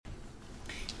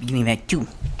beginning of Act 2.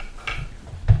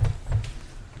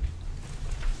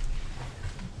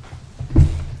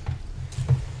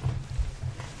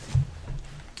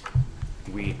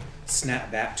 We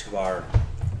snap back to our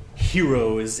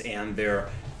heroes and their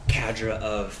cadre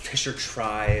of Fisher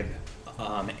tribe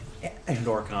and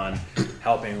Orcon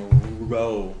helping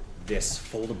row this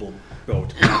foldable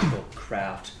boat, magical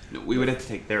craft. No, we would have to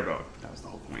take their boat. That was the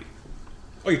whole point.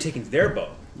 Oh, you're taking their boat?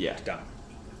 Yeah. Down.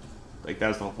 Like, that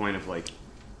was the whole point of, like,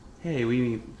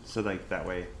 hey, so, like, that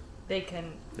way They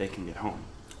can. they can get home.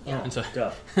 Yeah. And so,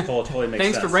 Duh. Totally makes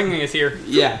thanks sense. for bringing us here.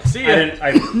 Yeah. See ya.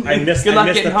 I missed. Good I luck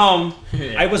missed getting home.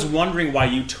 I was wondering why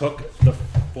you took the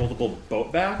foldable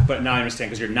boat back, but now I understand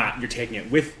because you're taking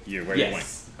it with you where you're going.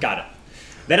 Yes. Got it.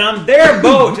 Then on their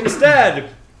boat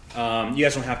instead. You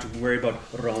guys don't have to worry about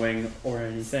rowing or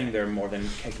anything. They're more than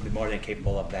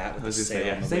capable of that with I was the just saying, sail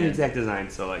yeah, and the same wind. exact design,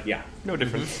 so, like, Yeah. no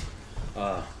difference.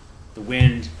 The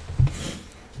wind,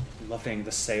 luffing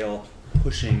the sail,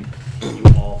 pushing you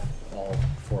all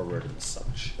forward and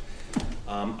such.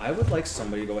 I would like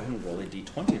somebody to go ahead and roll a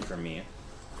d20 for me.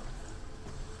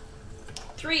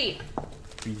 3.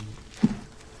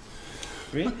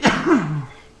 3?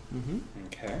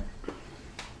 Okay.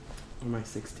 What am I,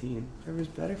 16? Whatever's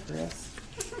better for us.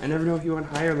 I never know if you want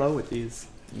high or low with these.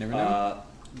 You never know.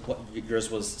 What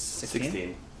yours was 16?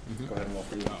 16. Go ahead and roll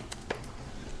for you.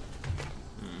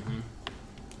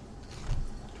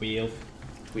 12.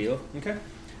 Wheel. Okay.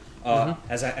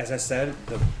 As I said,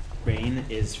 the rain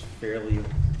is fairly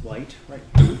light right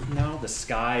now. The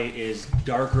sky is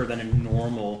darker than a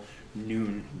normal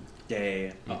noon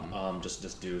day,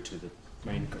 just due to the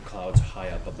rain clouds high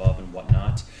up above and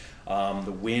whatnot.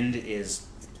 The wind is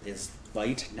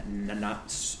light, not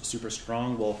super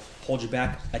strong. Will hold you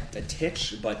back a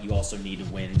titch, but you also need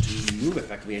wind to move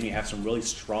effectively, and you have some really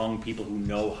strong people who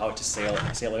know how to sail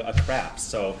a craft.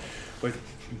 So, with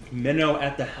Minnow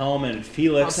at the helm and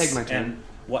Felix I'll take my turn. and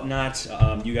whatnot,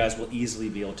 you guys will easily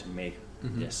be able to make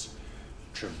this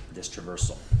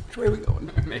traversal. Which way are we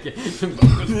going? Make it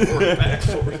forward, back,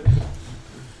 forward.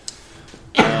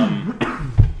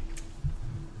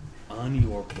 On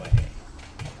your way,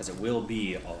 as it will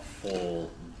be a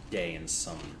full day and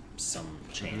some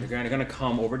change. They're going to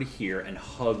come over to here and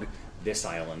hug this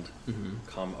island,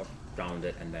 come around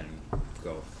it, and then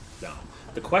go down.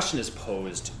 The question is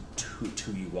posed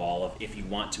to you all of if you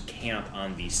want to camp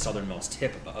on the southernmost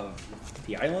tip of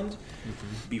the island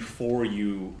before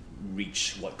you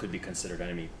reach what could be considered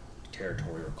enemy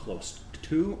territory or close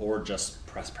to, or just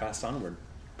press onward.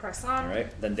 Press on. All right.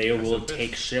 Then they will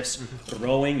take shifts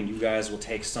rowing, and you guys will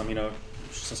take some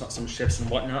shifts and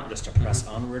whatnot, just to press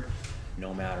onward,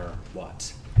 no matter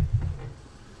what.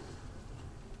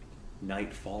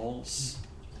 Night falls.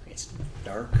 It's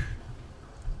dark.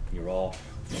 You're all.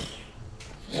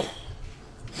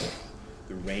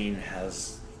 The rain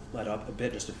has let up a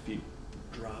bit, just a few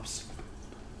drops.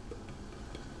 The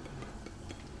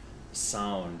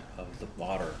sound of the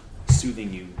water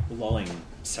soothing you, lulling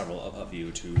several of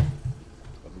you to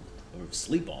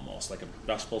sleep almost, like a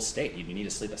restful state. You need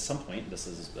to sleep at some point. This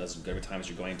is as good a time as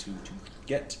you're going to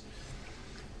get.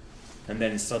 And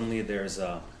then suddenly there's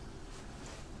like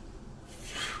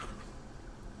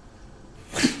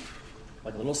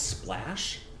a little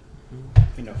splash.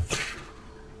 You know.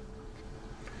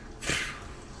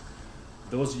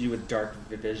 Those of you with dark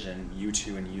vision, you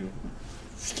two and you.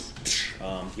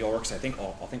 The orcs, I think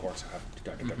orcs have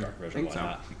dark vision and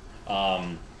whatnot.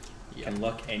 Can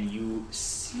look and you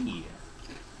see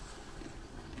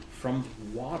from the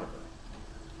water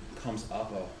comes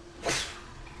up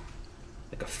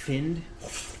like a finned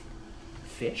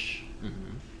fish. You're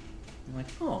like,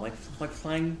 oh, like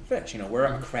flying fish. You know, we're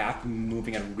a craft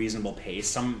moving at a reasonable pace.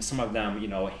 Some of them, you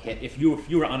know, hit. If you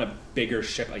were on a bigger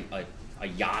ship, a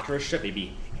yacht or a ship, they'd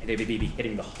be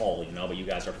hitting the hull, you know, but you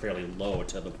guys are fairly low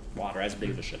to the water. As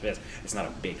big as the ship is, it's not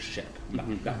a big ship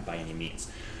by any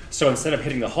means. So instead of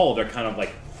hitting the hull, they're kind of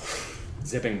like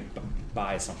zipping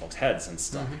by some folks' heads and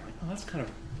stuff. You're like, oh, that's kind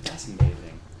of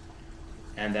fascinating.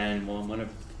 And then one of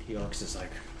the orcs is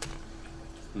like,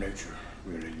 nature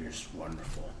really is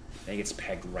wonderful. And he gets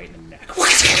pegged right in the neck.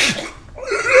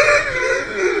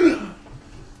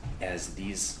 As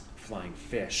these flying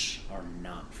fish are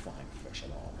not flying fish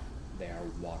at all. They are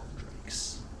water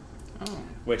drakes. Oh.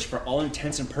 Which, for all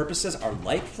intents and purposes, are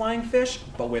like flying fish,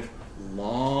 but with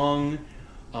long,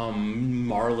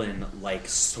 marlin-like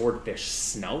swordfish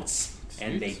snouts.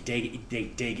 And they dig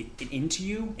into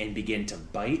you and begin to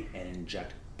bite and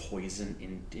inject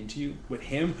poison into you. With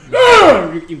him,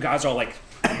 you guys are like,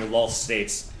 in your lull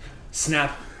states,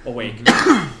 snap awake,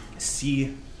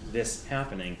 see this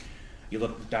happening. You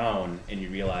look down and you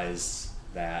realize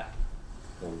that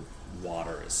the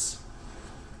water is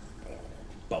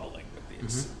bubbling with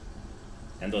these.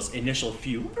 And those initial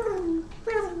few,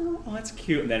 oh, that's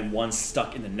cute. And then one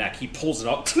stuck in the neck. He pulls it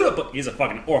out, but he's a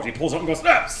fucking orc. He pulls it out and goes,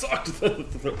 sucked.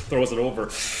 Throws it over.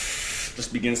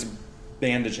 Just begins to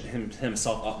bandage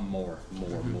himself up more.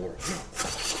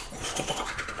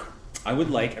 I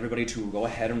would like everybody to go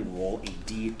ahead and roll a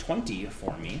d20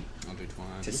 for me. I'll do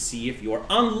 20. To see if you're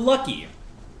unlucky.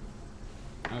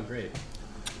 Oh, great.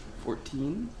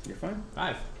 14. You're fine.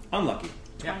 5. Unlucky.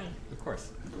 20. Yeah, of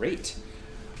course. Great.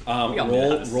 all knew how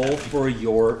to Roll stack. for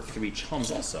your 3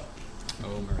 chums also.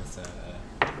 Oh, Marissa.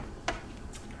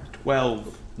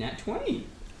 12. Nat 20.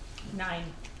 9.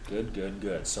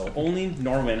 Good. So only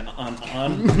Norman,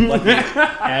 unlucky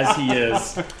as he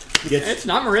is, gets It's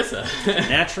not Marissa.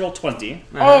 natural 20.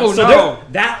 Oh, So no.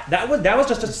 that was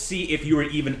just to see if you were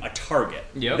even a target.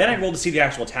 Yep. Then I rolled to see the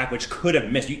actual attack, which could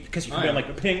have missed you because you could have Oh, been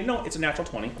like, ping. No, it's a natural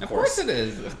 20. Of Of course it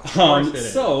is. Of course it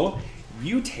is. So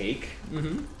you take,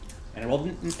 and I rolled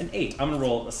an 8. I'm gonna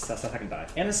roll a second die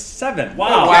and a 7.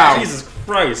 Wow! Oh, wow. Jesus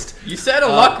Christ! You said a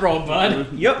luck roll,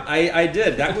 bud. Yep, I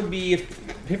did. That would be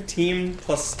 15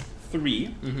 plus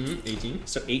 3. 18.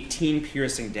 So 18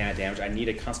 piercing damage. I need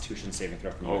a Constitution saving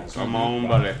throw from you. Oh, guys. come on,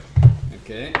 buddy.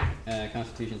 Okay.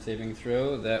 Constitution saving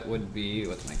throw. That would be,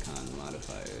 what's my con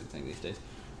modifier thing these days?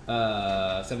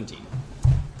 17.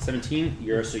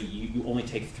 17. So you only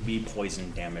take 3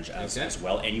 poison damage as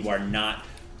well, and you are not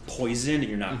poisoned, and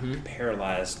you're not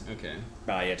paralyzed Okay.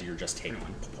 by it. You're just taking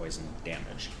poison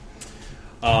damage.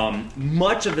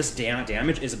 Much of this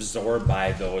damage is absorbed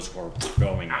by those who are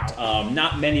throwing it.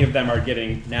 Not many of them are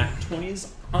getting nat 20s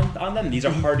on them. These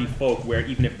are hardy folk where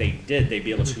even if they did, they'd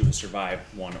be able to survive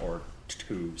 1 or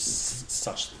 2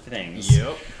 such things.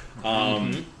 Yep.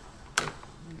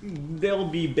 They'll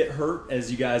be a bit hurt as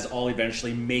you guys all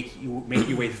eventually make your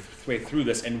way through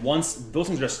this. And once those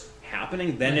things are just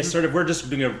happening, then it's sort of we're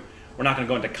not going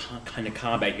to go into kind of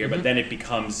combat here, but then it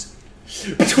becomes.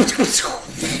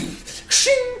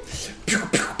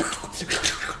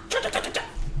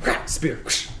 Spear,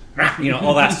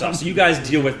 all that stuff. So you guys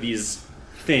deal with these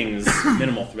things,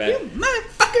 minimal threat.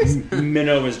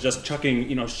 Minnow is just chucking.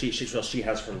 She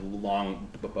has her long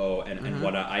bow and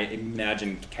whatnot. I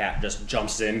imagine Cat just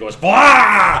jumps in, goes,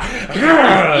 "Blah!"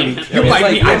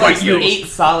 You 8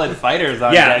 solid fighters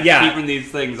on deck keeping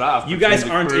these things off. You guys between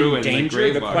the aren't crew in and the danger.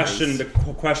 grave The watchers.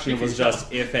 question was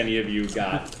just if any of you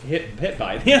got hit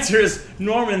by. The answer is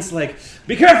Norman's like,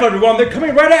 "Be careful, everyone! They're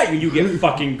coming right at you." You get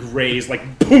fucking grazed,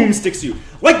 like boom, sticks you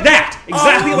like that.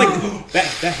 Exactly like that.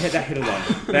 That hit a lung.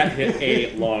 That hit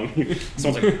a lung.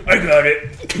 Someone's like, "I got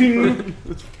it."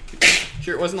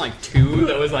 Sure, it wasn't like 2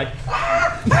 that was like.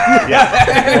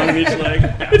 Yeah, one of each leg.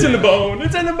 It's in the bone.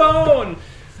 It's in the bone.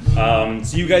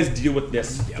 So you guys deal with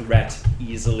this threat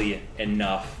easily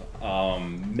enough.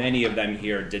 Many of them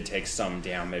here did take some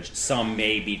damage. Some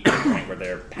may be to the point where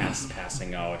they're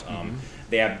passing out.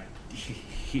 They have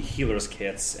healer's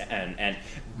kits and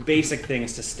basic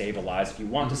things to stabilize. If you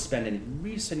want to spend any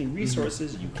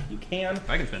resources, you can. If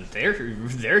I can spend their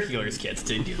healer's kits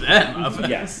to do that.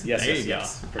 Yes. There you go.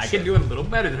 For I sure. can do it a little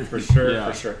better than For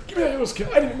sure. Give me that healer's kit.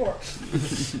 I need more.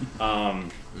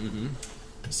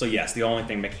 So yes, the only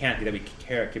thing mechanically that we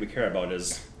care about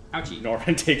is Ouchie.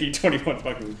 Norman taking 21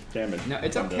 fucking damage. No,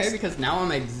 it's from okay this. because now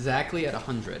I'm exactly at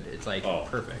 100. It's like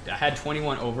perfect. I had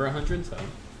 21 over 100, so.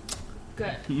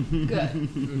 Good.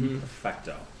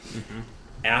 Perfecto.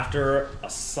 After a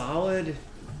solid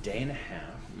day and a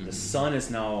half, the sun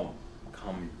has now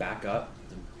come back up.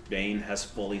 The rain has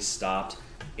fully stopped.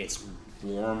 It's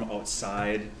warm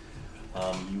outside.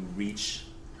 You reach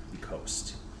the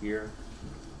coast. Here,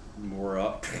 we're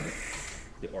up.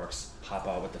 The orcs pop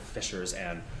out with the fishers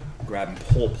and grab and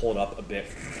pull it up a bit.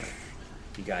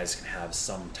 You guys can have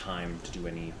some time to do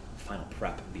any final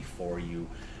prep before you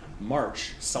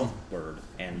march southward,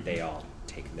 and they all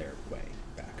take their way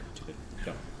back to the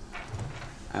dome.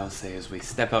 I will say, as we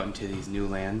step out into these new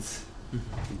lands,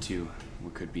 into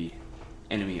what could be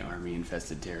enemy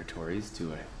army-infested territories,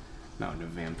 to a mountain of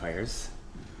vampires,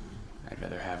 I'd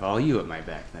rather have all you at my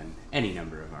back than any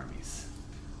number of armies.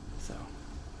 So,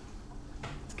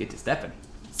 let's get to stepping.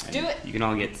 Let's do it. You can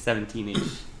all get 17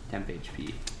 temp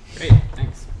HP. Great,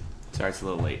 thanks. Sorry, it's a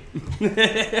little late.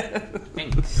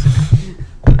 Thanks.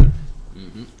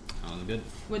 All good.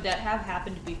 Would that have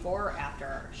happened before or after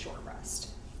our short rest?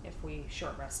 If we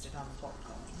short rested on the port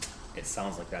going? It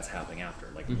sounds like that's happening after,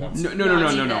 like once. No.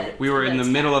 We were in the That's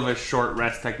middle of a short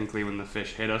rest technically when the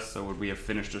fish hit us, so would we have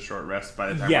finished a short rest by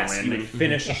the time Yes, we're you landing? would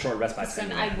finish a short rest by the So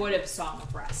time you I land. would have song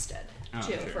of rested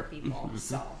too sure. for people.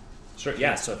 So Sure,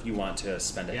 yeah, so if you want to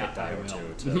spend a hit die I or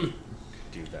will. two to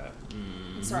do that.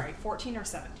 Sorry, 14 or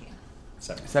 17?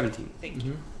 17. Thank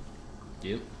you.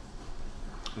 Yep.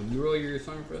 And you roll your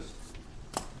song first.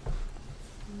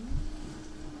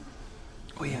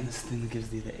 Oh yeah, and this thing that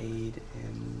gives you the aid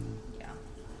and Yeah.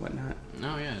 whatnot.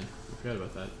 Oh yeah, I forgot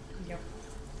about that. Yep.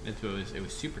 It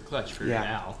was super clutch for Yeah.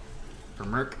 Al. For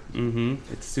Merc. Mm-hmm.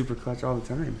 It's super clutch all the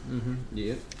time. Mm-hmm.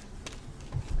 Yep.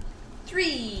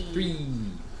 3. 3.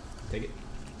 Take it.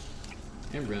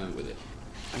 And run with it.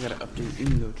 I gotta update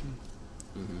Ingo too.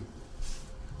 Mm-hmm.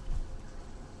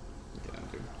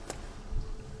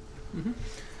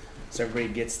 So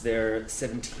everybody gets their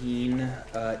 17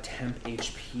 temp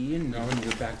HP, and now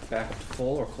you're back up to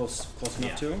full or close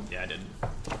enough to. Yeah, I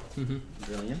did.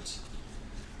 Brilliant.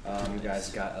 You guys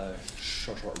got a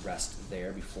short rest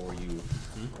there before you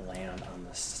land on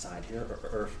the side here.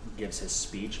 Earth gives his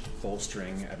speech,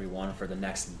 bolstering everyone for the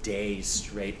next day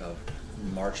straight of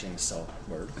marching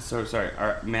southward. So sorry,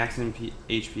 our maximum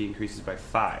HP increases by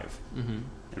 5, and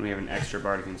we have an extra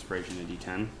bardic inspiration to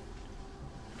D10.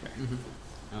 Okay.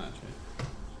 Oh, that's right.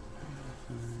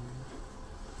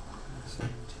 17.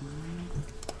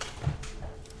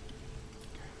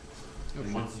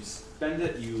 And once you spend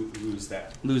it, you lose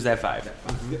that. Lose that 5.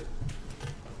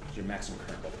 Your maximum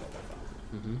current will go by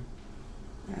 5.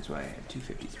 That's why I had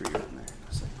 253 on there. I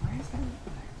was like, why is that on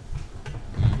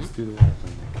there? Let's do the water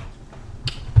thing.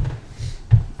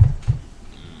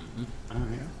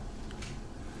 Alright.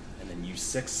 And then you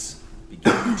 6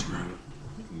 begin to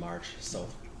march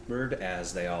southward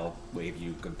as they all wave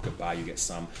you goodbye. You get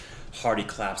some hearty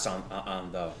claps on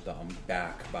the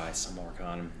back by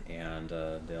Samorkan, and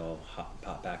they'll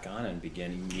pop back on and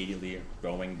begin immediately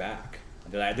rowing back.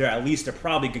 They're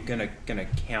probably gonna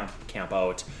camp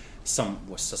out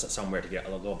somewhere to get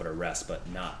a little bit of rest, but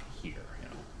not here.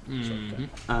 Sort of thing.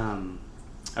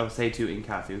 I will say to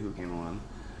Inkathu, who came along,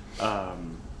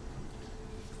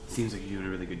 seems like you're doing a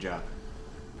really good job.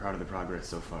 Proud of the progress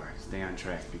so far. Stay on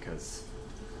track because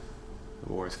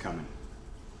the war is coming.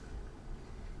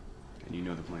 And you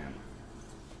know the plan.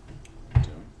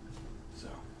 So,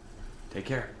 take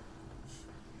care.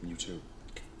 You too.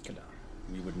 Get down.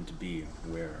 We wouldn't be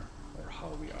where or how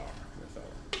we are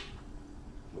without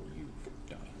what you've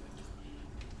done.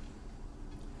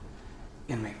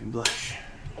 Gonna make me blush.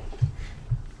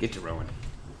 Get to rowing.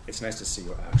 It's nice to see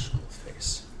your actual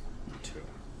face, too.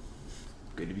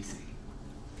 Good to be seen.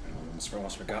 I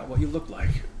almost forgot what you look like.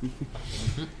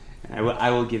 And I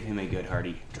will give him a good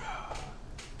hearty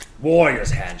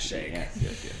Warrior's handshake.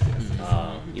 Yes.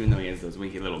 Even though he has those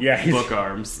winky little Yeah, he's- book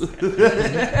arms.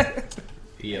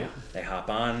 Yeah. They hop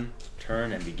on,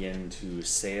 turn, and begin to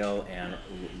sail and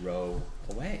row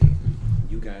away.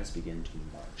 You guys begin to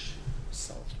march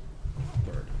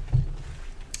southward.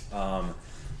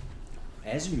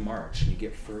 As you march, you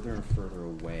get further and further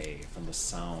away from the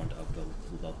sound of the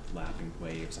lapping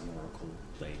waves on the Oracle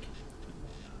Lake.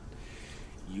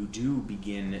 You do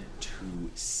begin to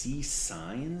see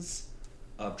signs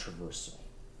of traversal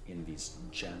in this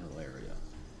general area.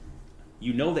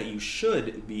 You know that you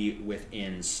should be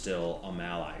within still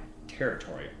Amalai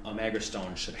territory.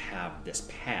 Amagrastone should have this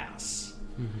pass.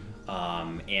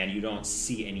 And you don't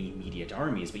see any immediate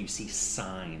armies, but you see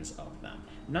signs of them.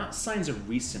 Not signs of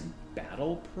recent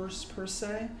battle per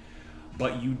se,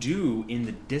 but you do in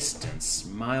the distance,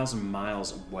 miles and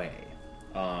miles away.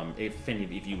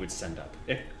 If you would send up.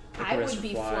 I would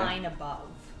be flying above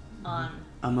on.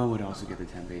 Amma would also get the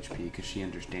temp HP because she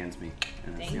understands me,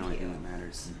 and that's Thank the only you. thing that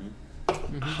matters.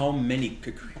 How many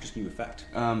creatures can you affect?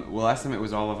 Well, last time it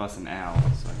was all of us and Al,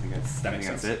 so I think that's That makes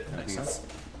sense. it. That I makes think sense.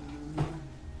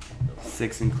 it's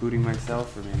 6 including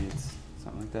myself, or maybe it's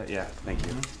something like that. Yeah, thank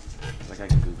you. Like I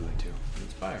can Google it too.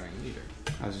 Inspiring leader.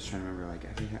 I was just trying to remember. Like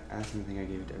I think I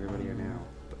gave it to everybody or now,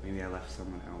 but maybe I left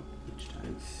someone out each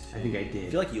time. I think I did. I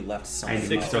feel like you left I something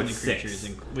think Six out. so. friendly It's creatures,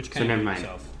 6. which So kind never of mind.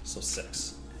 yourself. So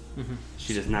 6.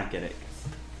 She does not get it.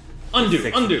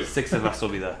 Undo. 6 of us will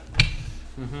be the.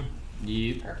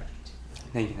 Yep. Perfect.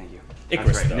 Thank you.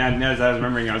 Icarus, That's though. right. Now, as I was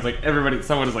remembering, I was like,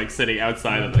 someone is like sitting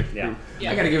outside of the Yeah. room.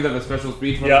 Yeah. I gotta give them a special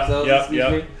speech for Yep, themselves. yep, excuse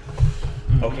yep.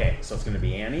 me. Okay, so it's going to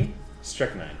be Annie,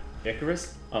 Strychnine,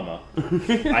 Icarus, Amma,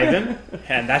 Ivan,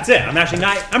 and that's it. I'm not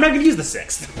going to use the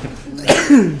 6th.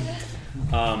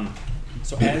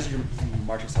 So as you're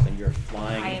marching something, you're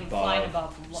flying I am above, flying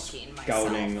above, looking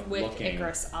scouting, myself with looking.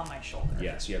 Icarus on my shoulder.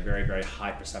 Yes, you have very, very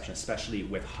high perception, especially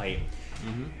with height.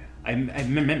 I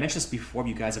mentioned this before, but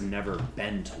you guys have never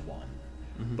been to one.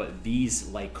 But these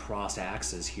like crossed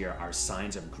axes here are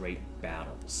signs of great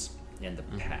battles in the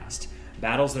past.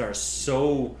 Battles that are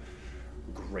so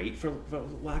great, for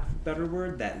lack of a better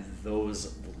word, that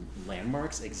those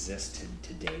landmarks exist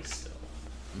today still.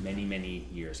 many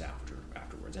years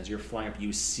afterwards. As you're flying up,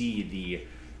 you see the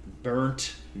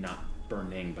not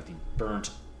burning, but the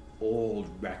burnt old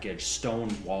wreckage, stone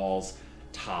walls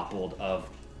toppled of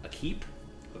a keep,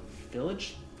 a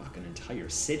village, fucking entire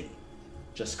city,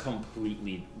 just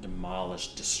completely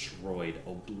demolished, destroyed,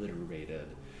 obliterated,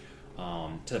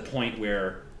 to the point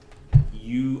where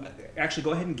you actually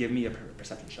go ahead and give me a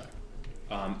perception check.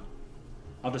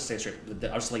 I'll just say straight.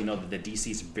 I'll just let you know that the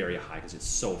DC is very high because it's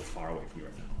so far away from you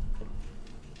right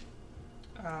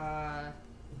now.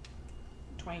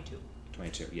 22.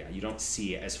 22. Yeah, you don't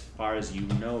see, as far as you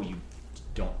know, you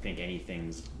don't think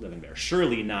anything's living there.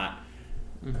 Surely not.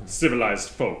 Civilized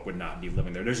folk would not be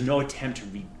living there. There's no attempt to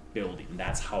rebuilding.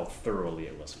 That's how thoroughly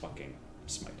it was fucking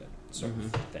smited, sort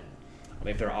of thing. I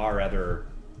mean, if there are other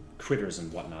critters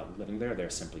and whatnot living there,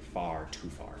 they're simply too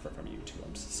far from you to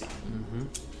see.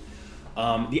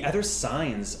 The other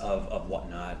signs of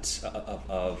whatnot,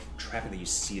 of traffic that you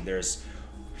see, there's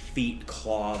feet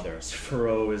clawed, there's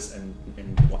furrows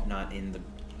and whatnot in the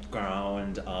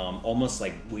ground, almost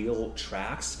like wheel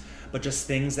tracks, but just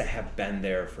things that have been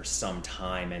there for some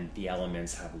time and the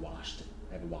elements have washed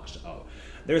out.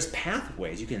 There's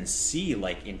pathways. You can see,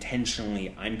 like,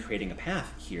 intentionally, I'm creating a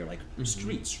path here, like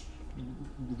streets,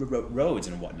 roads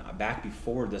and whatnot, back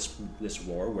before this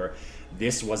war, where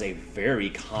this was a very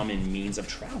common means of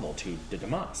travel to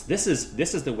Damas. This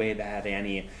is the way that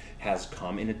Annie has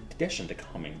come, in addition to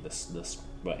coming this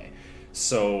way.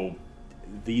 So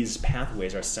these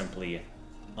pathways are simply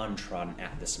untrodden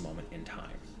at this moment in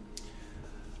time.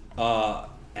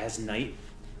 As night,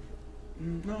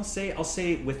 I'll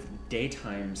say with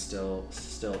daytime still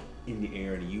in the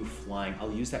air and you flying,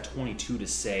 I'll use that 22 to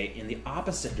say in the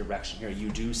opposite direction here, you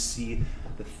do see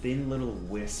the thin little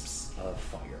wisps of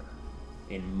fire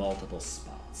in multiple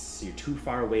spots. So you're too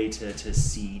far away to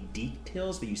see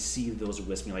details, but you see those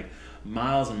wisps, like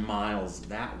miles and miles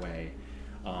that way.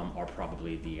 Are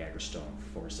probably the Agrestone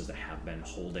forces that have been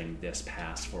holding this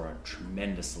pass for a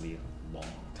tremendously long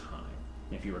time.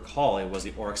 And if you recall, it was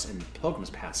the Orcs and Pilgrims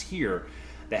Pass here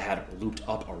that had looped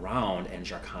up around, and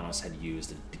Jarkanos had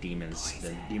used the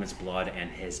demon's blood and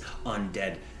his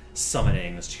undead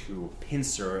summonings to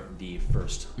pincer the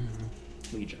first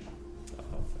legion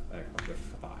of the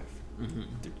five,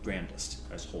 the grandest,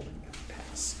 as holding that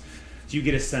pass. So you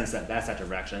get a sense that that's that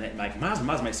direction. And like miles and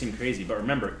miles might seem crazy, but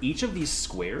remember, each of these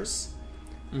squares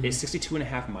is 62 and a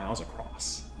half miles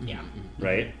across. Yeah.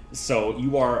 Right? So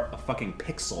you are a fucking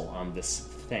pixel on this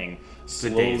thing.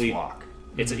 Slowly, It's a day's walk.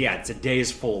 It's a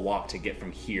day's full walk to get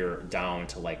from here down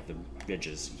to like the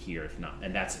ridges here, if not.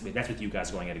 And that's with you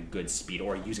guys going at a good speed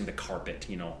or using the carpet,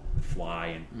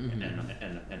 fly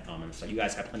and stuff. You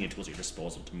guys have plenty of tools at your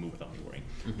disposal to move without worrying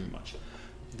too much.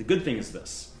 The good thing is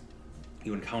this.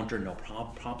 You encounter no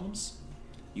problems.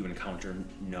 You encounter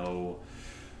no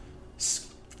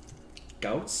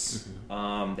scouts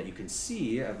that you can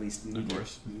see, at least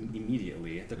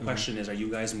immediately. The question is, are you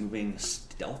guys moving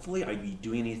stealthily? Are you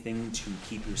doing anything to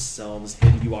keep yourselves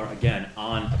hidden? You are, again,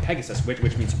 on a Pegasus,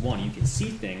 which means, one, you can see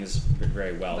things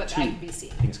very well. But Two, I can be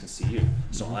seen. things can see you.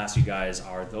 So I'll ask you guys,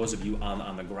 are those of you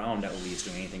on the ground at least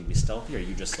doing anything to be stealthy, or are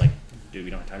you just like, dude, we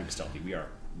don't have time to be stealthy, we are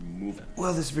moving?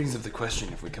 Well, this brings up the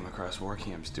question, if we come across war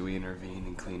camps, do we intervene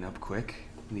and clean up quick?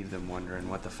 Leave them wondering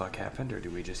what the fuck happened, or do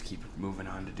we just keep moving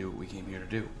on to do what we came here to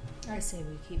do? I say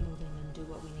we keep moving and do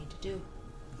what we need to do.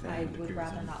 I I would agree would with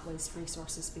rather that. not waste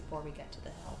resources before we get to the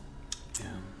hill. Yeah,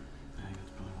 I think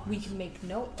that's probably wise. We can make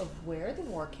note of where the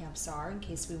war camps are in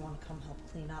case we want to come help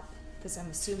clean up. Because I'm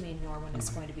assuming Norwin is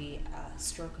going to be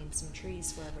stroking some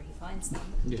trees wherever he finds them.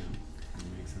 Yeah, that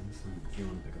makes sense. And if you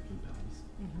want to pick up some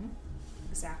pebbles.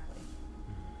 Exactly.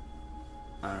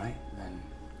 All right, then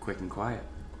quick and quiet,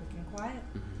 Quick and quiet.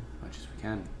 much as we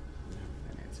can.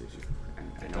 That answers you.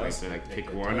 I It know does. I said It pick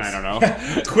does. one. I don't know.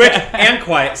 Quick and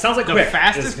quiet. Sounds like The quick.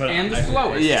 fastest is what and the I-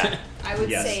 slowest. Yeah. I would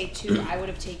Yes. say, too, I would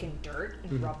have taken dirt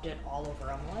and rubbed it all over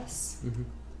Umlis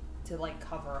to, like,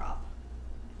 cover up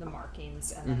the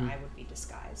markings, and then I would be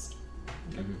disguised.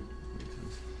 Makes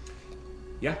sense.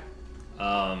 Yeah.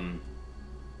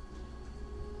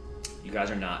 You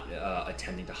guys are not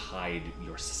attempting to hide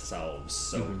yourselves,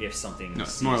 so if something No,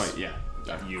 it's sees more like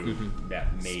that you,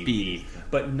 that may Speed. be,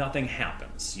 but nothing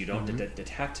happens. You don't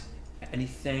detect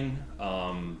anything.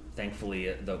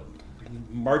 Thankfully, the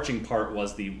marching part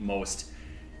was the most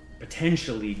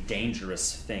potentially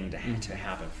dangerous thing to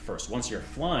happen first. Once you're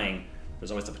flying,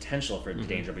 there's always the potential for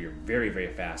danger, but you're very,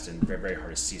 very fast and very, very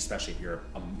hard to see, especially if you're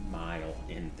a mile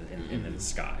in the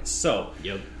skies. So,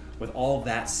 with all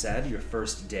that said,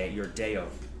 your day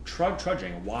of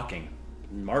trudging, walking,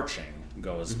 marching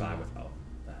goes by without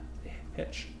a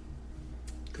hitch.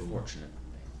 Fortunately.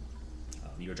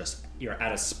 you're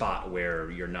at a spot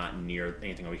where you're not near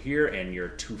anything over here, and you're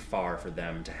too far for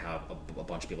them to have a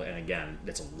bunch of people. And again,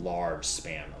 it's a large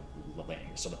span of land.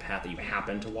 So the path that you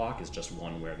happen to walk is just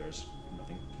one where there's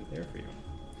nothing there for you.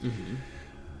 Mm-hmm.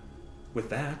 With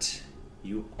that,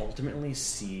 you ultimately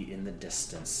see in the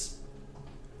distance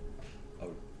a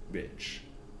ridge.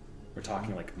 We're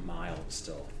talking like miles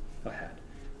still ahead.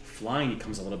 Flying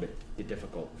becomes a little bit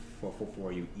difficult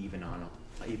for you, even on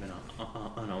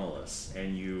Anomalous,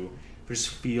 and you just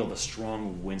feel the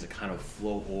strong winds that kind of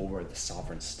flow over the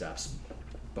Sovereign Steps,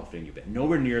 buffeting you a bit.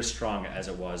 Nowhere near as strong as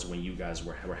it was when you guys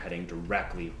were heading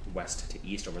directly west to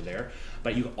east over there,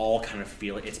 but you all kind of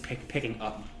feel it. It's picking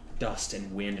up dust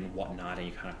and wind and whatnot, and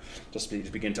you kind of just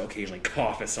begin to occasionally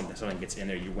cough as something gets in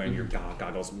there. You're wearing your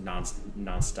goggles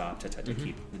non-stop to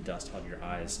keep the dust out of your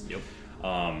eyes. Yep.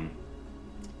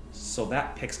 So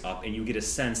that picks up, and you get a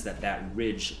sense that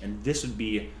ridge, and this would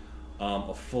be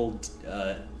a full,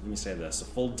 let me say this, a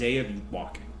full day of you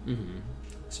walking. Mm-hmm.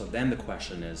 So then the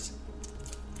question is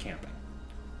camping.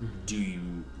 Mm-hmm. Do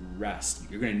you rest?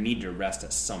 You're going to need to rest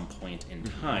at some point in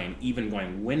time, even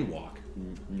going wind walk.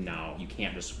 Now, you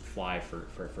can't just fly for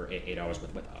 8 hours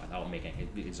without making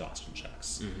exhaustion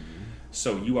checks. Mm-hmm.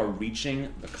 So you are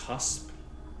reaching the cusp.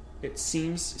 It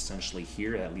seems essentially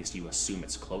here. At least you assume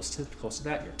it's close to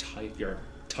that. You're tight. You're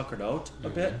tuckered out a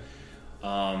bit.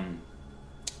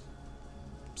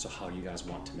 So how do you guys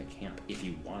want to make camp? If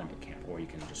you want to make camp, or you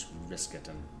can just risk it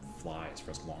and fly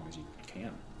for as long as you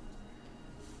can.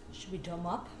 Should we dome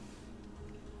up?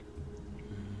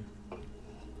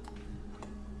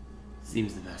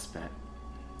 Seems the best bet.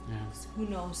 Yeah. So who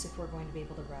knows if we're going to be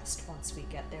able to rest once we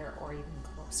get there, or even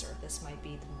closer. This might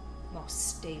be the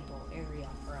most stable area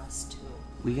for us to.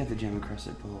 We got the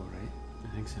gem-encrusted bowl, right? I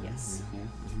think so. Yes. Yeah.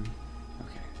 Mm-hmm.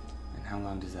 Okay. And how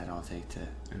long does that all take to?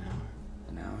 An hour.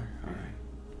 An hour? All right.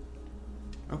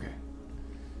 Okay.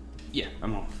 Yeah,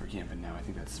 I'm all for camping now. I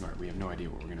think that's smart. We have no idea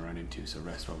what we're gonna run into, so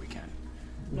rest while we can.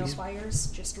 No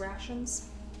fires, just rations.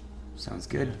 Sounds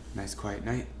good. Nice quiet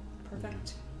night.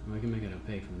 Perfect. We can make it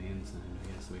opaque from the inside, I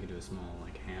guess. We could do a small,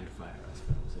 hand fire, I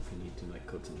suppose, if we need to,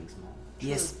 cook something small.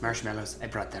 Yes, marshmallows. I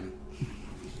brought them.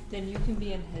 Then you can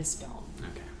be in his dome.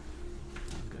 Okay.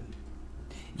 Sounds good.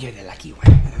 You're the lucky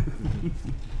one.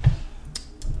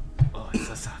 Oh, it's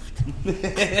so soft.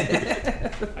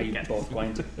 Are you both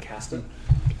going to cast it?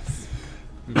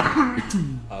 Who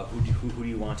do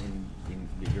you want in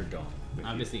your dome? with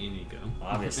you? Obviously, Inigo.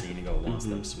 Obviously, Inigo wants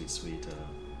them sweet.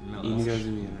 Inigo's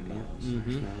in the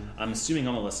Mhm. I'm assuming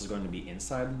Melissa is going to be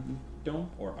inside the dome,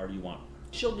 or do you want?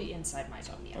 She'll be inside my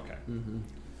dome, yeah. Okay. Mm-hmm.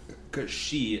 Because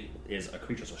she is a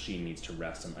creature, so she needs to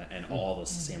rest, and all those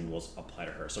same rules apply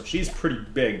to her. So she's pretty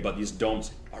big, but these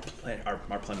domes are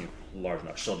plenty large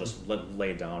enough. She'll just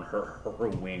lay down. Her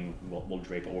wing will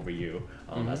drape over you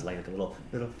as like a little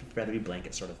feathery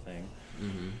blanket sort of thing.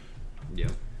 Mm-hmm.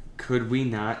 Yep. Could we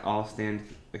not all stand,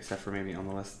 except for maybe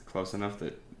Melissa, close enough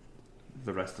that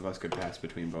the rest of us could pass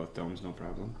between both domes, no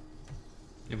problem?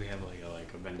 If we have a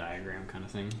Venn diagram kind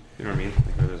of thing. You know what I mean?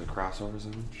 Like where there's a crossover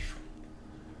zone.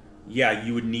 Yeah,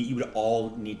 you would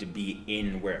all need to be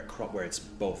in where it's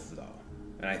both though,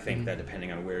 and I think that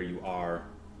depending on where you are,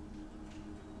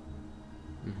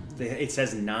 it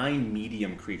says 9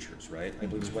 medium creatures, right? I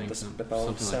believe is what the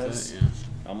spell says. Like that,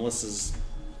 yeah. Melissa's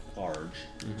large.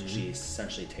 She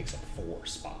essentially takes up 4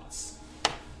 spots.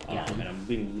 And I'm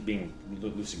being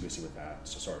loosey goosey with that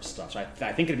sort of stuff. So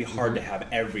I think it'd be hard to have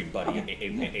everybody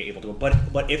able to go.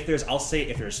 But if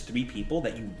there's 3 people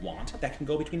that you want that can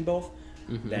go between both,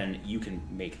 then you can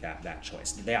make that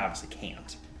choice. They obviously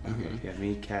can't. Okay. Yeah,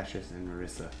 me, Cassius, and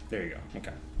Marissa. There you go.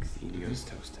 Okay. Inigo's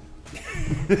toasting.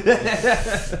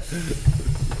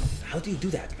 How do you do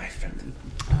that, my friend?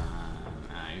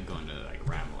 I'm going to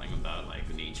rambling about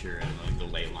nature and the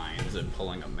ley lines and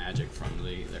pulling up magic from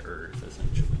the earth,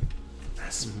 essentially.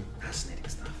 That's fascinating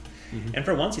stuff. And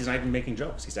for once, he's not even making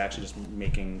jokes. He's actually just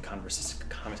making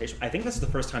conversation. I think this is the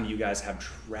first time you guys have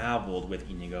traveled with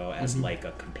Inigo as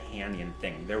a companion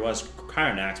thing. There was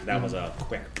Kyronax, but that was a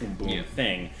quick boom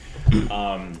thing.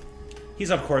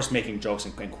 He's of course making jokes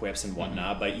and quips and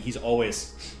whatnot, but he's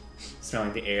always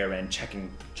smelling the air and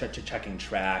checking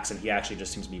tracks, and he actually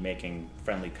just seems to be making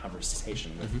friendly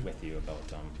conversation with you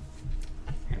about.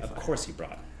 Of course, he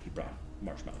brought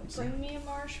marshmallows. Bring me a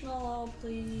marshmallow,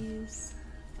 please.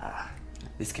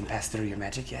 This can pass through your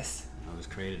magic, yes? I was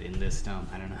created in this stone.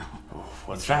 I don't know. Oh,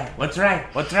 what's right? I'm an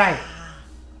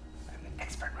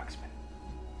expert marksman.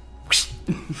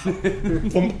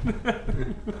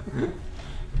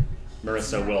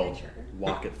 Marissa will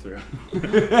walk it through.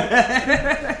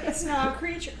 It's not a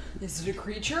creature. Is it a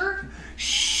creature?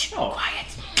 Shh! Oh. Quiet.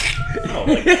 No,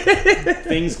 like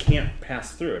things can't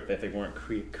pass through if they weren't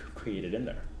created in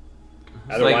there.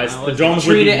 Otherwise, like, the domes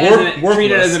would treat be it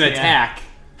worthless. as an attack.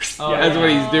 Oh, That's what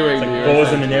he's doing. Like dude.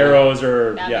 bows and arrows,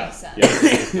 or That yeah, makes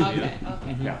sense. yeah.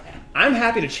 Okay. Yeah. I'm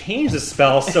happy to change the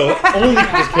spell so only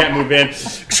creatures can't move in.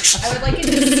 I would like it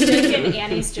to stick and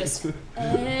Annie's just.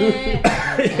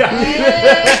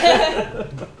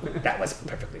 That was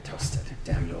perfectly toasted.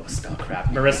 Damn you, spellcraft.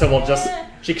 Marissa will just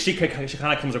she kind of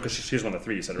comes over because she's one of the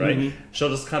three. You said right. Mm-hmm. She'll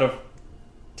just kind of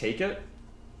take it.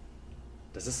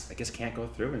 Does this? I guess can't go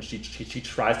through, and she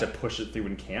tries to push it through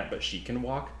and can't, but she can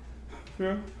walk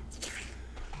through.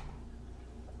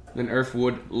 Then Earth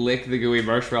would lick the gooey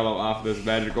marshmallow off this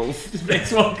magical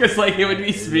space wall because, like, it would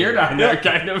be smeared on there,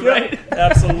 kind of, right?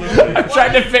 Absolutely. I'm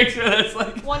trying to picture this,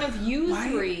 like. One of you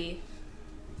three.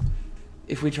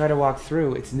 If we try to walk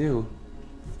through, it's new.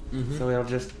 Mm-hmm. So it'll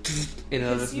just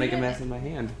Because you make a didn't- mess in my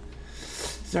hand.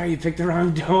 Sorry, you picked the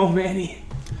wrong dome, Annie.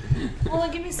 Well,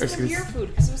 then give me some Or of your food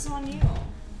because it was on you.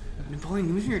 Napoleon,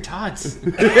 give me your tots.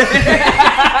 Napoleon,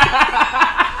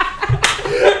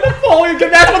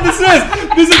 that's what this is.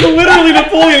 This is literally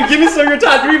Napoleon. Give me some of your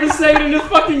tots. You're even saying it in his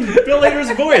fucking Bill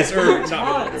Hader's voice, or not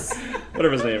Bill Hader.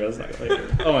 Whatever his name is. Not Bill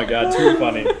Hader. Oh my god, too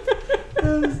funny.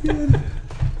 That was good.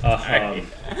 That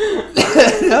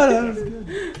was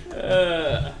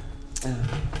good.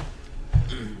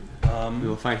 We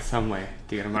will find some way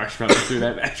to get a marshmallow through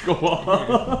that magical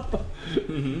wall.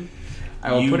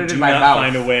 I will You put it do in my not mouth.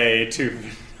 find a way to.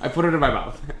 I put it in my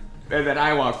mouth. And then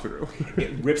I walk through.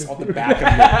 It rips out the back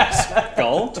of your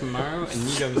skull. Tomorrow,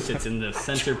 Inigo sits in the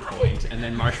center point, and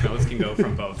then marshmallows can go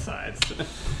from both sides.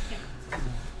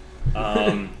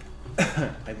 I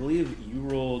believe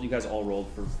you guys all rolled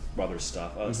for other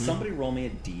stuff. Somebody roll me a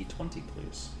d20,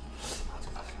 please.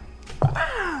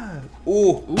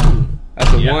 Ooh.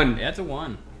 That's a Yeah, 1. Yeah, it's a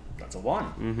 1. That's a 1.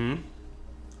 Mm-hmm.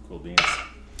 Cool beans.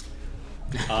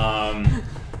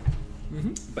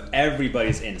 But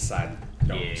everybody's inside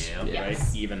domes, Yeah. right?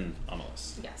 Yes. Even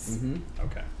Amelis. Yes.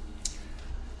 Okay.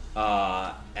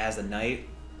 As the night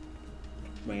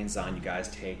wanes on, you guys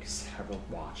take several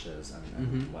watches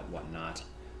and whatnot.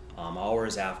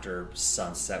 Hours after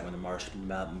sunset, when the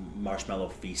marshmallow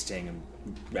feasting and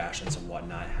rations and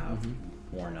whatnot have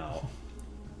worn out,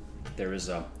 there is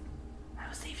a.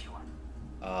 I'll save you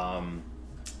one.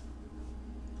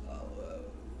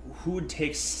 Who would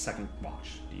take second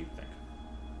watch? Do you think?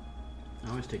 I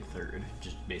always take third,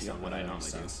 just based on what I normally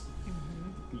sense.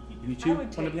 Mm-hmm. You two I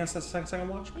want would to be on second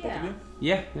watch? Both of Yeah. you?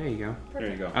 Yeah, there you go. There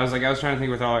you go. I was trying to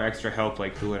think with all our extra help,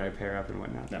 like, who would I pair up and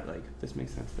whatnot. Yeah. But, like, this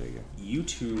makes sense. There you go. You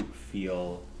two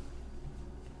feel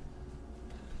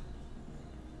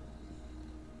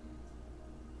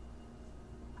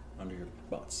under your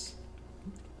butts.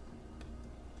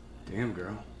 Damn,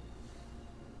 girl.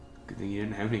 Good thing you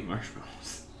didn't have any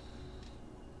marshmallows.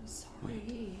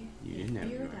 Sorry. You didn't have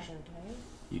Beer any the marshmallows. other day.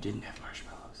 You didn't have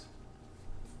marshmallows.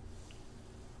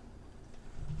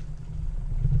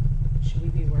 Should we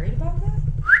be worried about that?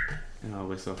 And I'll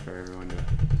whistle for everyone to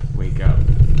wake up.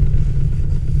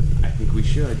 I think we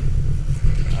should.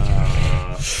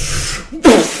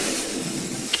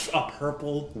 A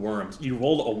purple worm. You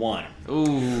rolled a 1.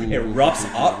 Ooh. It erupts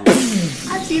up.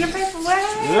 I've seen a purple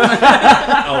worm.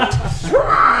 Out.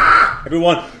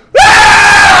 Everyone.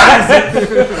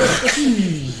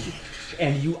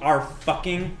 And you are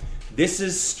fucking. This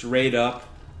is straight up.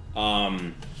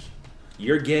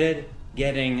 You're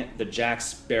getting the Jack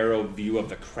Sparrow view of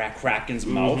the Kraken's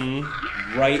mouth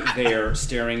right there,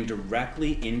 staring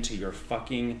directly into your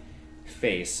fucking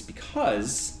face,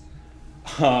 because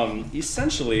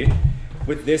essentially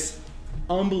with this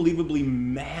unbelievably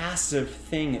massive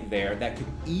thing there that could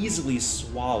easily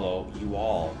swallow you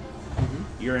all,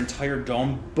 your entire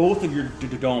dome, both of your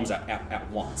domes at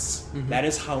once. That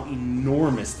is how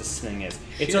enormous this thing is.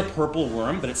 It's a purple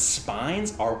worm, but its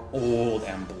spines are old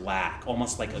and black,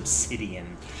 almost like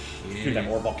obsidian through them,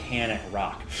 or volcanic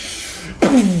rock.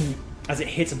 As it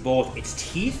hits both, its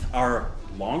teeth are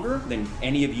longer than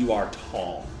any of you are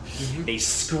tall. They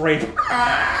scrape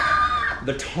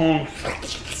the tongue.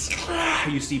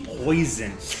 You see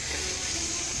poison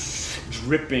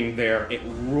dripping there. It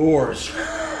roars.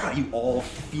 You all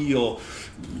feel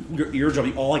your eardrum.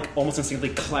 You all like almost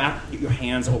instinctively clap your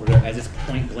hands over there as it's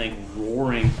point blank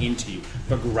roaring into you.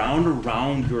 The ground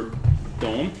around your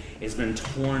dome has been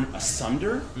torn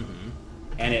asunder,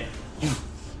 and it.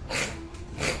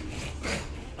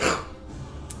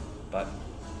 But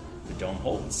the dome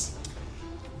holds,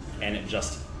 and it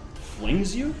just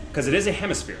flings you, because it is a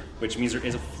hemisphere, which means there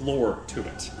is a floor to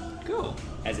it. Cool.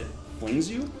 As it flings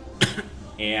you,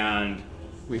 and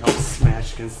We help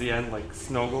smash against the end like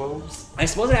snow globes. I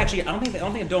suppose I don't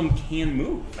think a dome can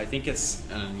move. I think it's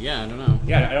Yeah, I don't know.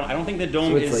 yeah. I don't think the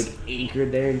dome So it's is like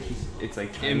anchored there, and it's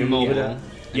like trying to move it Immobile. up.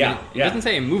 Yeah, It yeah. doesn't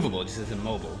say immovable, it just says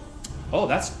immobile. Oh,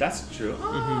 that's true.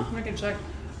 I can check.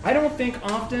 I don't think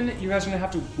often you guys are gonna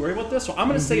have to worry about this, so I'm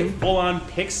gonna say it full on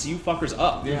picks you fuckers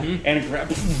up and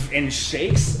grabs and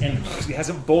shakes and it has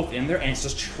them both in there and it's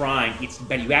just trying.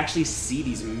 But you actually see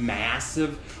these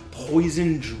massive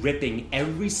poison dripping.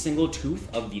 Every single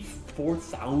tooth of the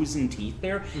 4,000 teeth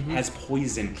there has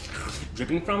poison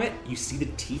dripping from it. You see the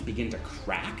teeth begin to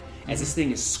crack as this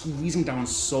thing is squeezing down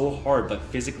so hard, but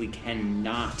physically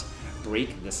cannot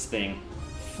break this thing.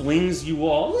 Flings you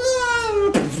all.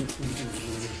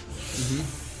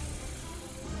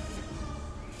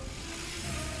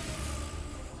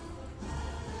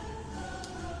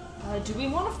 Do we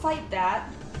want to fight that?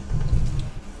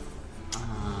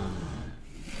 I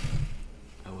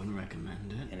wouldn't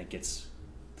recommend it. And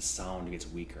the sound gets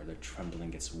weaker, the trembling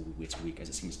gets weak as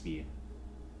it seems to be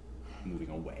moving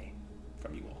away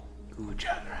from you all.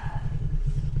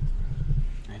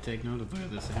 I take note of where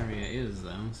this area is,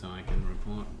 though, so I can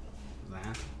report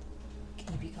that.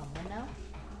 Can you become one now?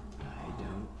 I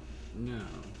don't know.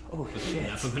 Oh Was it shit!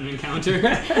 enough of an encounter?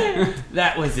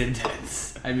 That was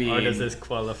intense. I mean, Or does this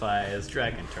qualify as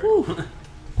Dragon Turtle?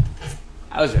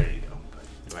 I was ready to go, but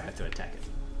Do I have to attack it?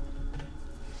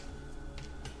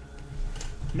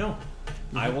 No.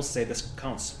 I will say this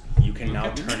counts. You can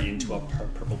now turn into a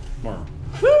purple worm.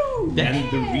 And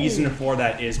the reason for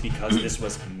that is because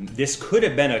this could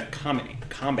have been a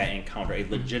combat encounter, a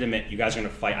legitimate, you guys are going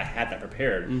to fight, I had that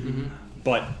prepared.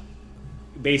 But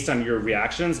based on your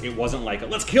reactions, it wasn't like,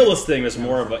 let's kill this thing. It was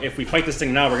more of a, if we fight this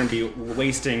thing now, we're going to be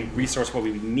wasting resource what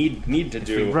we need to if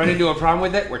do. we run into a problem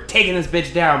with it, we're taking this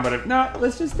bitch down. But if not,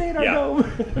 let's just stay in our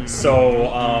dome.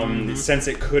 So, since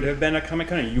it could have been a comic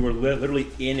con, you were literally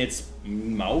in its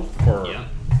mouth for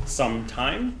some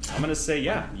time. I'm gonna say,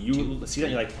 you see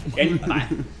that, you're like,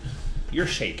 and you're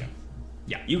shaken.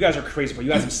 Yeah, you guys are crazy, but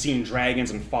you guys have seen dragons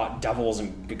and fought devils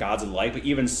and gods of light, but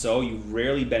even so, you've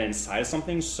rarely been inside of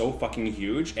something so fucking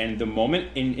huge, and the moment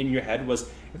in your head was,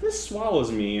 if this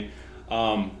swallows me,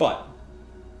 but...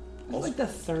 It's like the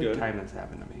third time that's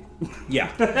happened to me. Yeah.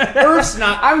 Earth's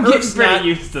not. I'm getting Earth's pretty not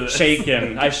used to this.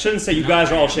 shaken. I shouldn't say you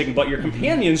guys are all shaken, but your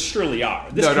companions surely are.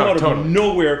 This No, came out of totally.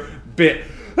 nowhere, bit,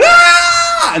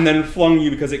 "Ah!" and then flung you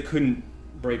because it couldn't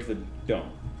break the dome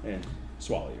and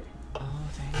swallow you. Oh,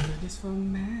 thank goodness for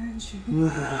magic.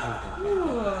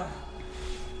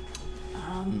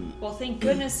 Well, thank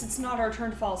goodness it's not our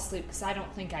turn to fall asleep, because I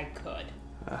don't think I could.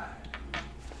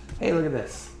 Hey, look at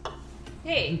this.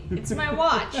 Hey, it's my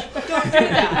watch. Don't do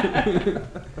that.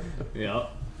 Yep.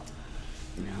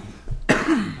 No.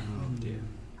 Oh, dear.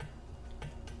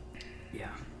 Yeah.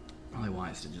 Probably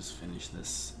wise to just finish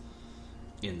this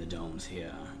in the domes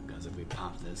here, because if we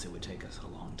pop this, it would take us a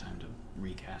long time to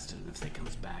recast it, and if it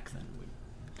comes back, then we...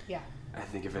 Yeah. I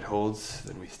think if it holds,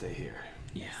 then we stay here.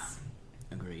 Yeah.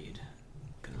 Agreed.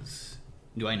 Because...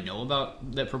 Do I know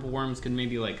about that purple worms can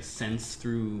maybe, like, sense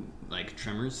through, like,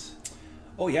 tremors?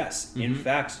 Oh yes. In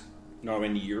fact,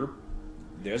 Norman,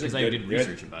 there's a Because I did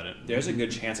research about it. There's a good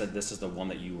chance that this is the one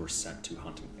that you were sent to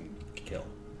hunt and kill.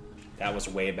 That was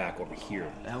way back over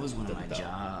here. That was one of my The-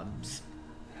 jobs.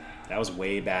 That was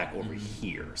way back over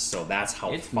here. So that's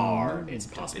how It's far moved it's a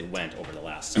possibly bit. went over the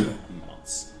last several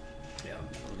months. Yeah.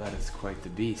 Well, that is quite the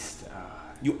beast.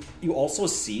 You also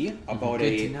see about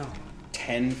Good to a know.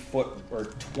 10-foot or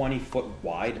 20-foot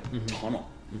wide tunnel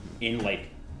in like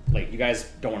you guys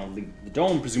don't want to leave the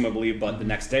dome presumably, but the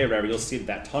next day or whatever, you'll see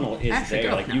that tunnel is Actually,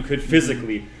 there. go. Like you could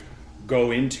physically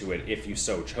go into it if you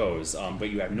so chose, but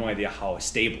you have no idea how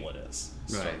stable it is.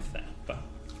 Sort Right. of thing. But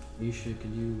Yusha,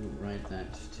 can you write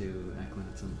that to Eklund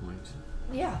at some point?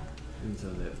 Yeah. And so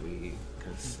that we...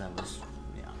 Because that was...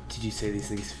 Yeah. Did you say these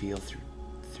things feel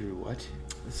through what?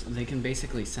 So they can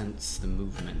basically sense the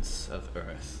movements of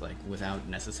Earth, like, without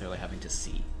necessarily having to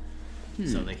see.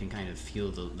 So they can kind of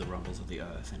feel the rumbles of the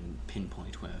Earth and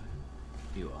pinpoint where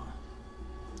you are.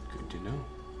 Good to know.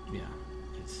 Yeah.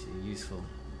 It's a useful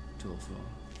tool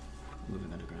for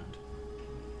moving underground.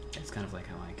 It's kind of like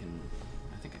how I can...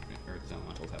 I think Earth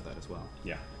elementals have that as well.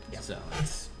 yeah. So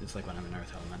it's like when I'm an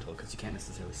Earth elemental, because you can't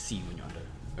necessarily see when you're under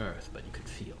Earth, but you can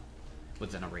feel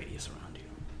within a radius around you.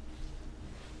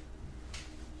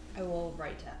 I will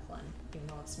write to Eklund, even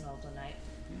though it's middle of the night.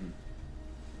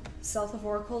 South of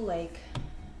Oracle Lake,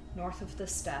 north of the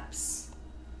steps.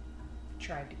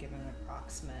 Tried to give him an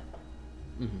approximate.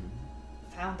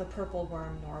 Found the purple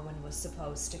worm Norwin was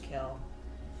supposed to kill.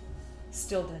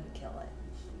 Still didn't kill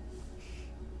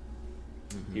it.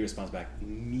 He responds back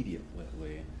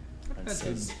immediately and That's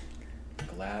says,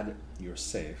 "Glad you're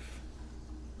safe.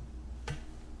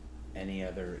 Any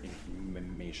other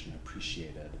information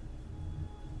appreciated.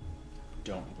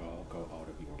 Don't go out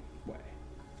of your way."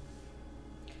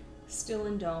 Still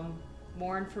in dome.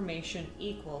 More information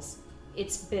equals.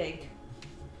 It's big.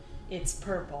 It's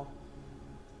purple.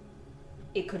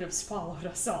 It could have swallowed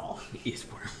us all.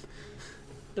 Eastworm.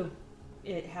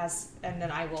 It has, and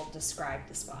then I will describe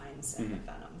the spines and the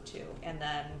venom too, and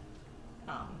then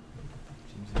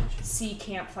see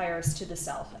campfires to the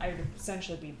south. I would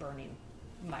essentially be burning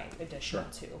my additional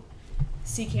two.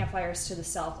 See campfires to the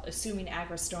south, assuming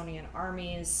Agrestonian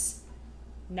armies,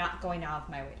 not going out of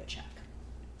my way to check.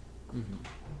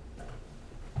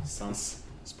 Sounds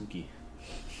spooky.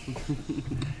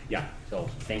 Yeah, so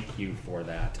thank you for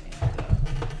that.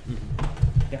 And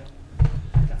yeah,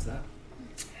 that's that.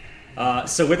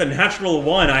 So with a natural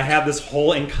 1, I have this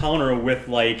whole encounter with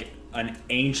like an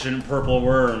ancient purple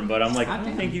worm, but I'm like, I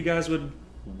don't think you guys would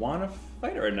want to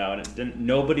fight it right now. And it didn't.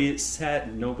 Nobody said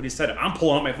it. I'm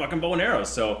pulling out my fucking bow and arrow,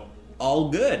 so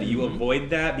all good. You avoid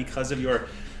that because of your.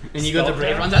 And you go to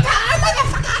brave runs.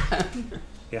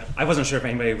 Yeah, I wasn't sure if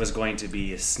anybody was going to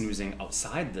be snoozing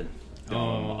outside the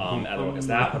dome, because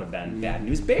that would have been bad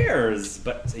news bears.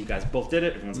 But so you guys both did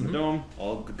it. Everyone's in the dome,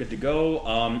 all good to go.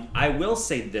 I will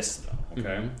say this though,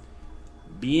 okay?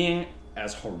 Being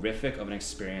as horrific of an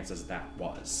experience as that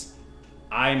was,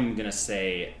 I'm gonna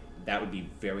say that would be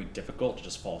very difficult to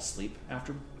just fall asleep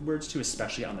afterwards too,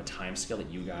 especially on the time scale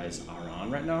that you guys are on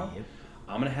right now. Yep.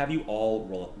 I'm gonna have you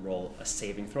all roll a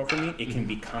saving throw for me. It can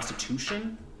be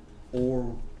Constitution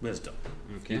or Wisdom.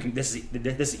 Okay. This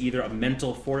is either a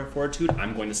mental fortitude,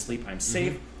 I'm going to sleep, I'm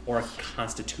safe, or a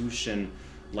Constitution,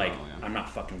 like I'm not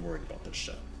fucking worried about this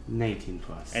shit. 19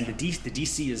 plus. And the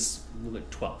DC is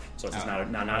 12, so it's not a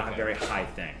very high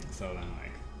thing. So then,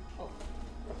 like,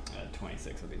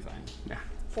 26 would be fine. Yeah.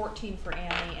 14 for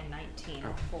Annie and 19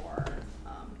 for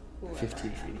whoever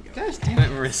 15 I for am. you. Gosh damn it,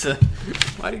 Marissa.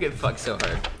 Why do you get fucked so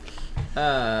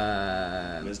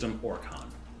hard? Wisdom or Con.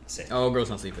 Safe. Oh, girl's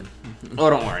not sleeping. Oh,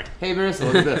 don't worry. Hey, Marissa,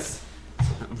 look at this.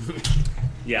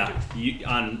 Yeah,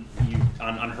 on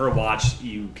her watch,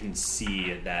 you can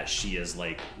see that she is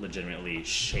like legitimately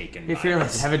shaken. Hey, by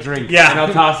Fearless, this. have a drink. Yeah. And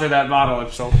I'll toss her that bottle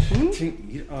and she'll...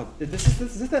 This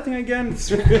is that thing again?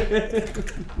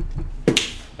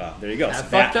 There you go. So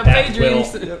fucked up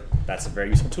daydreams. That's a very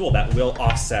useful tool. That will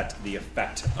offset the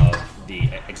effect of the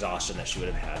exhaustion that she would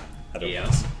have had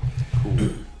otherwise.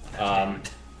 Cool.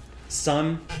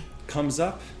 Sun comes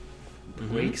up,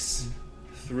 breaks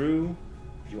through.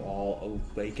 You all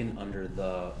awaken under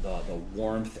the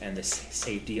warmth and the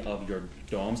safety of your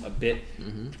domes. A bit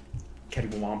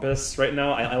cattywampus right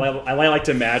now. I like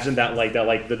to imagine that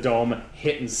the dome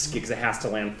hit and skid because it has to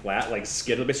land flat, like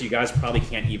skid a bit. So you guys probably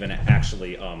can't even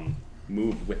actually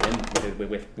move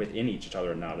within each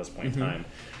other now at this point in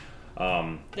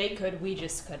time. They could, we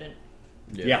just couldn't.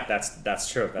 Yeah, that's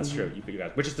true. That's true. You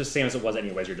guys, which is the same as it was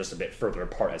anyways. You're just a bit further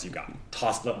apart as you got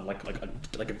tossed up like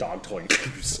a dog toy,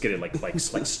 skidded like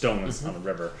stones on the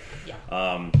river. Yeah.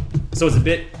 So it's a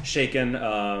bit shaken.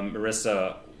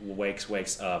 Marissa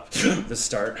wakes up. The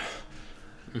start.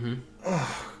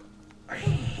 Oh, I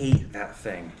hate that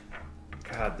thing.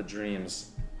 God, the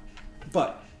dreams.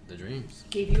 But The dreams.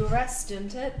 Gave you a rest,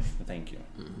 didn't it? thank you.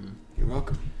 You're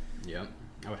welcome. Yep.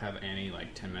 I would have Annie,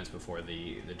 like 10 minutes before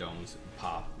the domes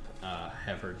pop,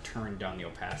 have her turn down the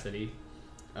opacity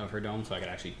of her dome so I could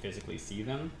actually physically see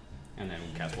them, and then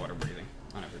cast water breathing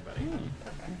on everybody.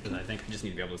 Because I think I just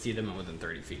need to be able to see them within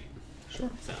 30 feet. Sure.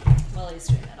 So, While he's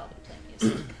doing that, I'll be playing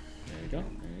music. There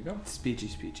you go.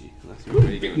 Speechy. Unless you're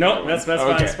ready to get No, that's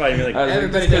fine. It's fine. You're like,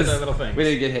 everybody does that little thing. We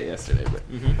didn't get hit yesterday, but...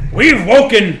 we've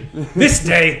woken this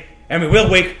day, and we will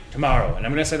wake tomorrow. And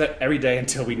I'm going to say that every day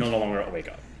until we no longer wake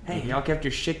up. Hey, y'all kept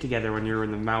your shit together when you were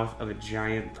in the mouth of a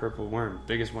giant purple worm.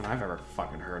 Biggest one I've ever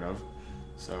fucking heard of.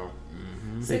 So,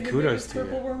 say the kudos biggest to you.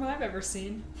 purple worm I've ever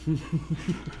seen. It's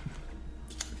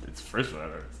the first one I've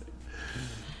ever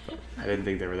seen. I didn't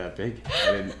think they were that big.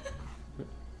 I didn't...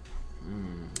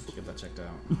 get that checked out.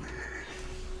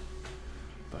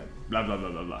 But blah, blah,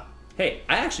 blah, blah, blah. Hey,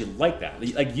 I actually like that.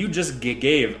 Like, you just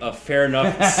gave a fair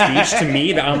enough speech to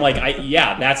me that I'm like,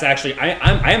 that's actually,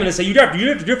 I am going to say, you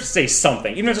have to say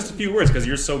something, even if it's just a few words, because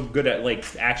you're so good at, like,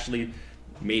 actually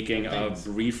making a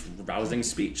brief, rousing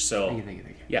speech. So, Thank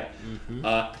you. yeah.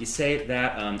 You say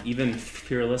that, even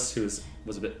Fearless, who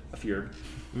was a bit afeared,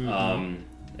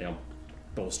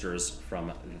 bolsters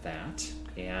from that,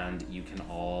 and you can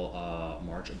all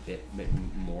march a bit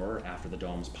more after the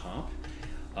domes pop.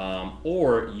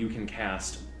 Or you can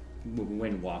cast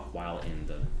Wind Walk while in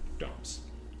the domes.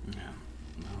 Yeah.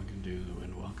 Well, we can do the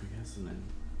wind walk, I guess, and then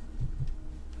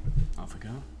off we go.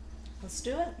 Let's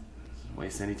do it.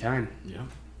 Waste any time. Yeah.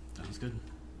 Sounds good.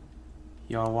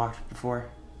 Y'all walked before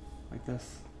like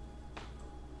this?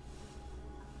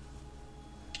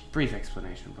 Brief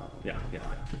explanation, probably. Yeah.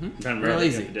 Mm-hmm. Real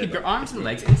easy. Keep your arms and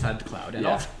legs inside the cloud, and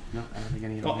off. No, I don't think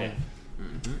any of Oh, them.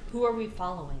 yeah. Who are we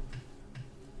following?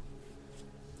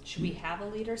 Should we have a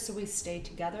leader so we stay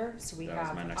together? So we That was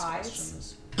have my next eyes? question.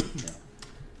 Is,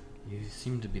 You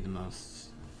seem to be the most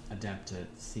adept at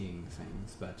seeing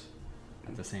things, but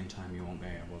at the same time, you won't be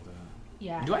able to.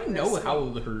 Yeah. Do I know this how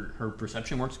her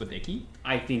perception works with Icky?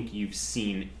 I think you've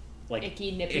seen like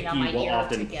Icky nipping Icky on my will ear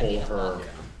often to get pull me to her, look.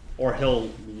 or he'll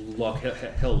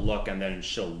look and then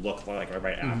she'll look like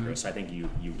right after. So I think you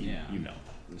know.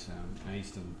 So I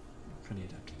used to be pretty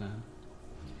adept at that.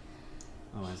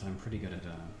 Otherwise, I'm pretty good at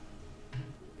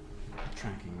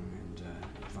tracking and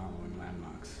following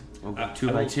landmarks. We'll go I 2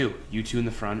 by will- 2. You two in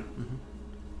the front.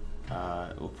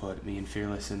 Mm-hmm. We'll put me and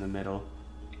Fearless in the middle,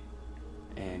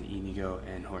 and Inigo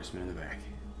and Horseman in the back.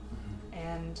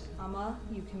 And Amma,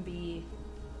 you can be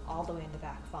all the way in the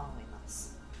back following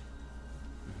us.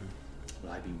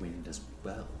 Will I be wind as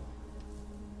well?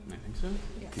 I think so. To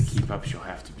Yes. keep up, she'll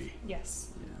have to be.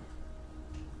 Yes.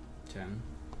 Yeah. 10.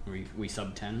 We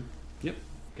sub 10. Yep.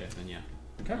 Okay, then yeah.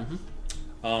 Okay.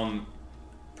 Mm-hmm.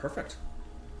 Perfect.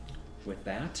 With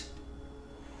that,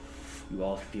 you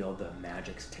all feel the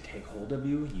magics to take hold of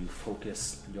you. You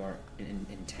focus your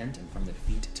intent, and from the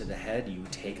feet to the head, you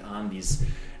take on these,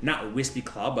 not wispy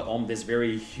cloud, but this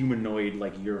very humanoid,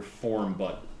 like your form,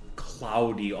 but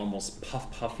cloudy, almost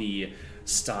puffy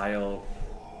style.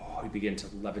 You begin to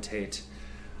levitate.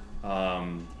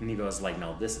 And he goes like,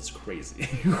 "Now this is crazy."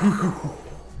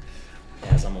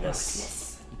 As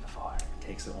Amalus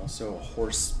takes also a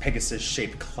horse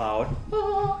Pegasus-shaped cloud.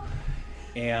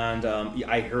 And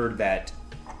I heard that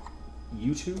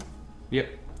you two. Yep.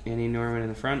 Annie Norman in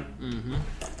the front. Mm-hmm. Me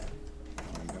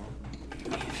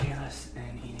and Fearless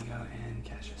and Inigo and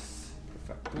Cassius.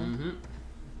 Perfect. Mm-hmm.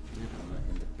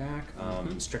 In the back.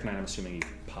 Strychnine, I'm assuming you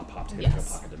popped into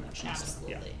Yes. pocket dimensions. So,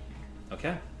 Absolutely. yeah.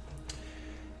 Okay.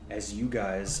 As you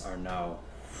guys are now,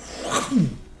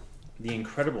 the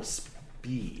incredible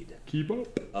speed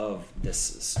of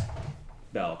this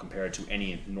spell compared to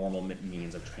any normal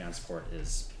means of transport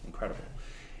is incredible.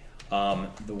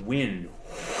 The wind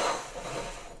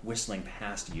whistling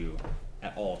past you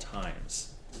at all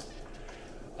times.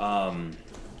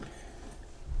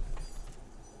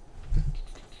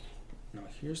 Now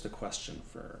here's the question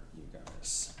for you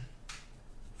guys.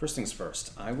 First things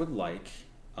first, I would like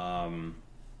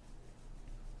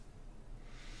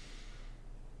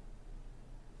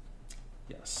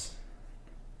yes.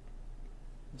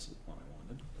 This is what I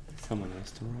wanted. Someone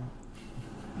else to roll.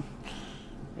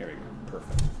 There we go.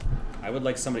 Perfect. I would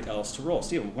like somebody else to roll.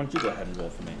 Steven, why don't you go ahead and roll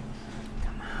for me?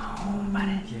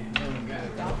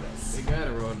 We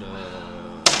gotta roll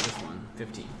this one.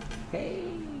 15. Hey,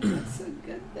 that's a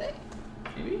good thing.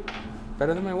 Maybe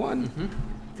better than my one. Mm-hmm.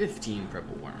 15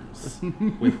 purple worms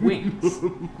with wings.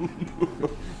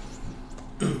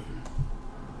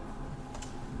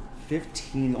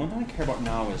 15. The only thing I care about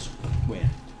now is wind.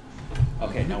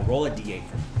 Okay, now roll a d8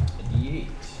 for me. A D8.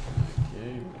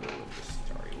 Okay, we'll go with the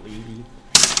starry lady.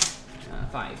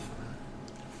 5.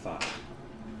 5.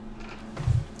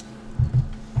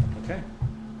 Okay.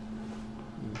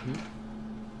 Mm-hmm.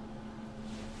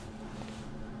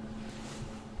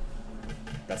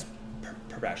 That's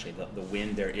actually the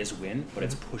wind. There is wind, but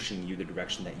it's pushing you the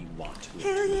direction that you want to.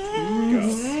 Hell yeah! Go.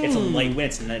 It's a light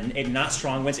wind. It's not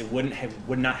strong winds. It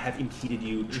would not have impeded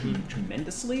you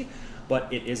tremendously,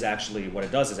 but it is actually what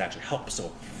it does is actually help.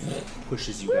 So it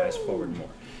pushes you guys forward more.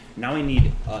 Now I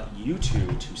need you two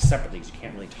to separately, because you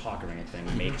can't really talk or anything,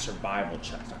 make survival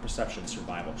checks, not perception,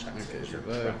 survival checks. Okay, You're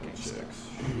survival tracking checks. stuff.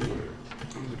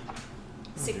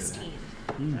 16.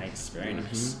 Nice, very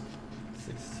nice.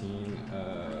 16,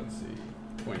 let's see,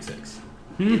 26.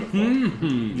 Beautiful.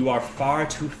 You are far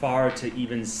too far to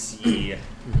even see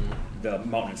the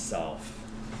mountain itself.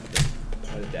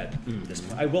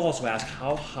 I will also ask,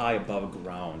 how high above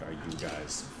ground are you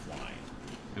guys flying?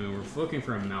 I mean, we're looking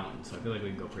for a mountain, so I feel like we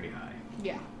can go pretty high.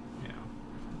 Yeah. Yeah.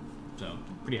 So,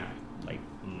 pretty high. Like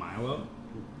a mile up?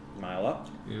 Mile up?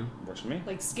 Yeah. Works for me.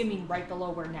 Like skimming right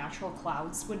below where natural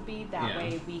clouds would be. That Yeah.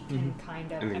 way we can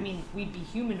kind of, I mean- we'd be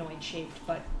humanoid shaped,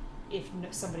 but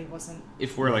if somebody wasn't.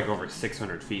 If we're like over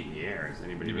 600 feet in the air, is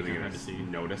anybody really going to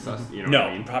notice us? You know what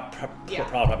I mean?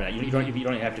 Probably not. You don't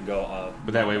even have to go.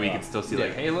 But that way we can still see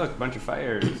like, hey, look, bunch of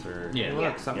fires, or hey,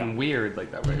 look, something weird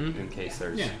like that way, in case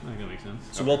there's. Yeah, I think that makes sense.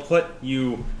 So we'll put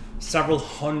you several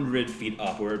hundred feet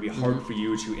up, where it'd be hard for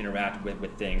you to interact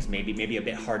with things. Maybe a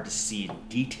bit hard to see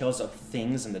details of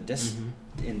things in the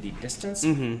distance,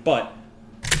 but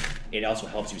it also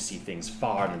helps you see things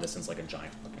far in the distance, like a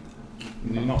giant fucking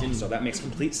mountain. So that makes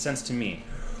complete sense to me.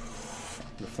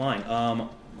 You're flying.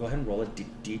 Go ahead and roll a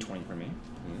d20 for me,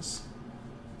 please.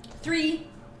 3.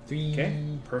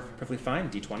 Okay, perfectly fine.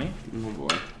 D20. Oh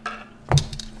boy.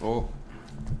 Oh.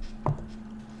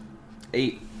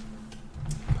 8.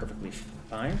 Perfectly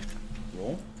fine.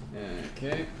 Roll.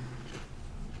 Okay.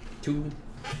 2.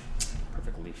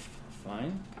 Perfectly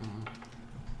fine.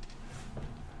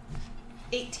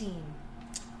 18.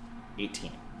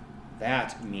 18.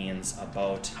 That means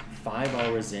about 5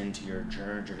 hours into your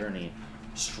journey,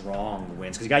 strong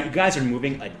winds. Because you guys are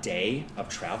moving a day of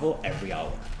travel every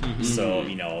hour. So,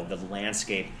 the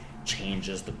landscape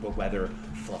changes, the weather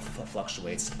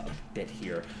fluctuates a bit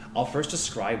here. I'll first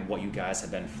describe what you guys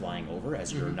have been flying over,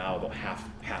 as you're now about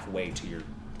halfway to your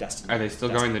destination. Are they still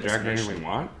going the direction we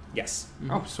want? Yes.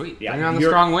 Oh, sweet. Yeah, Bring on the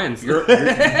strong winds. Your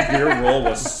roll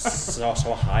was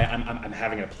so high. I'm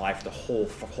having it apply for the whole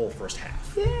first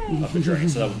half of the journey.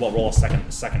 So we'll roll a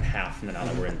second half now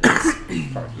that we're in this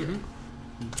part here.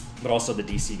 But also the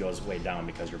DC goes way down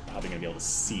because you're probably going to be able to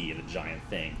see the giant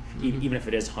thing, even if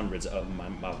it is hundreds of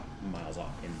miles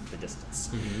off in the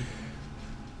distance.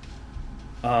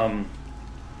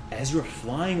 As you're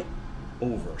flying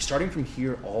over, starting from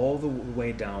here all the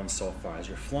way down so far, as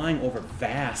you're flying over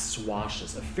vast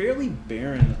swathes, a fairly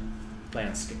barren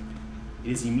landscape, it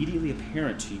is immediately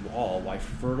apparent to you all why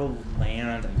fertile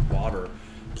land and water,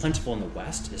 plentiful in the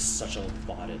west, is such a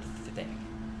lauded thing.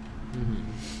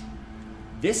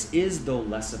 This is, though,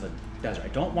 less of a desert. I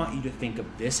don't want you to think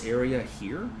of this area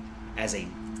here as a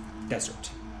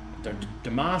desert.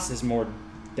 Damas is more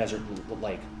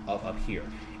desert-like up here.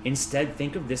 Instead,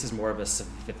 think of this as more of a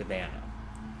savanna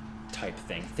type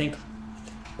thing. Think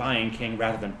Lion King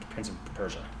rather than Prince of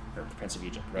Persia or Prince of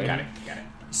Egypt, right? Got it.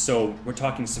 So we're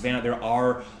talking savanna. There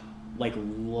are like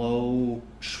low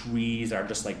trees that are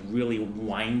just like really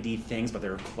windy things, but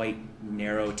they're quite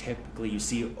narrow. Typically, you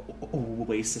see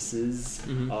oases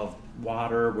of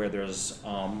water where there's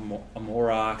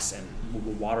amorox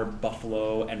and water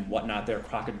buffalo and whatnot. There are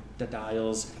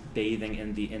crocodiles bathing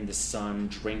in the sun,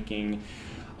 drinking.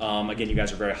 Again, you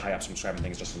guys are very high up, so I'm describing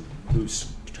things just in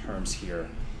loose terms here.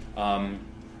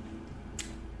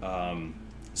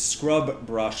 Scrub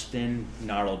brush, thin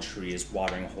gnarled trees,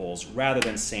 watering holes, rather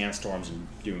than sandstorms and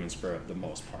dunes for the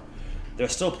most part.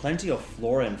 There's still plenty of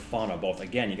flora and fauna, both.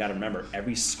 Again, you got to remember,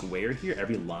 every square here,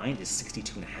 every line is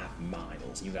 62.5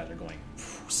 miles, and you guys are going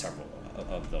several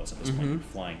of those at this point. You're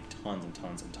flying tons and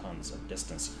tons and tons of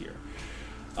distance here.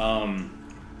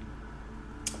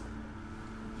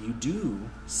 You do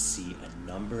see a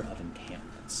number of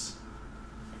encampments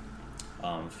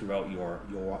throughout your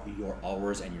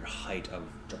hours and your height of,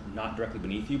 not directly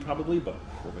beneath you probably, but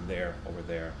over there.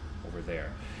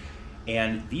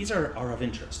 And these are of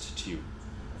interest to you,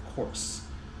 of course.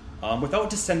 Without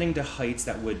descending to heights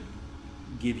that would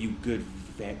give you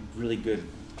really good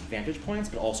vantage points,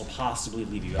 but also possibly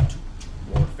lead you up to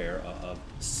warfare of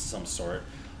some sort,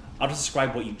 I'll just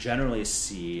describe what you generally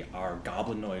see are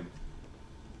goblinoid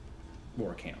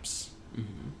war camps.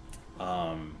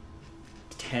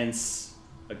 Tents.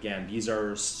 Again, these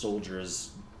are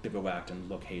soldiers bivouacked in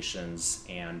locations,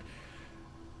 and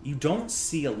you don't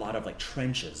see a lot of like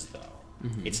trenches though.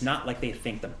 It's not like they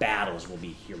think the battles will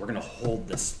be here. We're going to hold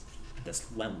this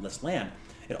land.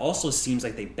 It also seems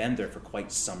like they've been there for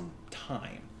quite some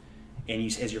time. And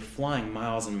as you're flying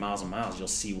miles and miles and miles, you'll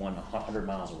see 100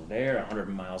 miles over there, 100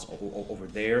 miles over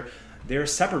there. They're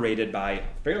separated by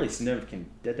fairly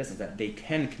significant distance that they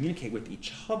can communicate with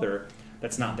each other.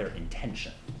 That's not their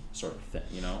intention, sort of thing,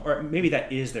 or maybe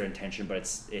that is their intention, but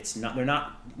it's not. They're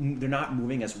not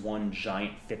moving as one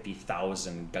giant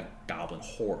 50,000 goblin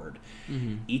horde.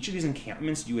 Each of these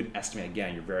encampments, you would estimate,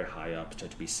 again, you're very high up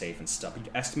to be safe and stuff. You'd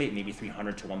estimate maybe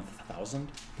 300 to 1,000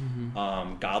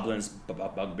 goblins,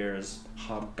 bugbears,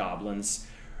 hobgoblins,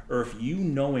 or if you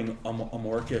knowing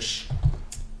Amorcish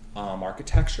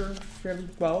architecture fairly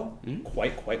well,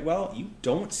 quite well, you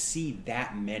don't see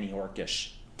that many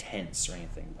orcish tents or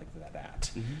anything like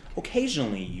that.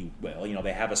 Occasionally you will.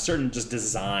 They have a certain just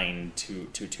design to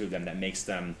them that makes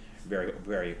them very,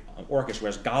 very orcish,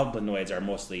 whereas goblinoids are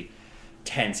mostly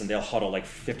tents, and they'll huddle like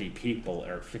 50 people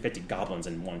or 50 goblins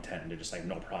in one tent, and they're just like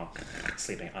no problem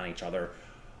sleeping on each other.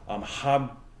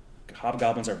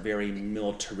 Hobgoblins are very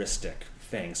militaristic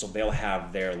things, so they'll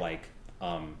have their like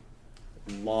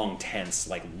long tents,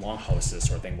 like long houses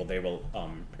sort of thing, they will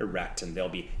erect, and they'll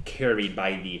be carried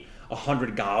by the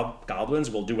 100 goblins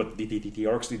will do what the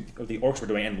orcs were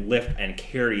doing, and lift and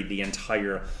carry the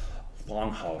entire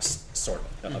longhouse sort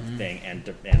of thing, and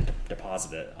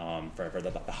deposit it for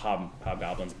the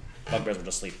hobgoblins. Bugbears will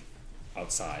just sleep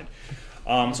outside.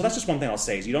 So that's just one thing I'll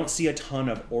say is you don't see a ton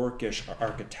of orcish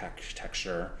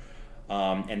architecture.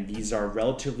 And these are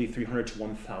relatively 300 to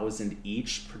 1,000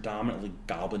 each, predominantly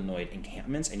goblinoid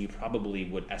encampments, and you probably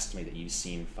would estimate that you've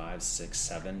seen 5, 6,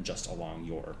 7 just along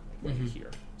your way here,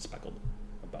 speckled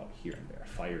about here and there.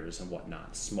 Fires and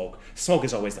whatnot. Smoke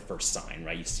is always the first sign,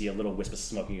 right? You see a little wisp of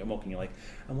smoke and you're like,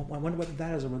 I wonder what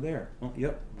that is over there. Well,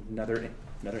 yep, another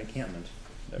encampment.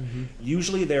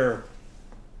 Usually they're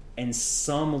in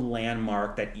some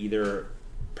landmark that either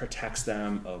protects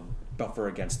them, a buffer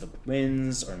against the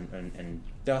winds and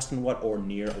dust and or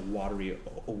near a watery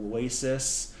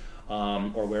oasis,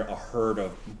 or where a herd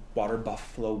of water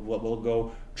buffalo will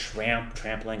go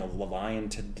trampling a lion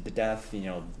to death.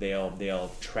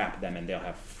 They'll trap them and they'll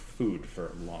have food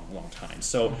for a long time.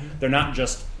 So they're not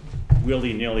just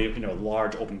willy-nilly,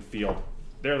 large open field.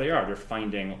 There they are. They're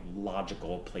finding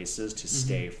logical places to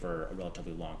stay for a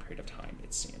relatively long period of time,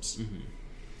 it seems.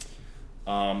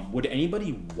 Would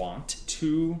anybody want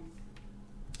to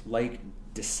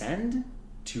descend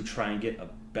to try and get a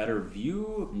better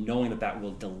view, knowing that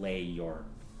will delay your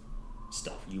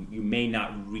stuff? You may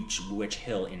not reach Witch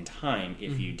Hill in time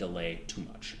if you delay too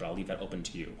much, but I'll leave that open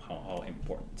to you, how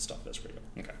important stuff is for you.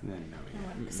 Okay.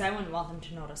 Because I wouldn't want them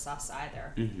to notice us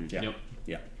either. Yeah.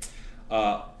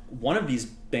 One of these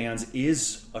bands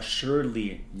is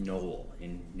assuredly noble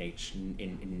in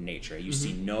nature. You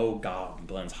see no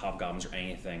goblins, hobgoblins, or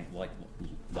anything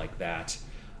like that.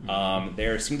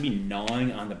 There seem to be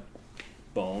gnawing on the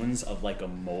bones of like a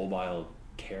mobile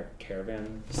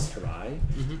caravanserai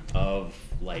of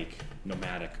like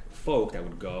nomadic folk that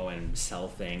would go and sell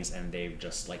things, and they've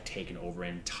just like taken over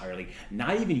entirely,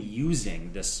 not even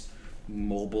using this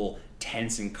mobile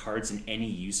tents and carts in any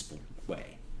useful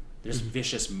way. There's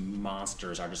vicious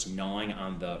monsters are just gnawing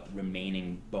on the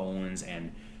remaining bones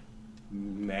and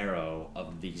marrow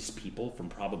of these people from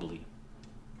probably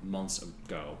months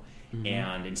ago.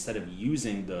 And instead of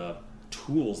using the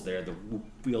tools there, the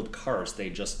wheeled carts, they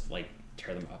just like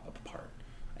tear them apart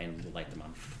and light them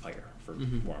on fire for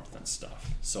warmth and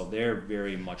stuff. So they're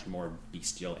very much more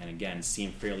bestial, and again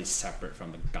seem fairly separate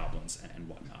from the goblins and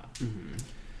whatnot.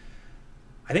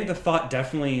 I think the thought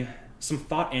definitely, some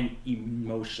thought and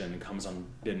emotion comes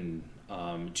unbidden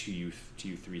to you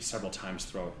three several times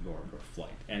throughout your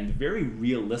flight, and in a very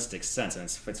realistic sense, and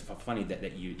it's funny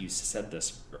that you said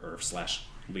this, or /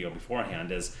 Leo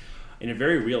beforehand, is in a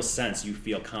very real sense you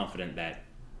feel confident that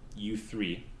you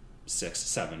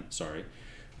 7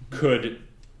 could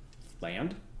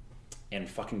land and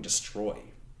fucking destroy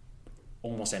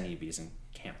almost any of these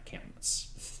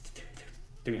encampments.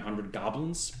 300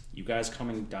 goblins, you guys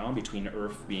coming down between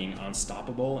Earth being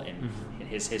unstoppable and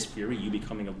his fury, you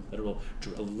becoming a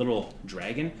literal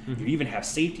dragon. You even have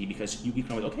safety because you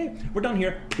become like, okay, we're done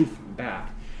here, poof,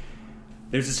 back.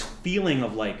 There's this feeling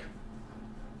of like,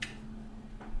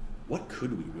 what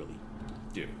could we really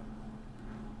do?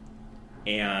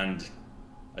 And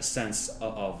a sense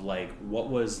of like, what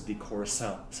was the Cor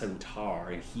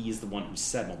Salutar? And he's the one who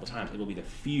said multiple times, it will be the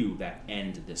few that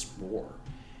end this war.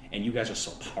 And you guys are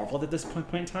so powerful at this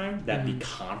point in time that the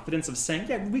confidence of saying,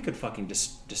 yeah, we could fucking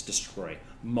just destroy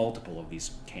multiple of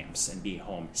these camps and be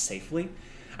home safely.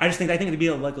 I think it'd be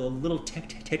like a little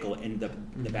tickle in the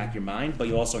back of your mind, but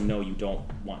you also know you don't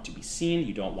want to be seen,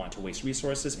 you don't want to waste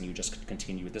resources, and you just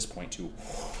continue at this point to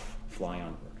fly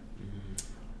onward.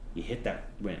 You hit that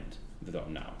wind, though,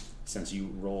 now. Since you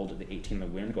rolled the 18 in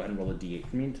the wind, go ahead and roll a d8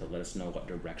 for me to let us know what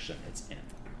direction it's in.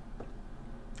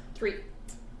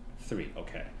 3,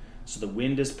 okay. So the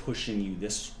wind is pushing you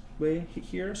this way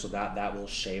here, so that will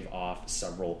shave off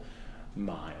several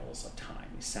miles of time.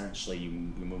 Essentially, you're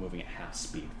moving at half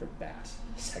speed for that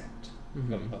segment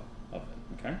of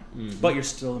it, okay? But you're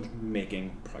still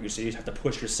making progress. So you have to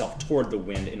push yourself toward the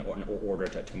wind in order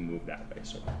to move that way,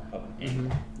 so of an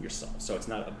angle yourself. So it's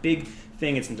not a big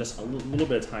thing, it's just a little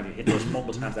bit of time. You hit those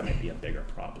multiple times, that might be a bigger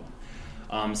problem.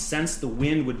 Since the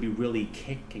wind would be really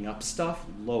kicking up stuff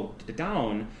low to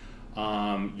down,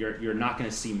 you're not going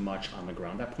to see much on the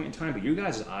ground at that point in time, but you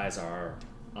guys' eyes are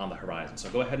on the horizon. So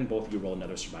go ahead and both of you roll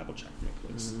another survival check for me,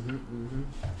 please.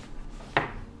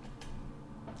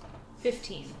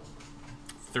 15.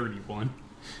 31.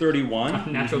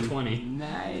 31. Natural 20.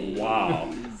 Nice.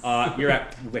 Wow. You're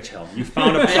at Witch Hill. You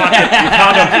found a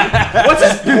pocket. What's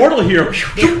this portal here?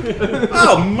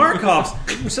 Oh, Markov's.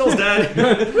 Still dead.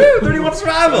 Woo, 31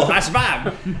 survival. I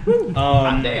survived.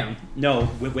 Damn. No,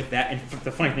 with that, and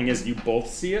the funny thing is, you both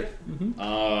see it.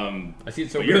 I see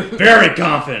it so But you're good. very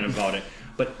confident about it.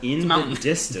 But in the mountain.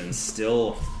 distance,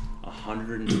 still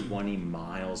 120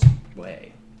 miles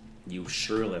away, you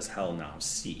sure as hell now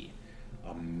see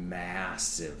a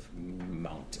massive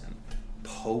mountain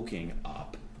poking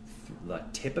up, the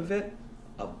tip of it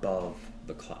above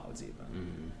the clouds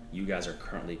even. You guys are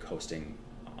currently coasting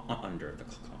under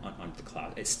the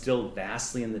cloud. It's still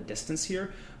vastly in the distance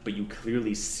here, but you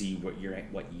clearly see what you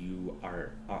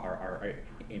are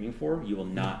aiming for. You will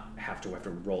not have to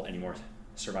roll any more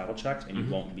survival checks, and you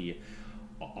won't be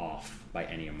off by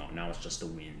any amount. Now it's just the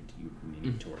wind you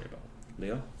need to worry about.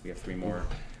 Leo, we have 3 more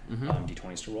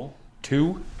d20s to roll.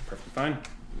 2. Perfectly fine.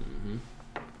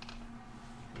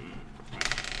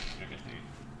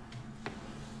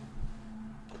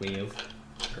 Cleo.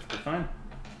 Perfectly fine.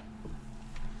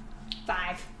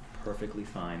 5. Perfectly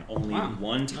fine. Only Wow.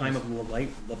 one time of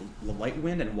light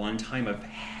wind and one time of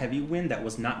heavy wind that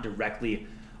was not directly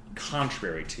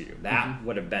contrary to you. That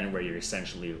would have been where you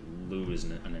essentially lose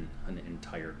an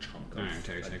entire chunk of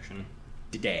Entire section.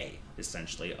 day,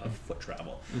 essentially, of foot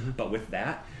travel. But with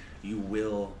that, you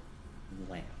will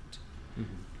land.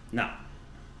 Now,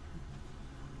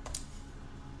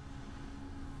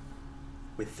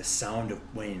 with the sound of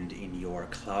wind in your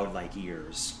cloud-like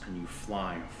ears, and you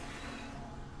fly,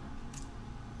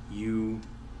 you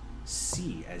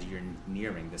see as you're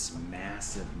nearing this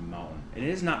massive mountain. It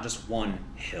is not just one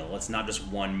hill. It's not just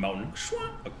one mountain,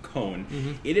 a cone.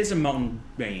 It is a mountain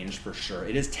range for sure.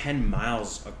 It is 10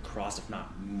 miles across, if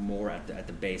not more, at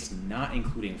the base, not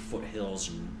including foothills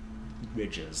and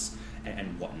ridges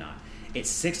and whatnot. It's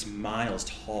 6 miles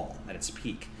tall at its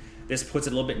peak. This puts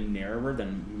it a little bit narrower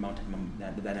than Mount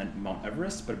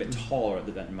Everest, but a bit taller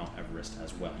than Mount Everest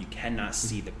as well. You cannot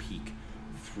see the peak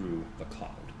through the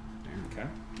cloud. Okay?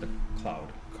 The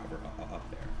cloud cover up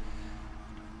there.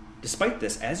 Despite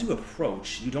this, as you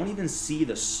approach, you don't even see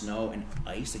the snow and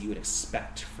ice that you would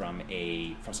expect from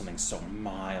something so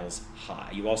miles high.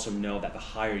 You also know that the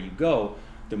higher you go,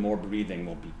 the more breathing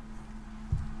will be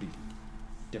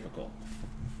difficult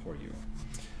for you.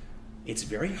 It's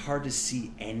very hard to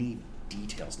see any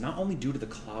details, not only due to the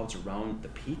clouds around the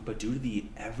peak, but due to the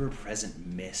ever-present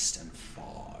mist and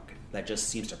fog that just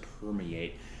seems to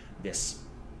permeate this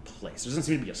place. There doesn't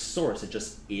seem to be a source. It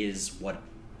just is what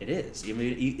it is.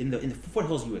 Even in the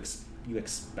foothills, you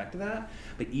expect that,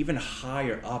 but even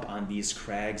higher up on these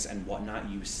crags and whatnot,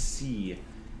 you see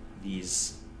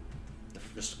these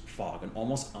just fog, an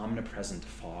almost omnipresent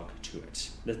fog to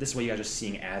it. This is what you guys are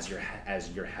seeing as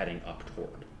you're heading up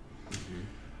toward.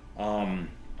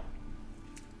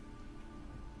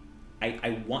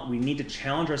 We need to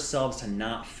challenge ourselves to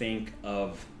not think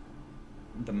of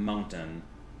the mountain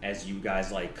as you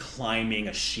guys like climbing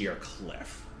a sheer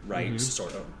cliff, right?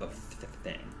 Sort of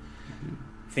thing.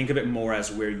 Think of it more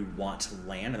as where you want to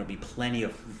land. There'll be plenty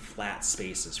of flat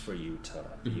spaces for you to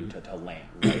land,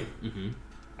 right?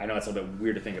 I know it's a little bit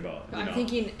weird to think about. I'm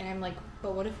thinking, and I'm like,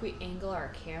 but what if we angle our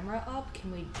camera up?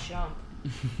 Can we jump?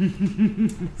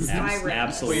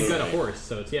 Absolutely. Well, you've got a horse,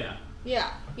 so it's Yeah.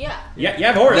 Yeah, you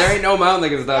have horse. There ain't no mountain that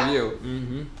can stop Yeah.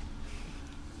 you.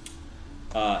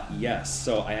 Yes.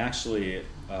 So I actually,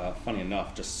 funny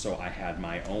enough, just so I had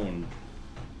my own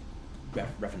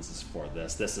references for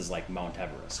this. This is like Mount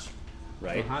Everest,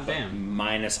 right? Well, hot But damn.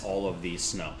 minus all of the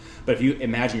snow. But if you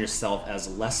imagine yourself as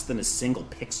less than a single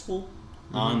pixel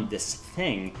on this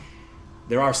thing,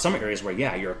 there are some areas where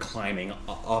you're climbing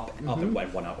up and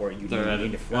whatnot, or you There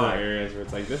need to are fly. areas where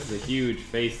it's like, this is a huge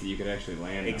face that you could actually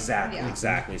land on.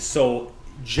 Exactly. So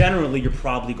generally, you're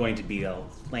probably going to be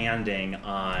landing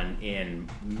in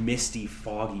misty,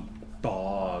 foggy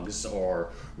bogs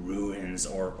or ruins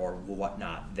or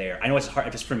whatnot. There, I know it's hard.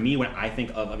 Just for me, when I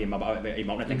think of a mountain,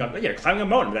 I think of climbing a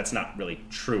mountain, but that's not really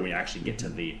true when you actually get to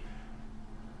the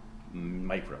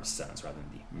micro sense rather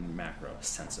than the macro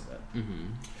sense of it.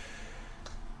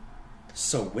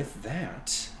 So with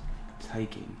that, It's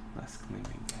hiking, less climbing,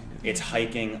 kind of. it's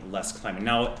hiking, less climbing.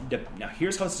 Now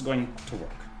here's how this is going to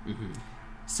work.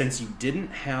 Since you didn't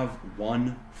have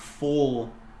one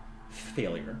full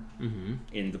failure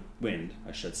in the wind,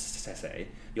 I should say,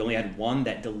 you only had one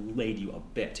that delayed you a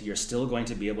bit. You're still going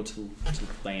to be able to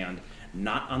land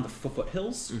not on the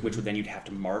foothills, which would then you'd have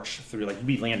to march through. Like you'd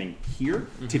be landing here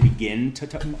to begin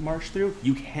to march through.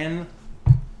 You can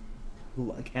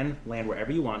land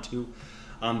wherever you want to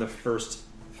on the first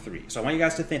 3. So I want you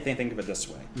guys to think of it this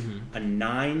way: a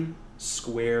 9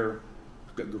 square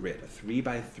grid, a 3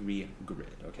 by 3 grid.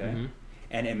 Okay,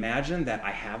 and imagine that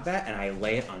I have that, and I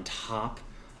lay it on top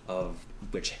of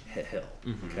which hill.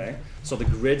 Okay, so the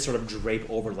grids sort of drape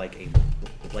over like a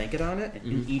blanket on it, and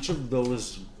in each of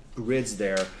those grids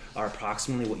there are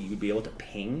approximately what you would be able to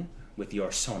ping with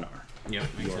your sonar. Yep,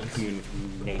 makes Your sense. commune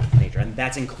with nature, and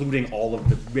that's including all of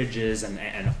the ridges and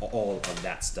all of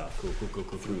that stuff Cool.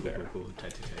 through there. Cool.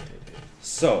 Tight.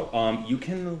 So you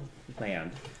can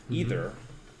land either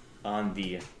on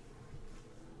the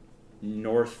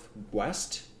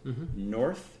northwest,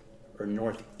 north, or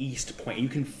northeast point. You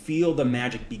can feel the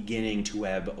magic beginning to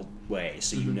ebb away,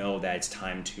 so you know that it's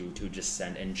time to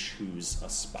descend and choose a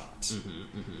spot.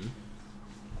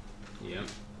 Yep.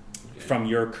 Okay. From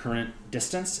your current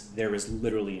distance, there is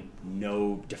literally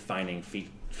no defining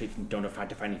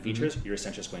defining features. You're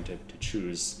essentially just going to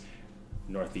choose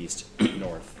northeast,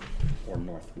 north, or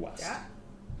northwest. Yeah.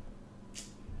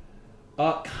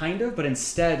 Kind of, but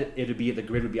instead the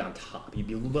grid would be on top. You'd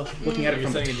be looking at it You're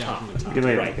from the setting it down top. from the top. Good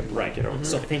way to Right, make a right. blanket over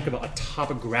So think about a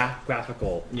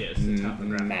topographical Yes, a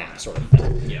topographical. map sort of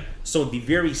thing. Yep. So the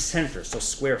very center, so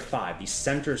square 5, the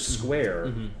center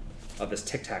square of this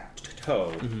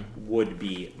tic-tac-toe would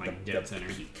be Like the dead center.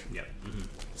 peak. Yep.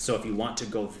 So if you want to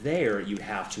go there, you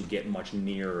have to get much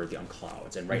nearer the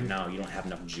clouds. And right now, you don't have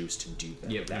enough juice to do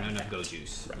that. Yep. that Not enough fact. go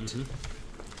juice. Right.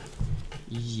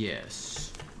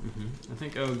 Yes. I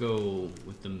think I would go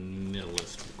with the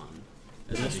middlest one.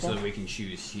 Essentially, so that we can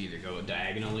choose to either go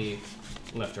diagonally,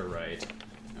 left or right,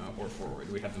 or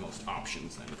forward. We have the most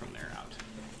options then from there out.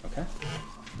 Okay.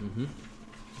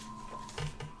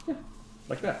 Yeah,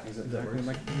 like that. Exactly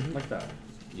like that.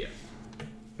 Yeah.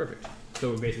 Perfect.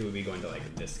 So basically, we'd be going to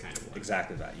like this kind of one.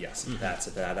 Exactly that. Yes,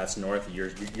 that's north.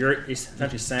 You're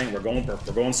essentially saying we're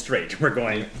going straight. We're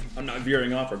going. I'm not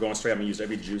veering off. We're going straight. I'm gonna use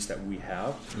every juice that we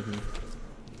have.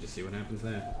 Just see what happens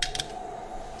there.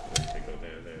 Okay, go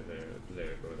there,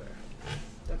 go there.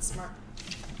 That's smart.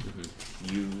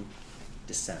 You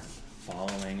descend,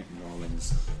 following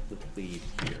Norman's lead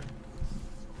here.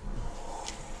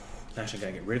 Actually, I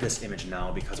gotta get rid of this image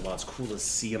now because while it's cool to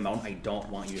see a mountain, I don't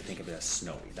want you to think of it as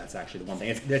snowy. That's actually the one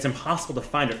thing. It's impossible to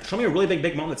find it. Show me a really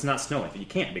big mountain that's not snowy. You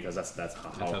can't because that's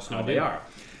how they are.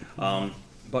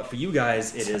 But for you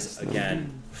guys, it is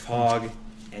again fog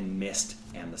and mist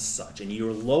and the such, and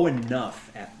you're low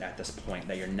enough at this point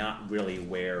that you're not really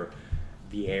where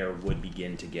the air would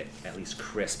begin to get at least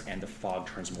crisp, and the fog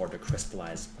turns more to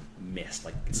crystallized mist.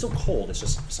 Like it's still cold. It's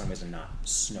just for some reason not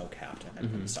snow capped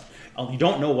and stuff. You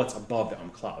don't know what's above the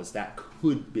clouds. That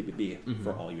could be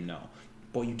for all you know.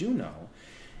 But what you do know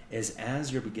is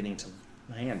as you're beginning to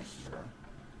land here,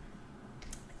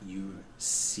 you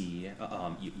see,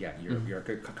 you're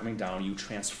coming down. You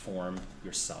transform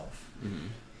yourself.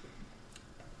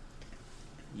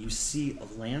 You see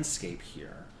a landscape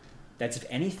here that's, if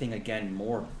anything, again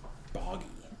more boggy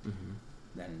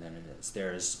than it is.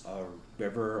 There's a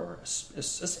river, or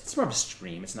it's more of a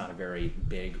stream. It's not a very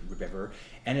big river,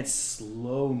 and it's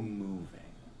slow moving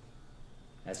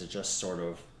as it just sort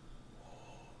of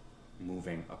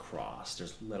moving across.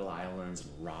 There's little islands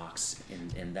and rocks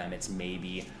in them. It's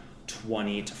maybe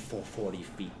 20 to 40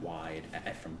 feet wide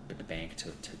from bank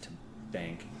to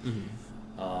bank.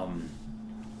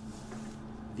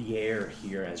 The air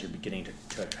here, as you're beginning to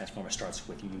transform, it starts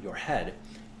with your head.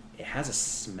 It has a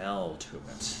smell to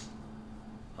it.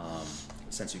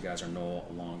 Since you guys are no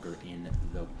longer in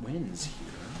the winds here,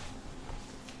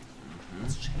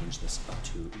 let's change this up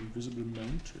to invisible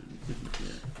mountain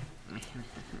here.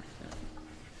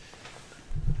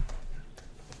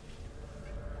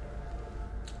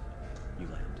 You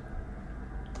land.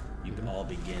 You all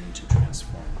begin to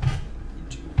transform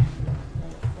into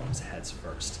normal forms, heads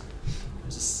first.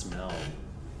 There's a smell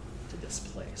to this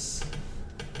place.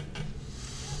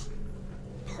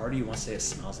 Part of you wants to say it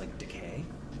smells like decay.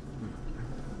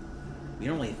 You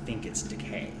don't really think it's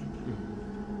decay.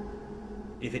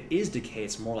 If it is decay,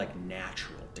 it's more like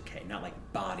natural decay, not like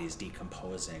bodies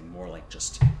decomposing, more like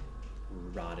just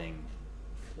rotting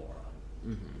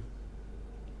flora.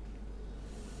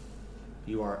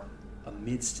 You are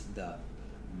amidst the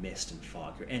mist and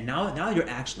fog here, and now you're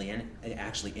actually in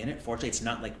it. Fortunately, it's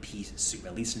not like pea soup.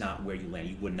 At least not where you land.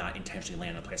 You would not intentionally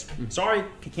land in a place. Sorry,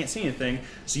 can't see anything.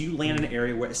 So you land in an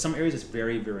area where some areas it's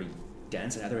very, very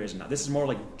dense, and other areas not. This is more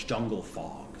like jungle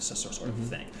fog, so sort of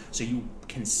thing. So you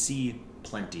can see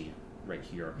plenty right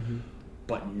here,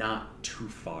 but not too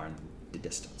far in the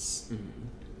distance.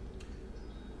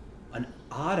 An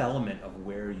odd element of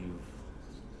where you've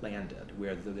landed,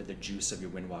 where the juice of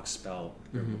your Windwalk spell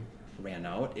ran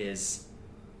out, is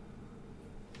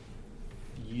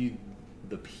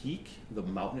the peak, the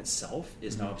mountain itself,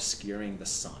 is now obscuring the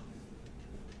sun,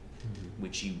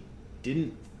 which you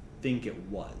didn't think it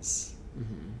was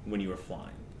when you were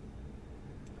flying.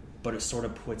 But it sort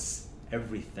of puts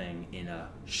everything in a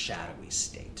shadowy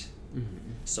state.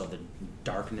 So the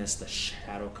darkness, the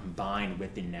shadow combined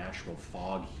with the natural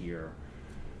fog here,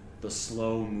 the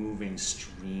slow moving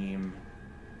stream,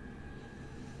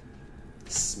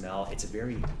 smell, it's a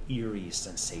very eerie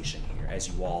sensation here as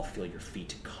you all feel your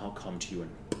feet come to you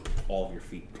and all of your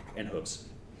feet and hooves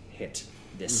hit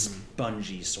this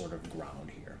spongy sort of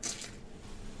ground here.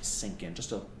 Sink in,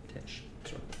 just a tish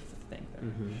sort of thing there.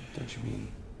 Don't you mean?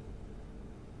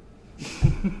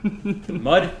 The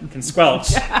mud can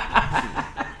squelch.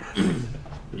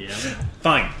 Yeah.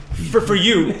 Fine. For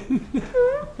you,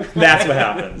 that's what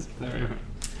happens.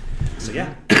 So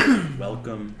yeah,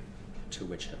 welcome to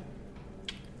Witch Hill.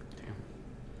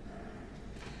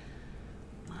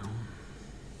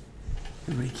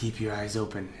 Everybody keep your eyes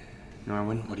open.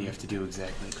 Norwin, what do you have to do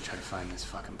exactly to try to find this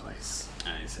fucking place?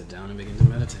 I sit down and begin to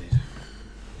meditate.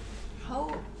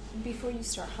 Before you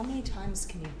start, how many times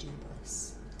can you do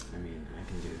this? I mean, I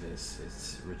can do this.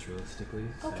 It's ritualistically,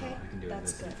 so Okay, I can do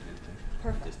that's this good. infinitely.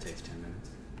 Perfect. It just takes 10 minutes.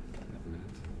 11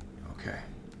 minutes. Okay.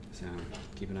 So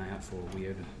keep an eye out for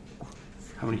weird.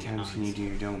 How many freaky times can you eyes. do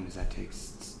your dome? Does that take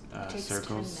It takes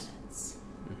circles? 10 minutes.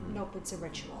 Mhm. Nope, it's a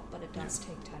ritual, but it does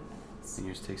take 10 minutes. And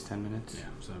yours takes 10 minutes? Yeah,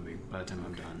 so it'll be by the time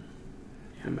I'm done.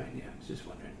 Never mind, yeah, I was just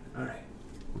wondering. Alright.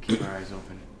 We'll keep our eyes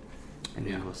open. And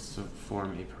Yeah. then we'll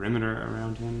form a perimeter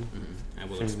around him. I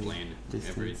will Fairly explain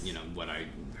every, distance. what I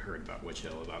heard about Witch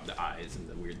Hill, about the eyes and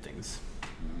the weird things.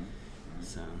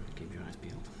 So keep your eyes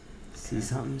peeled. See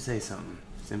something, say something.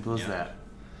 Simple as Yeah. that.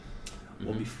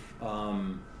 We'll be.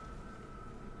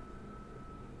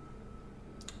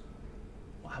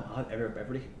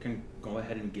 Everybody can go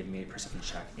ahead and give me a perception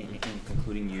check,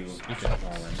 including you,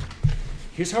 Nolan.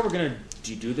 Here's how we're gonna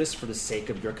do this for the sake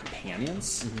of your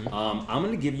companions. I'm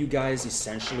gonna give you guys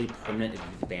essentially permanent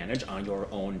advantage on your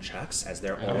own checks, as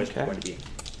they're always Okay. going to be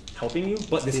helping you.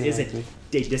 But this is a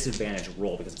disadvantage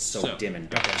roll because it's so dim and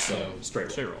dark. Okay, So straight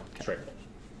roll. straight roll. Straight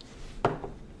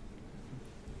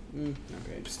roll.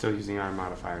 Okay. Still using our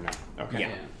modifier now. Okay. Yeah.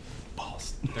 Yeah.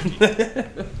 Balls.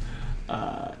 13.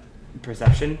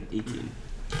 Perception, 18.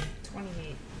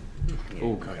 28.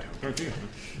 Oh, god. 13.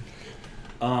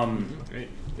 Great.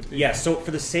 Good for you. Yeah, so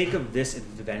for the sake of this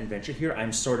adventure here,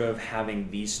 I'm sort of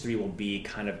having these three will be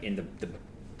kind of in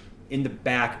the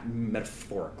back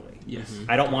metaphorically. Yes.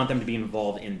 I don't want them to be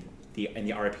involved in the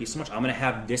RP so much. I'm going to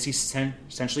have this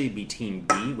essentially be Team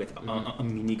B with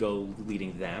Aminigo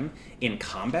leading them in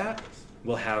combat.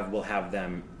 We'll have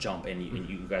them jump and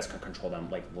you guys can control them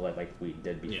like we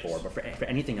did before. Yes. But for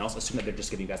anything else, assume that they're just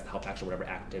giving you guys the help action, whatever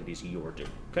activities you're doing.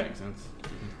 Okay. Makes sense.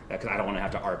 Because I don't want to have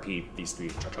to RP these three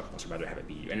truckers. I'd rather have it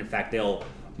be you. And in fact, they'll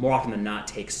more often than not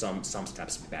take some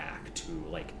steps back to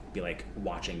be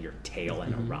watching your tail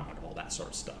and around, all that sort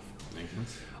of stuff. Makes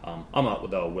sense.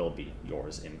 Though will be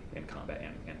yours in combat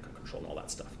and control and all that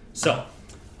stuff. So,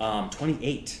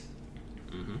 28,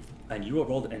 and you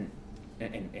rolled an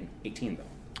 18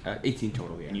 though, 18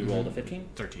 total, yeah. and you rolled a 15.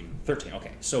 13. 13.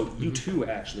 Okay, so you two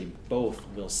actually both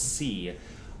will see.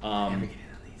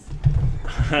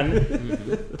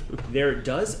 There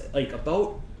does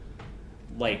about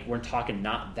we're talking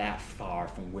not that far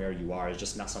from where you are. It's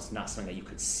just not something that you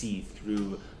could see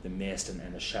through the mist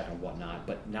and the shadow and whatnot.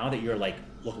 But now that you're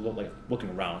looking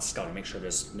around, scouting, make sure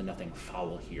there's nothing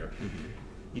foul here.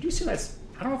 You do see that.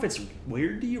 I don't know if it's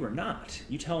weird to you or not.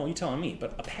 You telling me.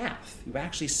 But a path. You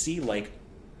actually see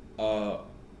a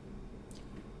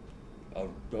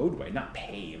roadway, not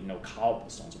paved, no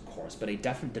cobblestones, of course, but a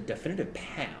definitive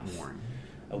path.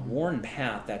 A worn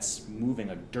path that's moving,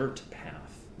 a dirt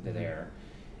path there.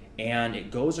 And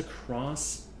it goes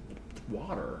across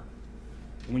water.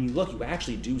 And when you look, you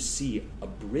actually do see a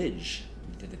bridge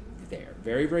there.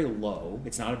 Very, very low.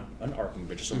 It's not an arcing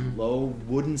bridge, it's a low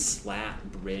wooden slat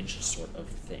bridge sort of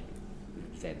thing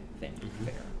there.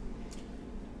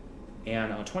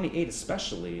 And on 28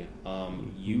 especially,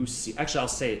 you see... Actually, I'll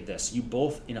say this. You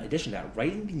both, in addition to that,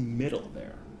 right in the middle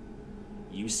there,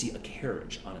 you see a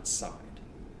carriage on its side.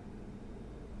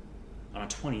 On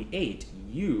 28,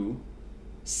 you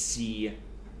see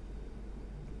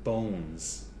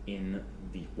bones in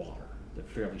the water, the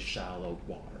fairly shallow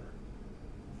water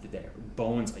there.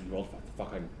 Bones, you rolled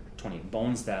fucking 28.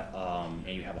 Bones that, and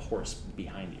you have a horse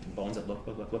behind you. Bones that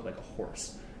look like a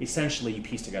horse. Essentially, you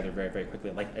piece together very, very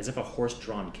quickly, like as if a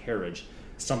horse-drawn carriage,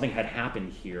 something had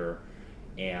happened here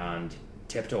and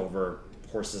tipped over,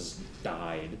 horses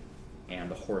died, and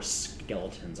the horse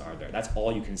skeletons are there. That's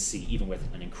all you can see, even with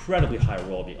an incredibly high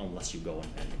roll, unless you go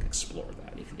and explore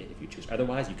that if you choose.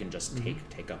 Otherwise, you can just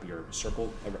take up your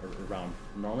circle around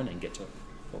Norman and get to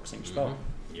focusing your spell.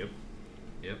 Yep.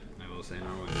 I will say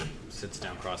Norman sits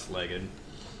down cross-legged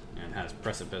and has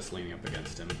Precipice leaning up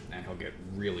against him, and he'll get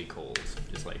really cold,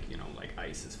 just like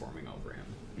ice is forming over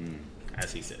him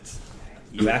as he sits.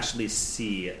 You actually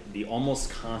see the almost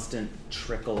constant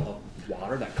trickle of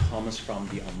water that comes from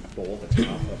the bowl at the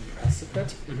top of the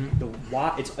precipice.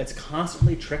 It's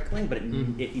constantly trickling, but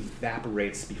it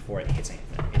evaporates before it hits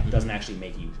anything. It doesn't actually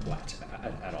make you wet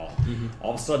at all.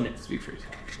 All of a sudden, Speak for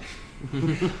yourself.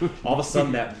 all of a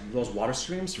sudden, those water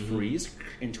streams freeze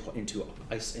into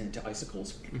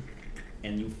icicles,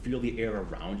 and you feel the air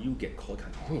around you get cold.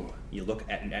 You look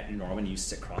at Norman, you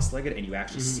sit cross-legged, and you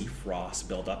actually see frost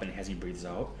build up, and as he breathes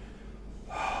out,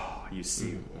 you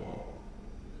see,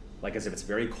 like as if it's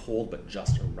very cold, but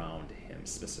just around him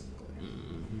specifically.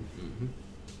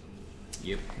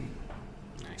 Yep.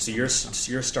 So you're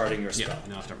starting your spell. Yeah,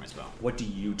 now I'll start my spell. What do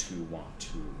you two want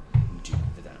to do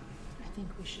for them? I think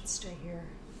we should stay here.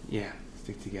 Yeah,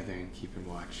 stick together and keep in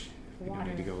watch. We don't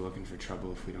need to go looking for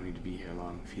trouble if we don't need to be here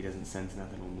long. If he doesn't sense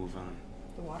nothing, we'll move on.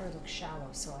 The water looks shallow,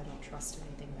 so I don't trust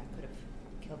anything that could have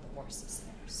killed the horses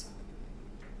there. So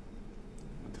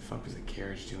What the fuck was a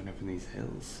carriage doing up in these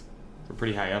hills? We're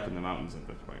pretty high up in the mountains at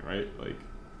this point, right? Like,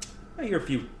 You're a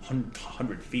few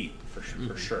hundred feet for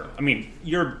sure. I mean,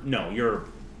 you're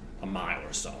a mile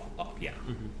or so up. Yeah.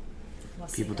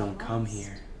 unless people they got don't come lost.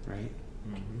 here, right?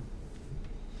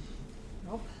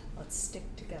 Nope. Let's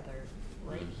stick together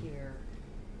right here.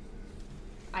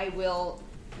 I will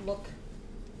look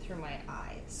through my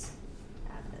eyes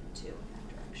at them too in that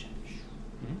direction.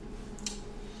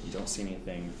 You don't see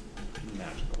anything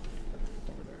magical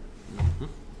over there.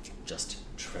 Just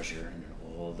treasure in an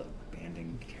old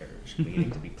abandoned carriage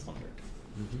waiting to be plundered.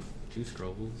 2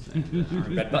 scrolls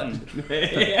and Red button.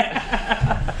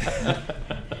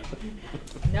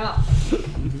 No.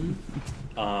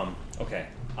 Okay,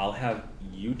 I'll have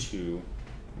you two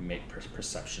make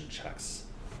perception checks.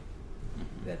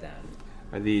 Then.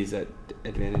 Are these at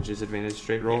advantage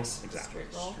straight roll? Yes, exactly.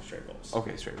 Straight roll? Straight rolls.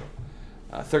 Okay, straight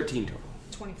roll. 13 total.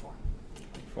 24.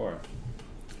 4.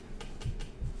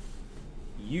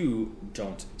 You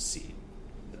don't see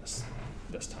this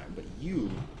time, but you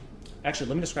actually,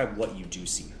 let me describe what you do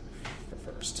see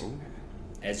first. Okay.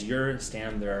 As you're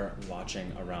standing there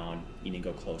watching around,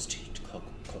 Inigo close to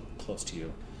you.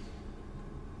 Do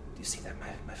you see that,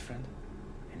 my friend?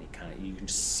 And you can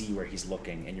just see where he's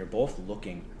looking, and you're both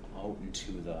looking out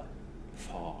into the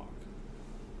fog.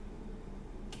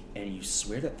 And you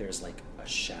swear that there's like a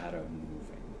shadow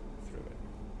moving through it,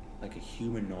 like a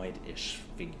humanoid-ish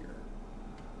figure.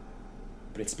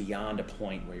 But it's beyond a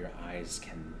point where your eyes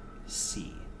can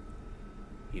see.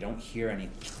 You don't hear any.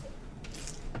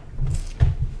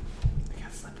 I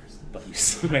got slippers. But you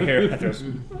swear that there's.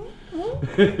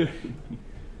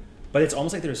 But it's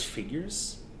almost like there's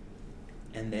figures,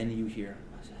 and then you hear.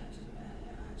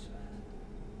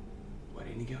 Where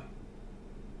did he go?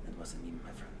 It wasn't me,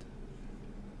 my friend.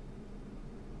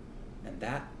 And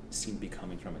that seemed to be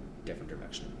coming from a different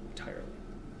direction entirely.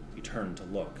 You turn to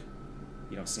look.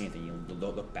 You don't see anything. You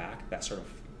look back. That sort of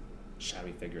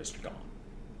shadowy figure is gone.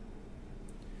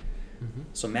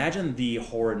 So imagine the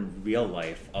horror in real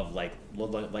life of like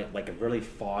a really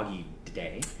foggy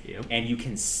day, and you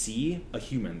can see a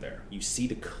human there. You see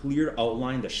the clear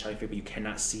outline, the shadowy figure, but you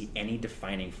cannot see any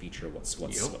defining feature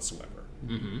whatsoever.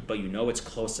 But you know it's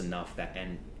close enough that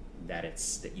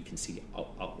you can see the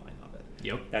outline of it.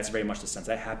 Yep. That's very much the sense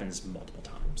that happens multiple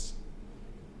times.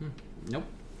 Nope.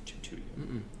 To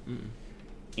you.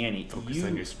 Annie, Focus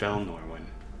on your spell, Norwin.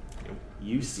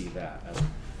 you see that as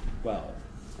well,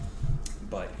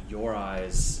 but your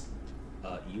eyes,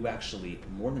 you actually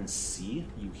more than see,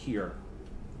 you hear,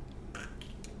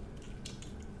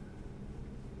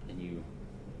 and you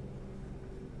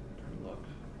turn and look.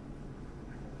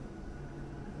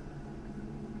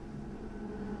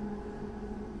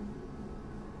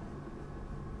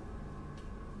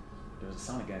 There was a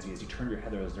sound again as you turned your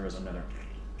head. There was another.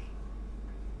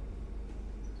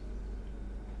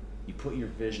 You put your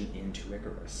vision into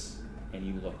Icarus, and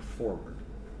you look forward,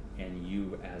 and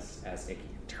you, as Icky,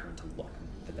 turn to look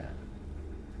to them,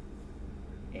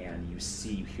 and you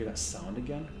hear that sound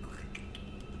again,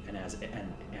 and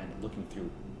and looking through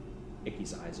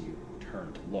Icky's eyes, you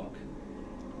turn to look,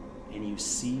 and you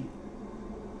see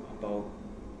about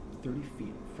 30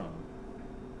 feet from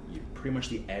you, pretty much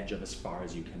the edge of as far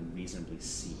as you can reasonably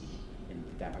see in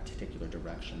that particular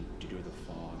direction due to the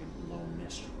fog and low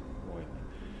mist roiling.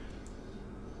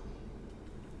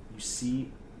 You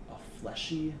see a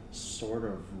fleshy, sort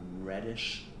of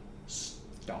reddish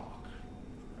stalk.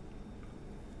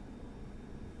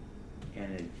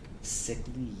 And a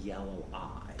sickly yellow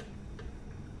eye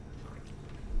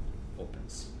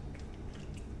opens.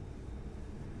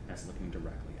 That's looking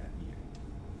directly at you.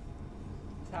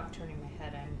 Without turning my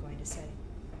head, I'm going to say,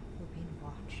 we're being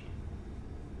watched.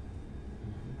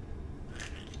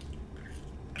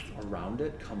 Around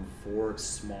it come 4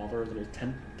 smaller little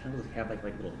tentacles that have like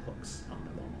little hooks on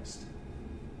them almost.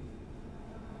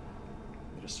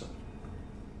 They're just sort of.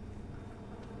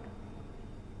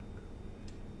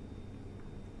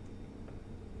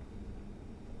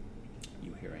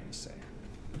 You hear Amy say,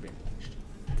 "We're being watched."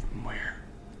 From where?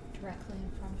 Directly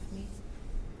in front of me,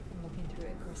 I'm looking through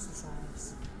Icarus's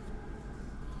eyes.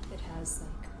 It has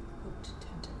like hooked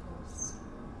tentacles,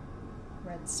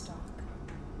 red stalk.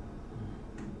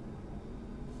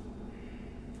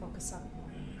 Focus up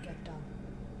more, get done.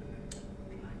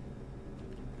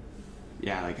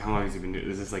 Yeah, like how long has he been doing?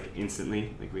 Is this like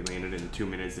instantly? Like we landed in 2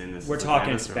 minutes in this? We're is talking.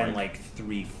 madness, It's or been like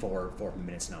 4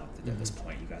 minutes now at this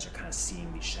point. You guys are kind of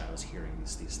seeing these shadows, hearing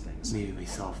these things. Maybe we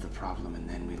solve the problem and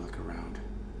then we look around.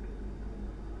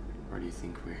 Or do you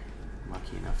think we're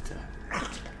lucky enough to?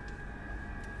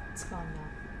 It's gone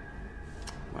now.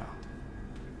 Well,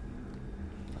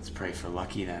 let's pray for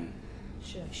lucky then.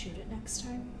 Should I shoot it next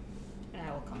time? And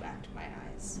I will come back to my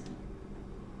eyes.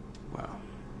 Well,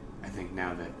 I think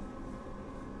now that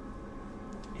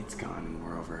it's gone and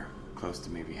we're over close to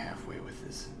maybe halfway with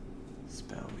this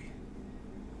spell, we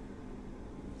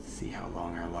see how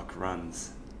long our luck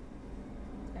runs.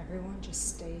 Everyone just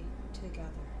stay together.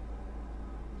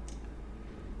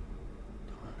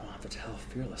 Don't have to tell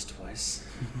Fearless twice.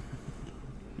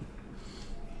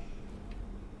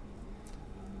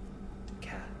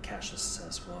 Cassius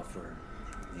says, "Well, if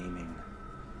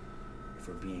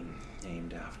we're being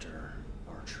named after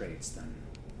our traits, then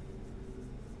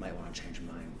might want to change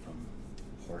mine from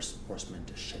horseman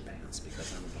to ship ants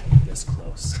because I'm about this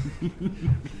close."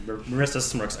 Marissa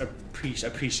smirks,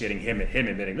 appreciating him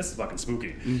admitting this is fucking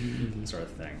spooky, sort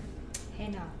of thing. Hey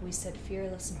now, we said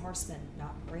fearless and horseman,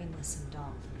 not brainless and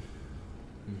dumb.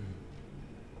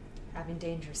 Having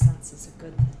danger sense is a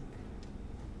good thing.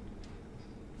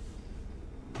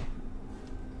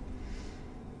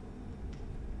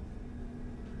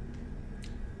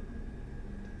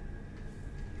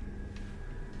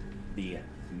 The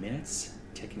minutes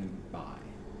ticking by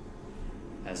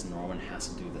as Norman has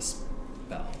to do this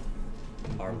spell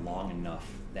are long enough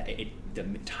that the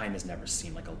time has never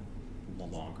seemed like a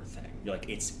longer thing. You're like,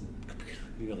 it's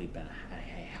really been a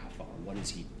half hour. What is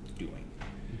he doing?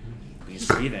 He's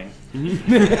breathing.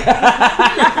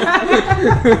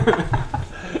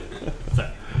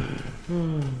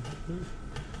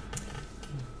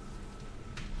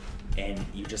 And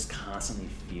you just constantly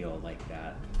feel like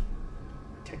that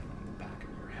tickling in the back of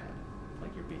your head,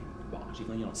 like you're being watched,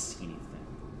 even though you don't see anything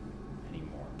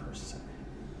anymore per se.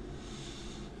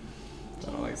 I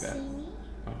don't like that. See me?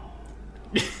 Oh.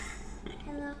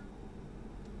 Hello.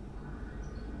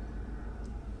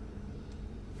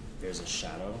 There's a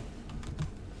shadow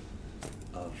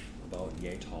of about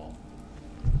yay tall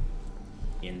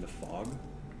in the fog,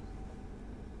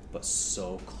 but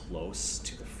so close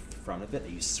to the front of it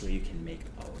that you swear you can make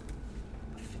out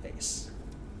a face.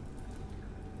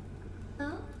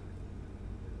 Oh?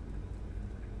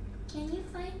 Can you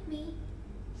find me?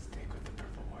 Stick with the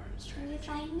purple worms, Can you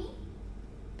find me?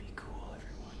 Be cool,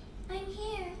 everyone. I'm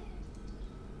here.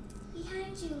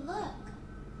 Behind you, look.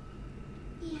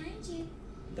 Behind you.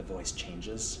 The voice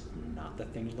changes, not the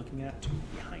thing you're looking at, to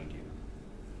behind you.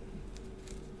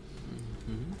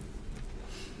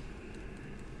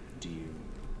 Do you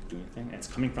do anything? And it's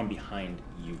coming from behind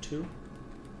you two.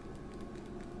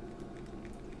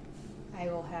 I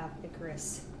will have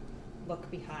Icarus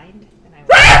look behind, and I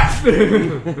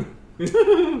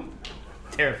will.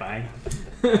 Terrifying.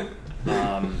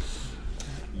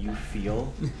 You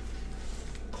feel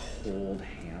cold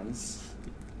hands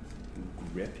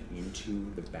grip into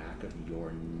the back of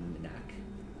your neck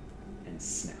and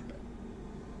snap it.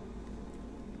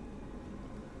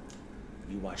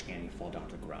 You watch Annie fall down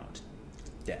to the ground,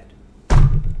 dead.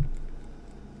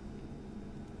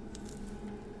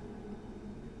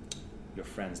 Your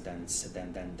friends then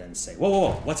say,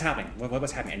 "Whoa, what's happening?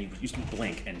 What's happening?" And you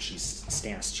blink, and she's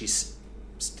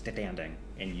standing,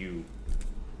 and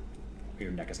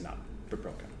your neck is not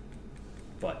broken,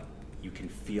 but you can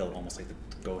feel almost like the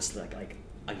ghost, like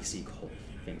icy cold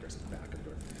fingers in the back of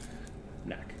your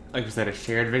neck. Like, was that a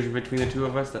shared vision between the two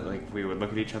of us that, like, we would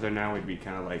look at each other now, we'd be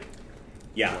kind of like,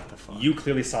 Yeah, what the fuck? you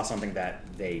clearly saw something that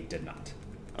they did not.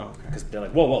 Oh, okay. Because they're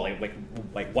like, whoa,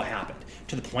 like what happened?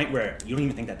 To the point where you don't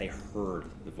even think that they heard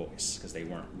the voice because they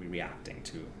weren't reacting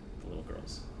to the little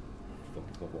girl's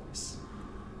voice.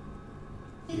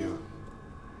 You.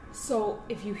 So,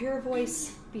 if you hear a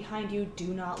voice behind you,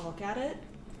 do not look at it.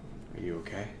 Are you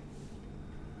okay?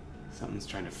 Something's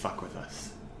trying to fuck with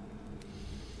us.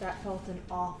 That felt an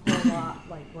awful lot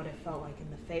like what it felt like in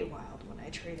the Feywild when I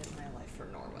traded my life for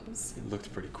Norwin's. It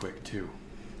looked pretty quick, too.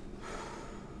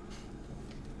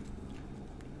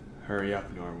 Hurry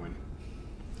up, Norwin.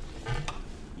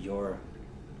 Your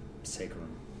sacral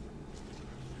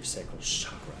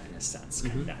chakra, in a sense,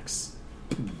 connects.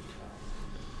 And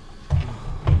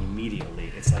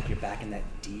immediately, it's like you're back in that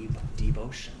deep, deep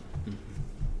ocean.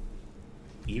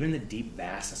 Even the deep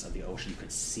vastness of the ocean, you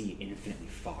could see infinitely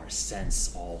far,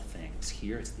 sense all things.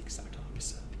 Here, it's the exact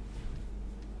opposite.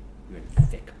 You're in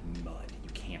thick mud. You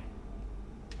can't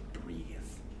breathe.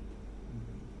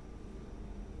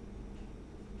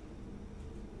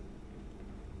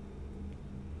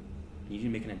 You need to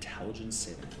make an intelligence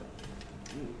saving throw.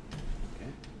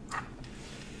 Okay.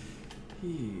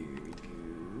 Here we go.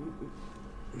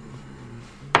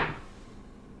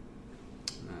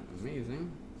 Not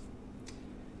amazing.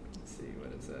 Let's see,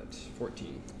 what is that?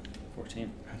 14.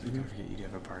 14. Don't forget you do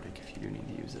have a bardic if you do need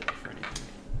to use it for anything.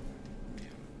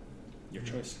 Your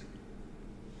choice.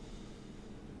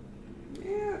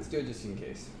 Yeah, let's do it just in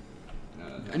case.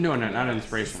 No, not an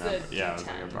inspiration. It's the Yeah, it was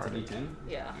like a D10. It's a bardic. D10?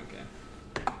 Yeah. Okay.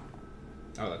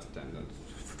 Oh, that's a 10.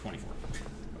 That's 24.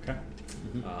 Okay.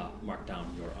 Mark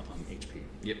down your HP.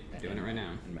 Yep, doing it right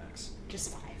now. And max.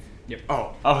 Just 5.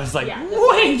 Oh, I was like, Yeah.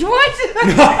 wait, what?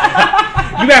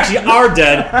 You actually are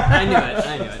dead. I knew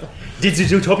it. Did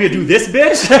Zootopia do this,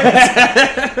 bitch?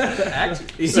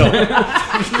 Actually. So,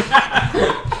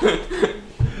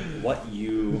 what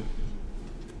you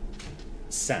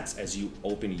sense as you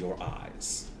open your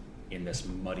eyes in this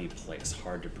muddy place,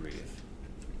 hard to breathe,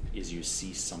 is you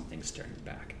see something staring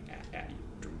back at you,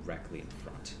 directly in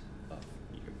front of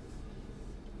you.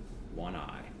 One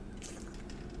eye,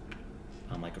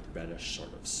 on like a reddish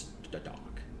sort of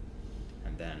dog,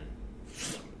 and then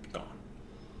gone.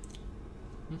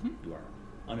 You are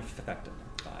unaffected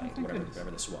by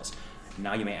whatever this was.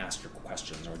 Now you may ask your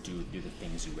questions or do the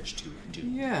things you wish to do.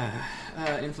 Yeah,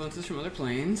 influences from other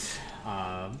planes.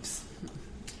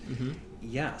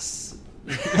 Yes.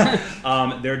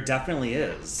 There definitely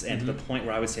is. And to the point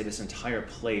where I would say this entire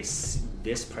place,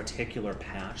 this particular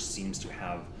patch seems to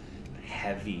have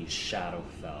heavy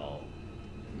Shadowfell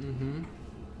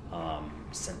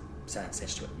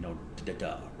sense to it. No,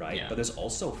 right? Yeah. But there's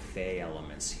also Fey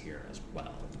elements here as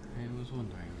well. I was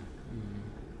wondering.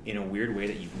 In a weird way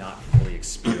that you've not fully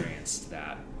experienced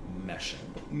that meshing.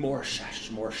 But more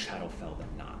Shadowfell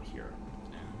than not here.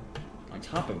 On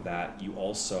top of that, you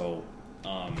also,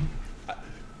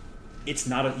 it's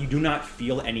not you do not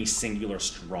feel any singular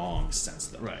strong sense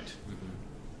though. Right.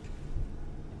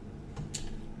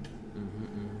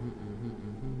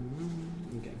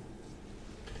 Okay.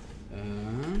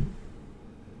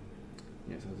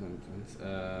 Yes, those are influence.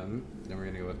 Then we're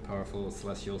gonna go with powerful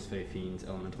celestials, fey fiends,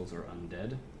 elementals, or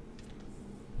undead.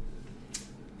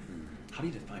 How do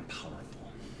you define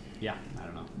powerful? Yeah, I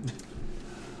don't know.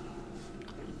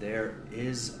 There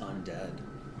is undead.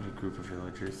 A group of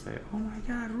villagers say, "Oh my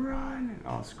God, run!" and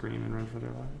all scream and run for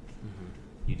their lives.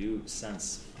 You do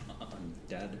sense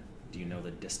undead. Do you know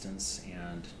the distance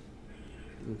and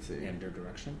Let's see. their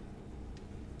direction?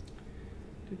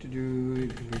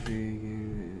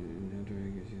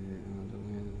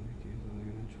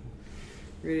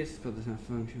 Radius spell does not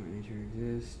function when nature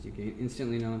exists. You gain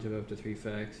instantly knowledge of up to 3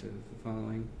 facts of the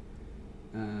following.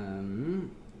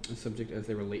 A subject as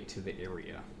they relate to the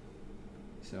area.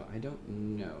 So I don't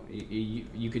know.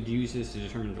 You could use this to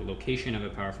determine the location of a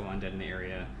powerful undead in the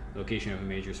area, location of a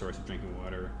major source of drinking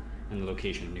water, and the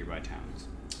location of nearby towns.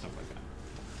 Stuff like that.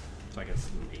 So I guess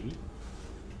maybe?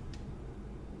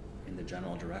 In the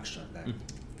general direction of that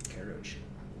carriage.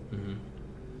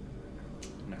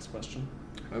 Next question.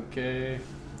 Okay.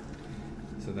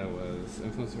 So that was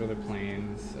influence of other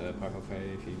planes, powerful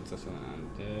fey, feeding celestial and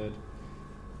undead.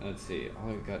 Let's see,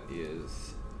 all I've got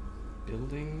is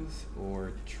buildings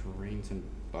or terrains and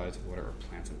bodies of water or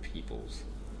plants and peoples.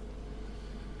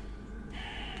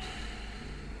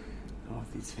 Oh,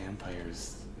 if these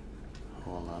vampires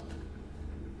hole up,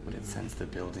 would it sense the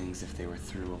buildings if they were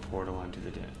through a portal onto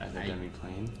the other I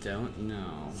demi-plane? Don't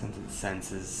know. Since it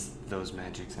senses those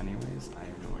magics anyways, I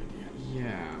have no idea.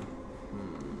 Yeah.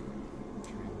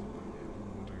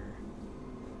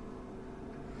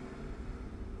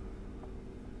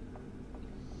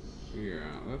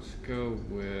 Yeah, let's go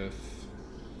with...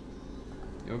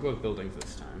 We'll go with buildings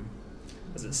this time.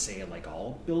 Does it say like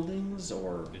all buildings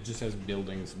or? It just says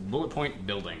buildings. Bullet point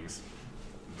buildings.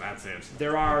 That's it.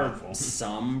 There are Helpful.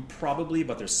 some probably,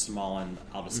 but they're small, and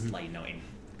I'll just let you know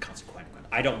inconsequent.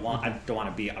 I don't want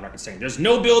to be on record saying there's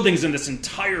no buildings in this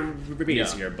entire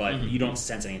radius Yeah. here, but you don't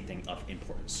sense anything of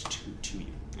importance to you.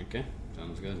 Okay,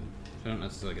 sounds good. I don't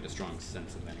necessarily get a strong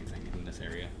sense of anything in this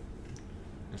area.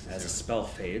 As the necessarily. spell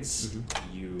fades,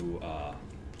 you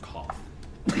cough.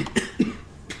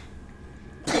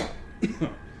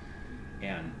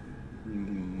 And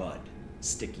mud,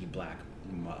 sticky black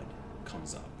mud,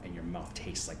 comes up, and your mouth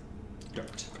tastes like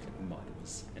dirt. Like mud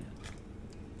was in it.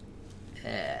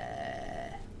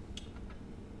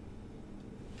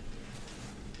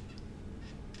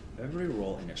 Every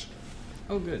roll initiative.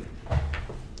 Oh, good.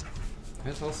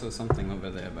 There's also something over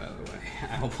there, by the way.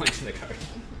 I'll point to the card.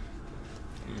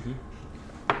 Mm-hmm.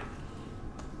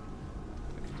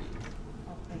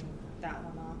 I'll bring that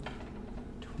one off.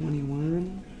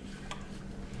 21.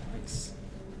 Nice.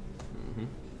 Mm-hmm.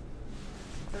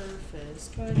 Earth is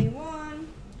 21.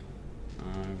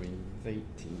 With 18.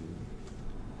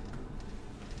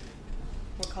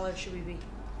 What color should we be?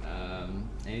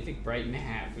 Anything bright and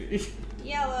happy.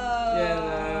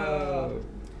 Yellow.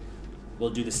 We'll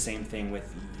do the same thing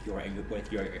with your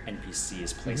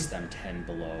NPCs. Place them 10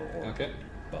 below or Okay.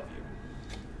 above you.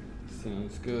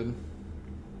 Sounds good.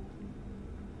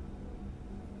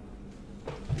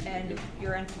 And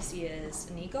your NPC is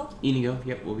Inigo? Inigo,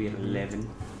 yep, we'll be at 11.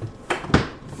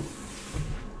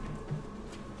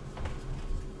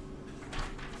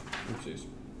 Oopsies.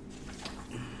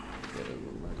 Gotta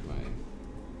mark my...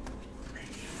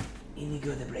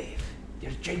 Inigo the Brave.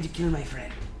 You're trying to kill my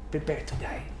friend. Prepare to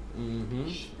die. Mm-hmm.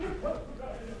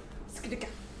 Skidika.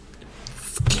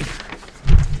 Just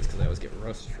because I always get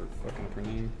rust for fucking up her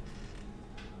name.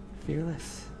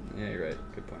 Fearless. Yeah, you're right.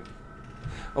 Good point.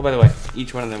 Oh, by the way,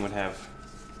 each one of them would have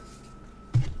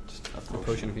just a A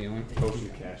potion of healing. Potion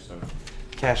of cash, so.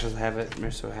 Cash will have it,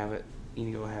 Mirso will have it,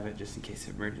 Inigo will have it just in case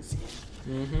of emergency.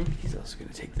 Mm-hmm. He's also going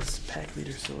to take this pack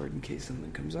leader sword in case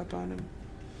something comes up on him.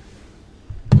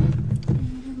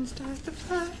 Start the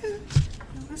fire.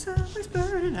 It's always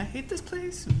burning. I hate this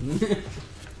place. Could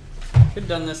have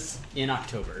done this in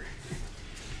October.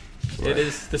 It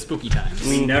is the spooky time.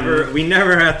 We never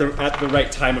at the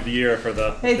right time of year for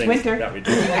the Hey, it's things winter. that we do.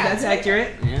 That's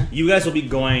accurate. Yeah. You guys will be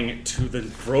going to the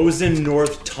frozen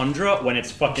North Tundra when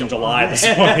it's fucking July this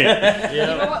point. You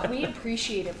know what? We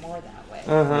appreciate it more that way.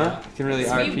 Uh-huh. You can really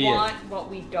 'Cause RP we it. want what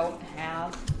we don't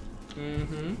have.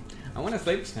 Mm-hmm. I want to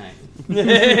sleep tonight.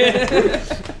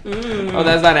 Oh,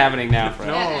 that's not happening now, Fred.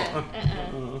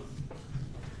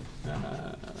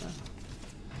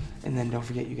 And then don't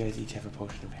forget you guys each have a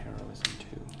potion of heroism,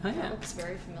 too. Oh, That yeah. looks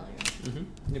very familiar.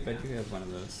 Mm-hmm. Yep, I do have one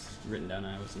of those written down.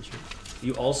 I wasn't sure.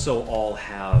 You also all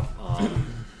have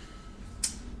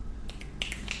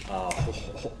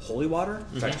holy water,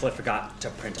 which I totally forgot to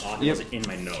print off. It Yep. was in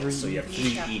my notes, so you have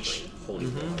 3 have each 3. holy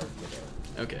water.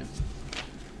 Okay.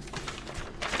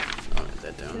 I'll write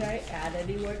that down. Did I add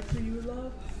anyone for you,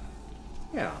 love?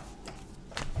 Yeah.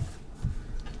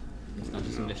 It's not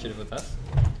just initiative with us.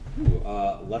 Ooh,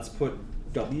 let's put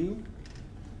W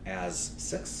as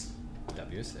 6.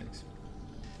 W6.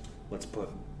 Let's put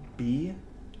B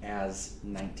as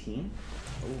 19.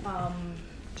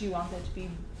 Do you want that to be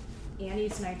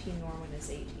Annie's 19, Norman is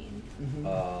 18?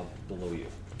 Below you.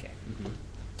 Okay. Mm-hmm.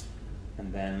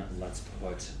 And then let's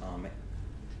put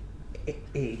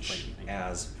H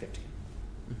as 15.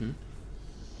 Mm-hmm.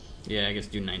 Yeah, I guess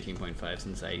do 19.5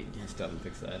 since I still haven't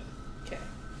fixed that. Okay.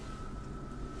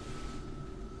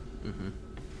 Mm-hmm.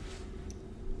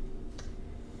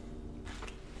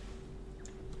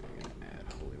 I'm gonna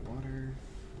add holy water.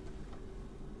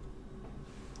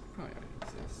 Probably already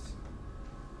exists.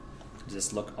 Does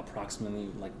this look approximately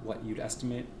like what you'd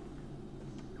estimate?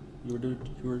 You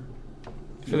were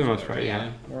For the most part,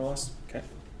 yeah. more or less. Okay.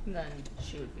 And then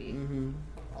she would be Mm-hmm.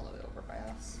 all the way over by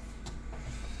us.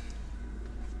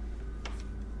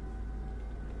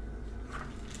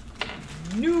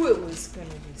 Knew it was gonna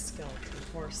be skeleton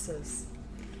horses.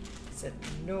 Said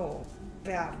no,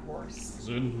 bad horse.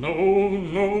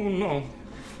 No.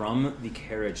 From the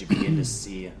carriage, you begin to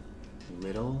see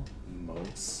little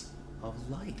motes of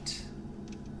light.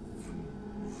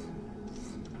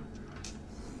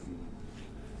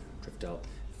 Drift out.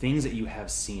 Things that you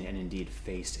have seen and indeed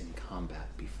faced in combat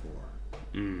before.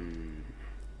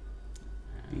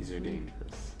 These are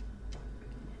dangerous.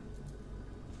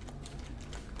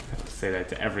 I'll say that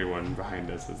to everyone behind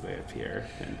us as they appear,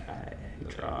 and I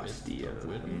draw steel.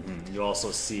 You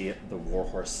also see the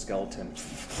warhorse skeleton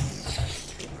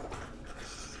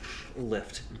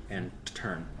lift and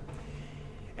turn.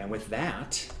 And with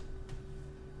that,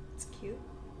 It's cute.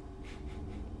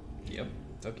 Yep.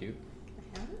 So cute.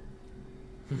 I have it.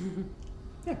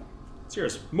 yeah, it's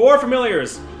yours. More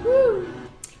familiars.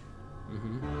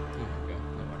 Mm-hmm. There you go.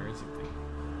 The water is your thing.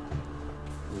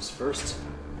 Who's first?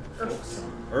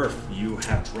 Earth. You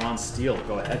have drawn steel.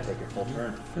 Go ahead, take your full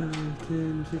turn.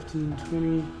 10, 15,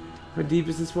 20. How deep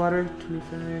is this water?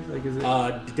 25? Like, is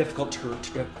it? Difficult to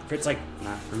it's like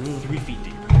Not for me. 3 feet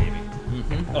deep, maybe.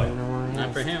 Mm-hmm. I don't know why.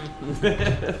 Not for him.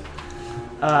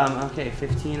 Okay,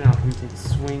 15. I'll come take a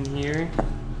swing here.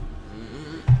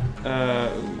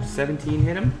 17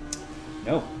 hit him.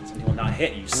 No, something will not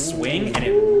hit. You swing, and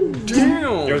it.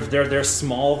 Damn! They're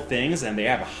small things, and they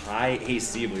have a high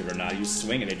AC. Believe it or not, you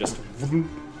swing, and they just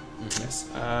miss.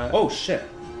 Oh shit.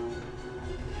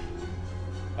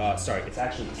 Sorry, it's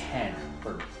actually 10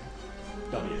 for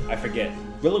W. I forget.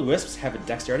 Will-o-wisps have a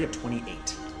dexterity of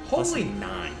 28. Holy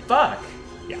 9. Fuck!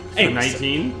 Yeah. So Anyways,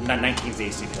 19? Not 19's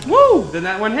AC. Woo! Then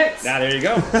that one hits. Now there you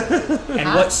go.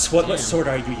 And what sword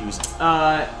are you using?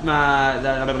 The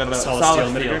Solid steel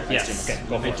middle. Yes. Okay,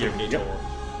 go for it. Thank you. Yep. 12.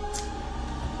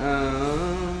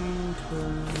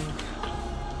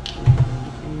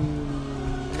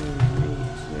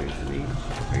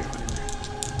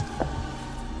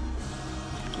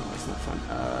 That's not fun.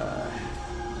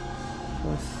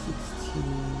 Plus 16,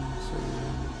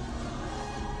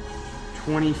 so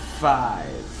 25.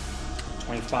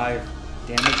 25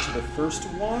 damage to the first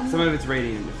one. Some of it's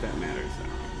radiant, if that matters. I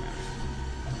don't think it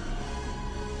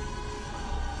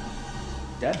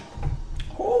matters. Dead.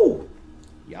 Oh.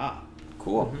 Yeah.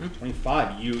 Cool.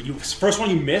 25. You first one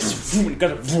you miss, vroom, it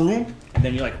got a vroom, and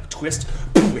then you like twist,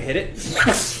 boom, hit it.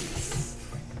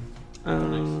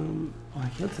 Oh, I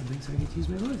killed something, so I get to use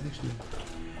my bonus action.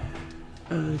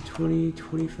 20,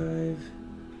 25,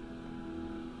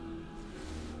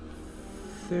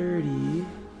 30.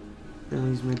 Then I'll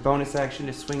use my bonus action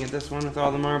to swing at this one with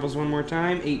all the marbles one more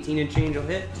time. 18 and change will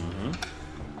hit.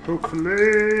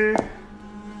 Hopefully.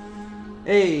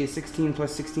 Hey, 16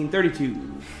 plus 16, 32.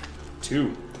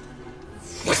 2.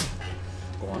 Go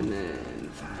on. And then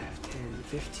 5, 10,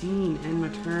 15. End my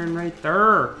turn right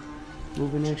there.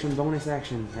 Movement action, bonus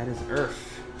action. That is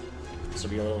Earth. So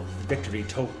be a little victory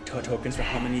tokens for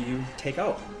how many you take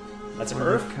out. That's an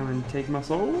Earth. Come and take my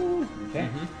soul. Okay.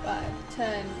 5,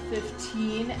 10,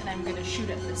 15, and I'm gonna shoot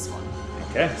at this one.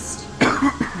 Okay.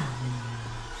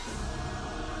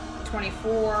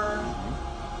 24,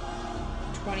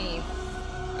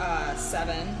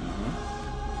 27,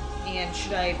 and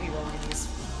should I be rolling these?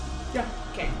 Yeah.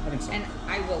 Okay. I think so. And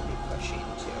I will be pushing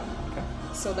too. Okay.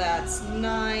 So that's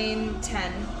 9,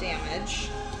 10 damage.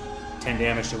 10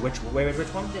 damage to which one?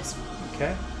 This one.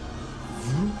 Okay.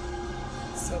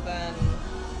 So then,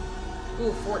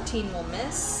 14 will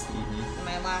miss. And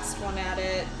my last one at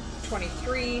it,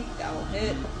 23, that will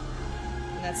hit.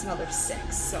 And that's another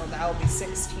 6, so that will be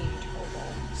 16 total.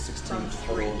 16 from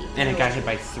total. 3. And it got hit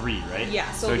by 3, right?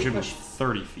 Yeah, So so it we should be push-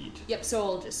 30 feet. Yep, so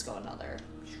we'll just go another.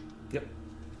 Yep.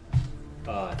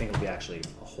 I think it'll be actually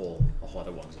a whole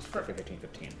other one. So it's 15,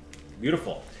 15.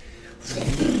 Beautiful.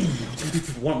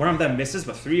 One of them misses,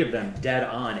 but 3 of them dead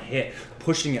on hit,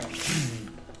 pushing it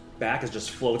back as it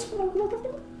just floats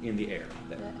in the air.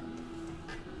 There.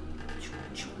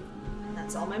 And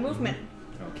that's all my movement.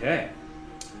 Okay.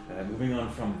 Moving on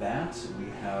from that, we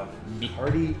have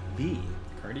Party B.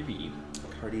 Cardi B.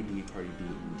 Party B,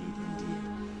 indeed.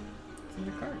 It's in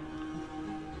your card.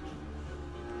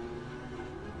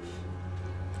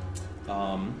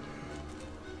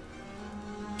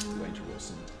 Ranger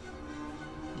Wilson.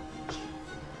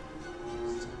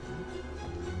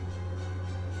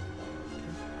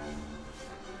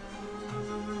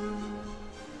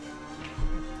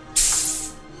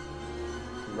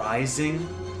 Rising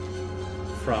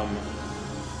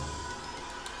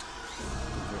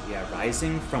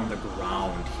from the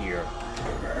ground here.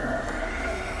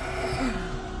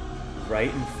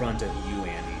 Right in front of you,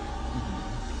 Andy.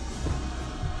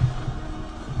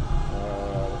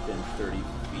 Within 30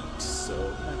 feet, so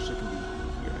it actually can be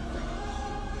here, I think.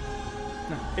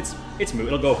 No, it's moving.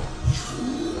 It'll go.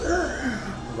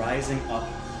 Rising up,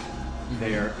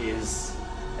 there is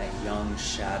that young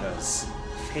Shadow's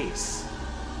face,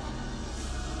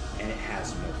 and it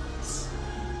has no face.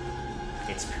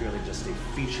 It's purely just a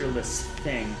featureless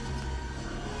thing.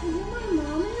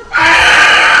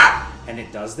 And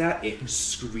it does that. It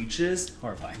screeches.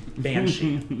 Horrifying.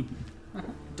 Banshee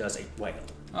does a wail.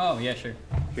 Oh, yeah, sure.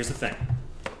 Here's the thing.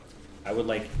 I would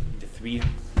like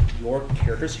your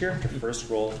characters here to first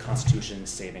roll Constitution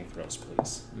saving throws,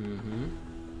 please.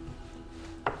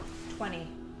 20.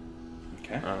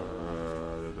 Okay.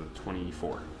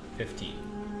 24. 15.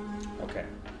 Okay.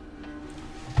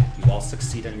 You all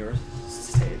succeed on your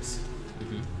saves.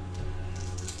 Mm-hmm.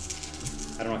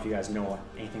 I don't know if you guys know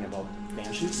anything about We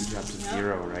banshees. dropped to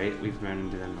 0, right? We've run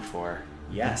into them before.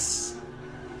 Yes.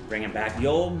 Bringing back the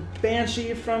old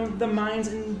banshee from the mines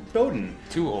in Bowden.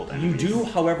 2 old You enemies. do,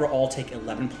 however, all take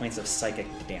 11 points of psychic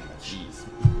damage. Jeez.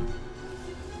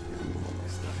 Remove all my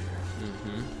stuff here.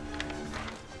 Mm-hmm.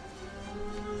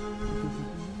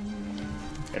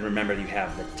 And remember, you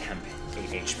have the temp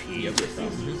 8 HP Yep. from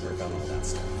Urban and all that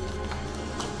stuff.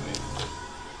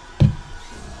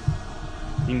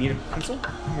 You need a pencil? I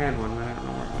had one, but I don't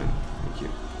know where it went. Thank you.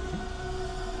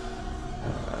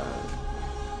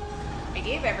 I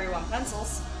gave everyone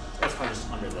pencils. That's probably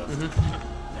just under the.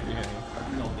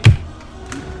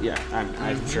 Yeah,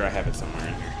 I'm sure I have it somewhere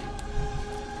in here.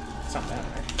 It's not bad,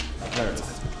 right? There it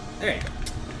is. There you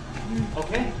go.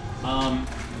 Okay.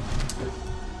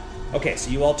 Okay,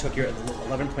 so you all took your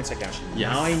 11 points of action.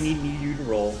 Yes. Now I need you to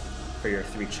roll for your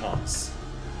 3 chunks.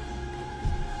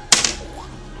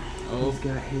 Oh, He's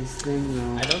got his thing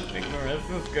though. I don't think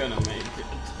Marissa's gonna make it.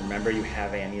 Remember, you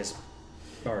have Annie's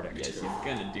Bardic. Yes, too. he's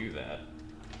gonna do that.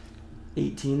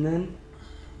 18 then?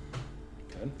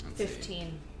 Good. Let's see.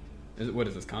 15. What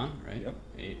is this, con, right? Yep.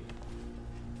 8.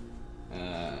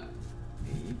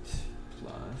 8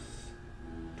 plus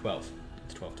 12.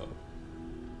 It's 12 total.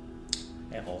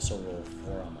 And also roll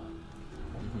 4 armor.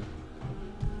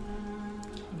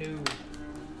 No.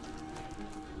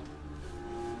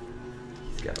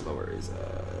 He's got to lower his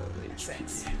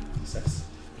HP. 6.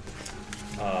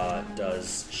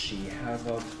 Does she have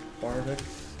a Bardic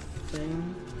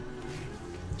thing?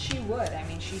 She would. I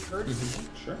mean, she heard me.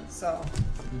 Sure. So,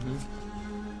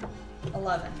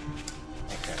 11.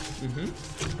 Okay.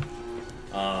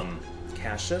 Mm-hmm.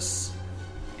 Cassius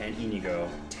and Inigo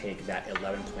take that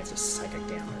 11 points of psychic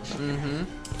damage. Mm-hmm.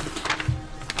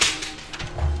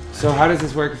 So how does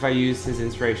this work if I use his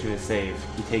inspiration to save?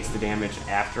 He takes the damage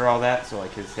after all that, so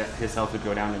like his health would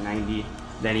go down to 90,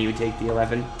 then he would take the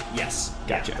 11? Yes.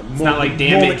 Gotcha. The It's not like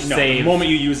damage no, save. the moment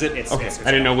you use it, it's... Okay, it's I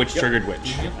didn't know which Yep. triggered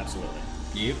which. Absolutely.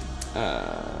 Yep.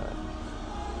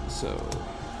 So...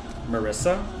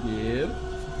 Marissa Yep.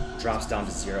 drops down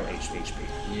to 0 HP.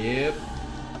 Yep.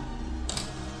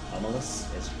 Amalus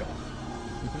is gone.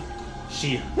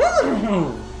 She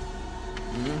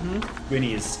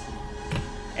whinnies,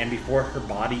 and before her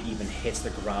body even hits the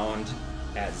ground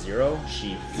at 0,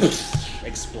 she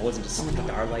explodes into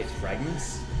starlight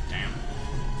fragments. Damn.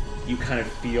 You kind of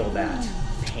feel that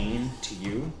pain to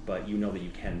you, but you know that you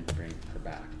can bring her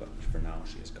back. But for now,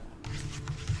 she is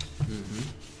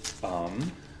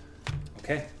gone.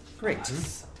 Okay, great.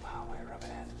 Wow, I rub it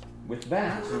in. With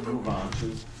that, we'll move on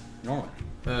to Norman.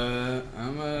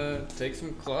 I'm gonna take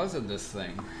some claws at this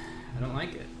thing. I don't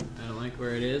like it. I don't like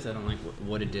where it is. I don't like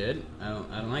what it did. I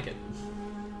don't like it.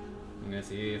 I'm gonna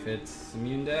see if it's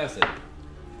immune to acid.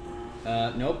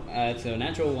 Nope. It's a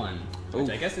natural 1, which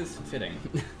I guess is fitting.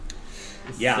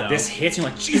 Yeah, So- this hits you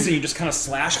like, jeez, and you just kind of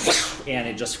slash, and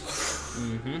it just...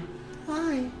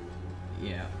 Why?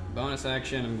 Yeah. Bonus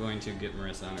action. I'm going to get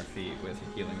Marissa on her feet with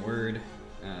a healing word.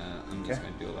 I'm just Okay.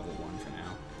 going to do a level 1 for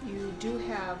now. You do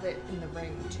have it in the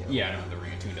ring, too. Yeah, I don't have the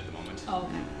ring attuned at the moment. Oh,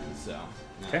 okay. So.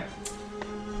 Okay.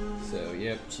 So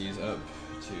yep, she's up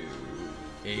to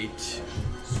 8.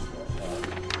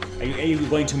 Are you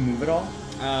going to move at all?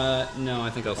 No, I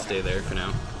think I'll stay there for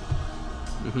now.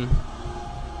 Mm-hmm.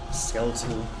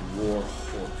 Skeletal war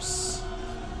horse.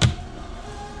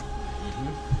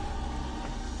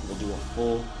 We'll do a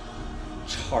full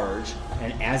charge,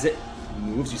 and as it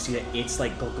moves, you see that it's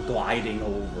like gliding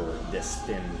over this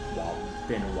thin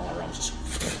water. I'm just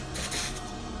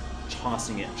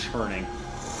tossing it, churning.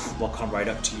 We'll come right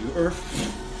up to you, Earth,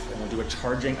 and we'll do a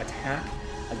charging attack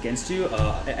against you.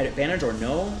 At advantage or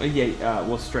no?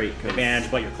 Well, straight. Cause,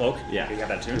 Advantage, but your cloak. Yeah. You have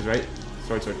that too. Cause, right?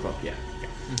 Sword, cloak. Yeah.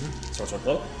 Sword,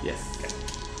 cloak. Yes.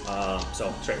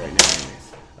 So straight roll. Right now, anyways.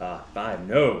 5,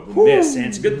 no, miss, and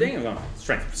it's a good thing. I'm going to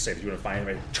strength save. You want to find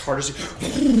it, charges,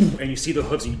 and you see the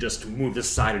hooves, and you just move this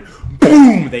side, and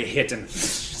boom, they hit and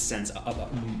sends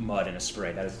up mud in a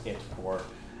spray. That is it for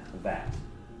that.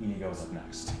 Inigo's up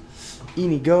next.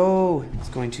 Inigo is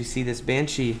going to see this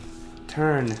banshee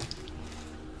turn,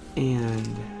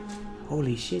 and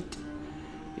holy shit,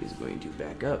 he's going to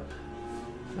back up.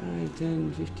 5,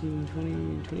 10, 15,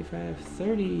 20, 25,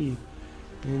 30,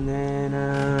 and then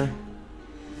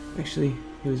actually,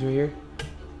 he was right here.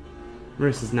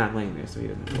 Marissa's not laying there, so he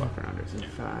doesn't have to walk around her. So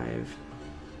 5,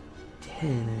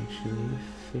 10 actually,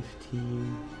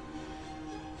 15,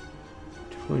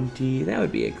 20. That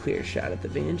would be a clear shot at the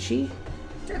banshee.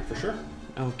 Yeah, for sure.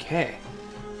 Okay,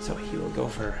 so he will go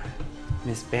for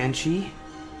Miss Banshee.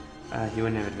 You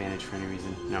wouldn't have advantage for any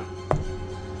reason. No.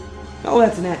 Oh,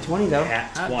 that's a nat 20 though.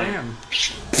 At Ah, 20. damn.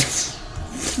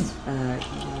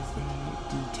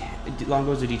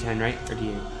 Longbows are D10, right? Or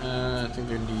D8? I think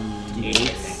they're D8, I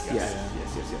think, Yes.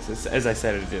 Yes. As I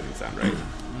said, it didn't sound right.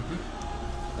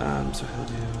 So he'll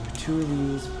do 2 of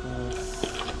these plus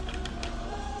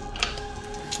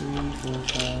 3, 4,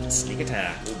 5. Sneak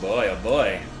attack. Oh boy, oh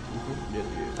boy.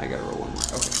 I gotta roll one more.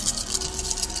 Okay.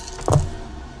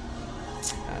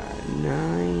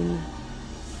 9,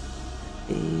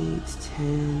 8,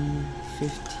 10,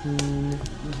 15,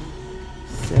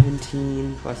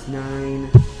 17 plus 9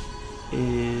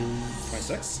 is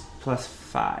 26. plus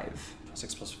 5.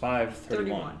 26 plus 5,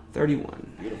 31.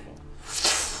 31. Beautiful.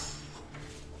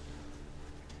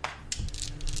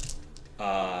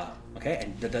 Okay,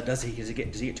 and does he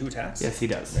get 2 attacks? Yes, he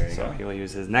does. There you So go. he will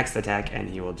use his next attack, and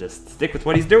he will just stick with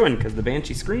what he's doing because the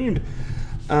Banshee screamed.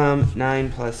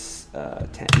 9 plus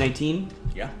 10, 19,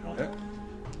 Yeah, I'll hit.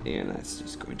 and that's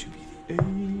just going to be the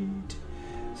 8.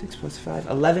 6 plus 5,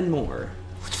 11 more.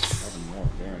 11 more.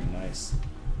 Very nice.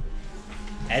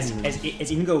 As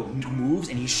Inigo moves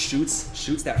and he shoots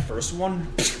that first one,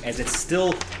 as it's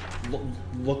still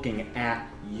looking at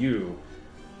you,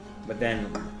 but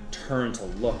then turned to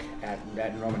look at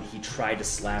Norman. He tried to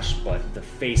slash, but the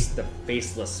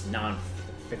faceless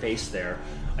non-face there,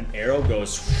 an arrow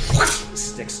goes,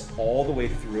 sticks all the way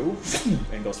through,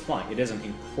 and goes flying. It is an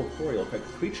incorporeal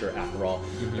creature after all,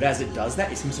 but as it does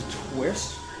that, it seems to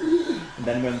twist, and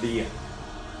then when the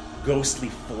ghostly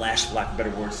flesh, for lack of a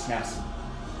better word, snaps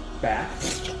back,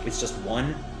 it's just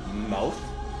one mouth,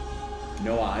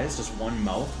 no eyes, just one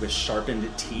mouth with sharpened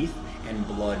teeth and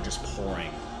blood just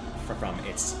pouring from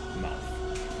its mouth.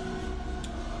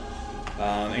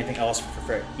 Anything else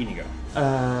for Inigo?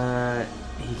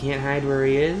 He can't hide where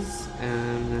he is.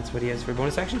 That's what he has for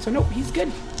bonus action. So nope, he's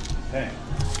good. Okay.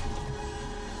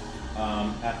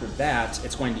 After that,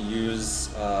 it's going to use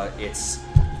its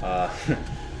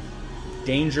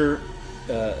danger,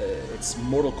 its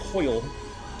mortal coil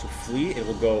to flee. It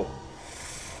will go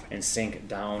and sink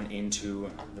down into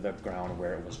the ground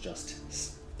where it was just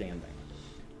standing.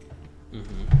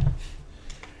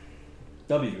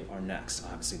 W are next.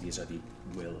 Obviously, these are the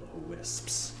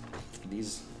will-o-wisps.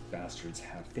 These bastards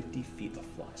have 50 feet of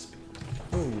fly speed.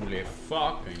 Holy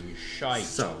fucking shite.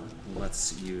 So,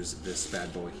 let's use this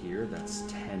bad boy here. That's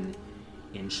 10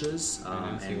 inches.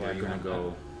 I see And why they're you going want to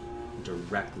go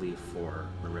directly for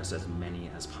Marissa, as many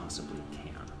as possibly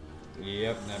can.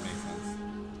 Yep, that makes sense.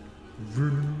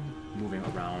 Moving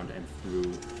around and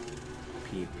through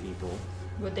people.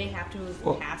 Would they have to move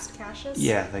Well, past Cassius?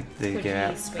 Yeah, like they Could get he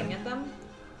out. swing at them?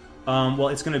 Well,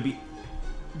 it's going to be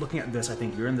looking at this. I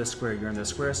think you're in this square. You're in this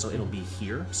square, so it'll be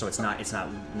here. So it's not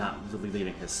really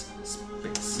leaving his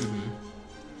space.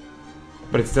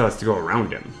 But it still has to go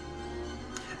around him.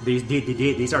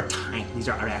 These are tiny. These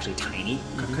are actually tiny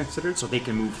considered, so they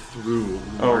can move through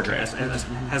larger. Okay.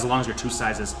 As long as your two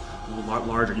sizes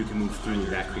larger, you can move through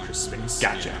that creature's space.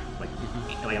 Gotcha. Like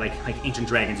ancient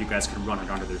dragons, you guys can run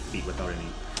under their feet without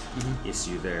any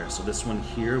issue there. So this one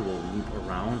here will loop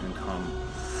around and come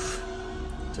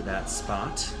to that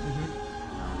spot.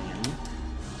 Around in.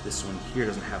 This one here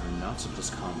doesn't have enough, so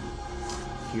just come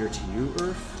here to you,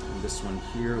 Earth. And this one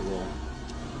here will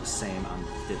do the same on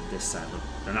this side. Look,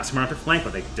 they're not smart enough to flank,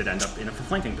 but they did end up in a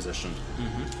flanking position.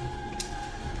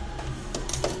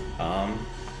 Couple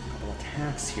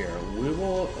attacks here. We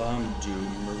will do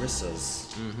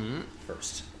Marissa's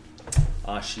first.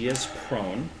 She is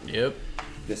prone. Yep.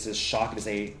 This is shock. It is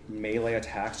a melee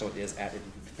attack, so it is at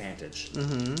advantage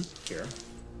here.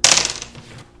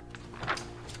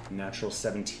 Natural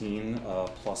 17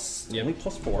 plus Yep. only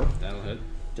plus 4. That'll hit.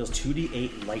 Deals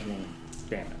 2d8 lightning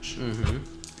damage.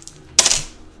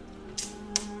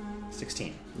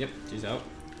 16. Yep, she's out.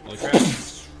 Holy crap.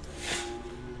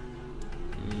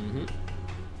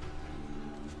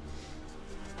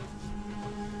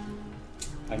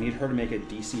 I need her to make a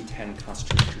DC 10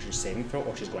 Constitution saving throw,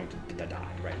 or she's going to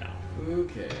die right now.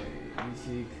 Okay,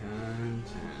 DC content.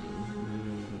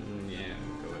 Yeah,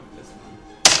 we'll go with this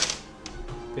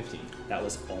one. 15. That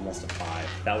was almost a 5.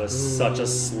 That was such a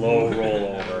slow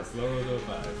rollover. Slow to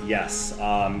 5. Yes.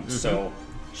 So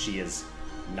she is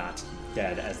not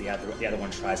dead, as the other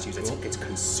one tries to use its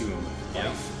consume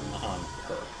life on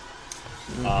her.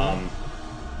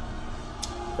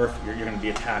 Earth, you're going to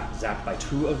be zapped by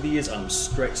 2 of these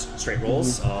straight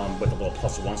rolls with a little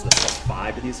 +1, so there's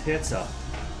 +5 to these hits.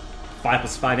 5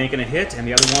 + 5 ain't going to hit, and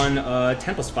the other one,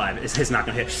 10 + 5 is not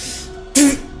going to hit.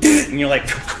 And you're like,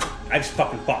 I've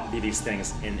fucking fought these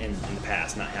things in the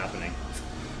past, not happening.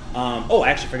 I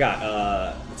actually forgot.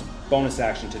 bonus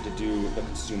action to do the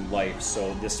consume life,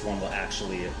 so this one will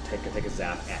actually take a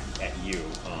zap at you.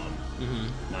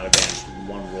 Not advantage,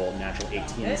 one roll, natural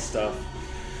 18 and stuff.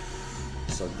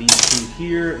 So these two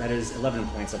here, that is 11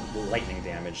 points of lightning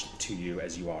damage to you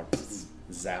as you are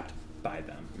zapped by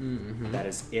them. That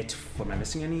is it. Am I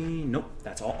missing any? Nope,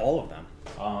 that's all of them.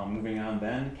 Moving on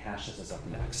then, Cassius is up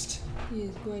next. He's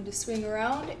going to swing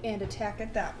around and attack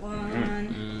at that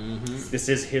one. This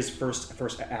is his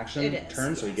first action It is,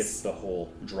 turn, so he yes. gets the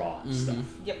whole draw stuff.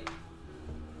 Yep.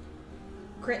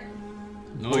 Crit.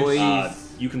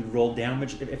 Noise. You can roll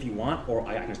damage if you want, or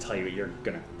I can just tell you you're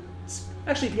gonna.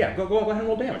 Actually, yeah, go ahead and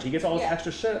roll damage. He gets all his Yeah,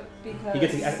 extra shit. because- He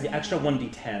gets the extra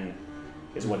 1d10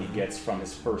 is what he gets from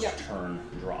his first Yep. turn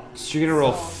draw. So you're gonna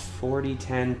roll So-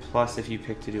 40-10 plus if you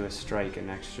pick to do a strike, an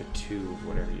extra 2,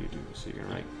 whatever you do. So you're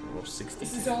gonna roll 60.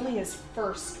 This is only his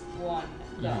first one,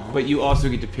 though. But you also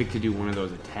get to pick to do one of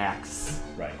those attacks.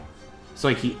 Right. So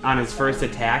like he on his first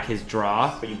attack, his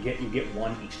draw. But you get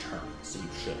one each turn, so you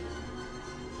should.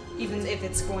 Even if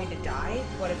it's going to die,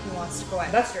 what if he wants to go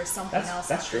That's- after something that's- else?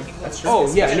 that's after true. he moves? That's true. Oh,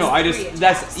 Because yeah, he no, has I just- 3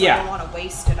 that's- attacks, yeah. So I don't want to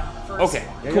waste it on the first Okay,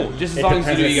 one. cool. Just as It long as you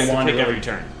depends do, if you get to want pick to every really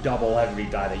turn. double every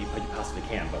die that you possibly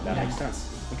can, but that makes sense.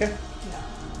 Okay. No.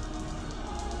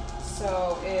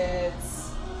 So it's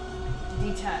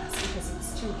D10s because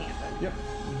it's two-handed. Yep.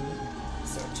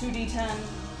 So 2d10.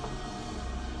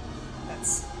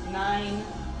 That's 9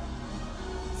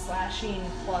 slashing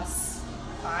plus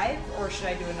 5, or should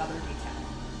I do another d10?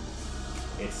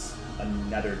 It's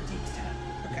another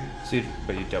d10, Okay. So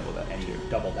but you double that and you too.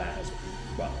 double that as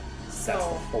well. That's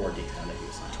So- the 4d10 that you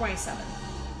assign. 27.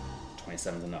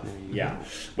 27's enough. There you Yeah.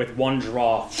 With one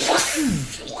draw,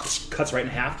 cuts right in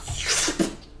half.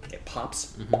 It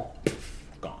pops.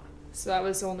 Gone. So that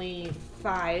was only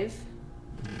 5.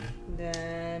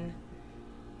 Then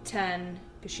 10,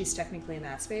 because she's technically in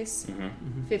that space.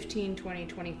 15, 20,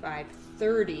 25,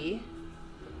 30.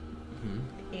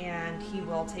 And he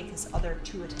will take his other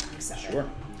 2 attacks at it. Sure.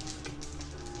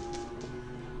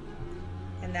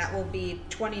 And that will be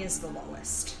 20 is the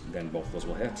lowest. Then both of those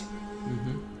will hit.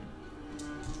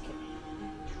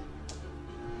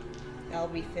 That'll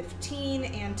be 15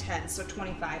 and 10, so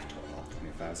 25 total.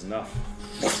 25 is enough.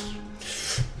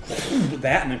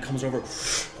 That and then comes over.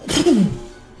 And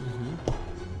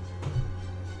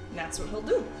that's what he'll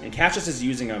do. And Cassius is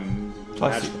using a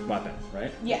Plus magic weapon,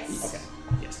 right? Yes. Okay.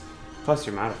 Yes. Plus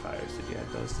your modifiers. Did you add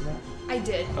those to that? I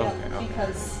did, Okay, yeah, okay.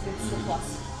 because it's the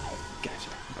plus 5. Gotcha.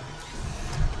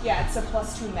 Yeah, it's a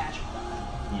plus 2 magic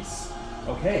weapon. Yes.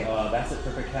 Okay, that's it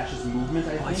for Cassius' movement, I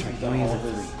think. that's right, He's he done only all has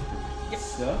of a his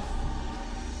stuff.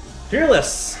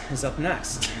 Fearless is up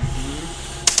next.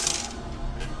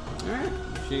 Alright.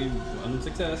 She one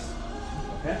success.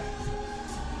 Okay.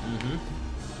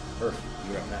 Earth,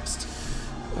 you're up next.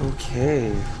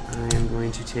 Okay, I am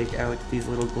going to take out these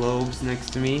little globes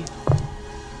next to me.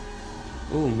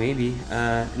 Ooh, maybe.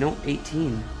 No,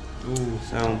 18. Ooh.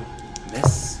 So,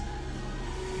 Miss.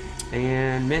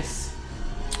 and miss.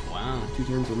 Wow. 2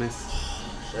 turns will miss.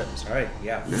 Shit, sorry.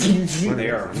 Yeah. What They is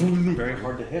are it? very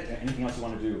hard to hit. Anything else you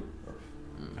want to do?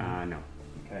 No.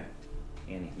 Okay.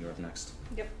 Annie, you're up next.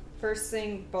 Yep. First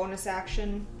thing, bonus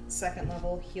action, second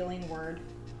level, healing word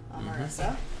on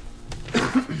Marissa.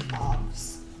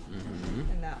 Obs.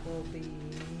 And that will be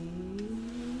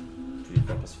 3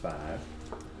 plus 5.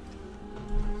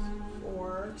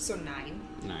 4, so 9.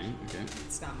 9. Okay.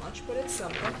 It's not much, but it's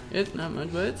something. It's not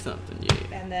much, but it's something.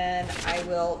 Yeah. And then I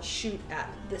will shoot at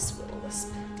this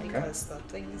will-o-wisp because the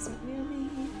thing isn't near me.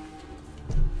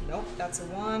 Nope, that's a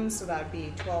 1, so that would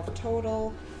be 12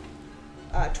 total.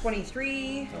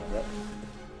 23, Oh, yep.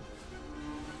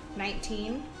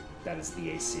 19, That is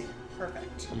the AC.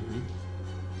 perfect.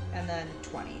 And then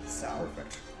 20, so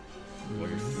Perfect. Roll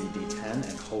your 3d10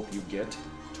 and hope you get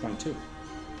 22.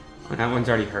 Well, that one's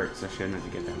already hurt, so I shouldn't have to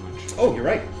get that much. Oh, you're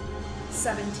right.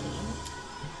 17.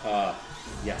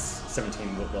 Yes,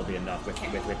 17 will be enough with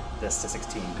this to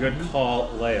 16. Good call,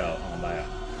 Leo.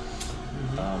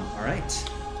 All right.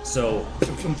 So,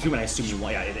 and I assume you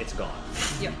want, yeah, it's gone.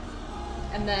 Yep.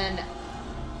 And then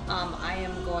I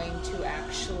am going to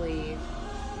actually,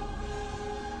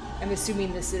 I'm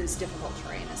assuming this is difficult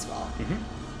terrain as well.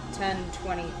 10,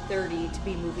 20, 30 to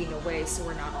be moving away so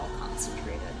we're not all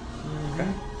concentrated. Okay.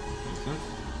 Makes sense.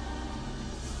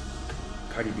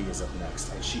 Cardi B is up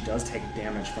next. And she does take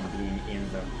damage from being in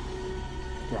the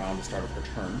ground to start of her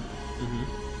turn.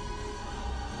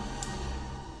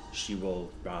 She will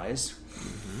rise.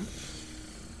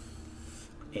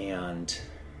 And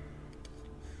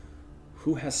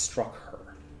who has struck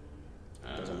her?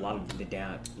 There's a lot of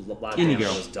damage Inigo.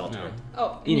 was dealt her.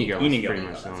 Oh, Inigo. Inigo. Pretty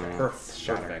much so.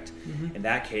 Perfect. In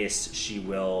that case, she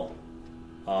will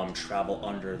travel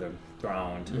under the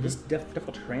ground. It is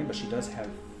difficult terrain, but she does have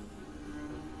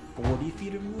 40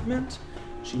 feet of movement.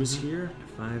 She was here,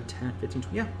 5, 10, 15,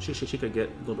 20. Yeah, she could get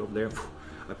a little bit over there.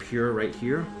 Appear right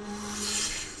here.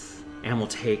 And will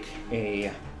take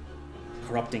a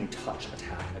corrupting touch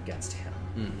attack against him.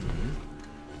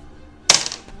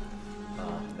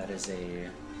 That's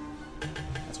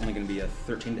only going to be a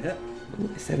 13 to hit.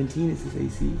 17 is his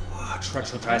AC.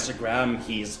 Tries to grab him.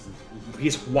 He's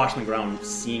watching the ground,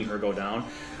 seeing her go down.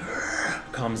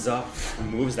 Comes up,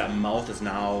 moves. That mouth is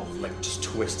now like just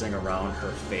twisting around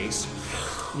her face.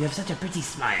 You have such a pretty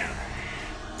smile.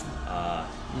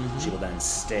 She will then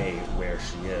stay where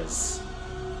she is.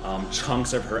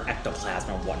 Chunks of her ectoplasm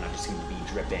and whatnot just seem to be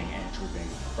dripping and drooping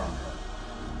from her.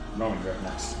 Norman, you're up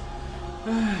next.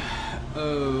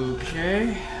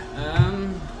 Okay.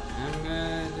 I'm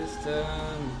gonna just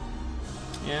I'm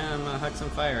gonna huck some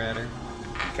fire at her.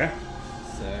 Okay.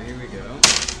 So here we go.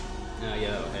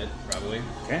 Yeah, that'll hit probably.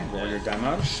 Okay. Roll your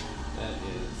damage. That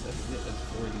is that's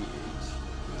 48.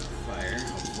 Fire.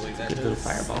 Hopefully that Good does little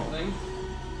fireball. something.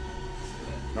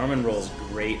 Norman rolls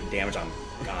great damage on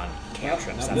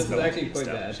cantrips. No, this is actually quite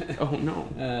stuff. bad. Oh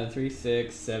no. 3,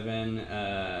 6, 7,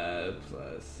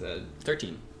 plus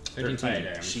 13. 13 fire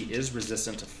damage. She is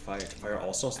resistant to fire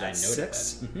also, so that's I noted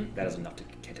 6. That is enough to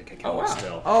kill Oh, her wow.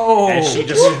 still. Oh. And she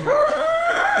just...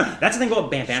 That's the thing about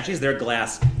banshees. They're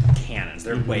glass cannons.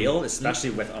 They're whale, especially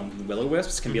with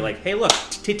will-o-wisps, can be like, hey, look,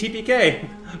 TPK,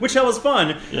 Witch Hill is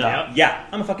fun. Yeah,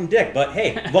 I'm a fucking dick, but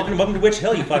hey, welcome to Witch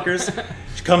Hill, you fuckers.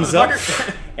 She comes up,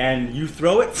 and you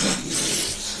throw it.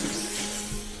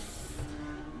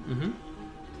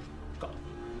 Gone.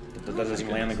 That doesn't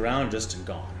even land on the ground, just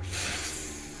gone.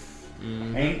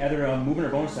 Any other movement or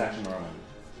bonus action, Norman?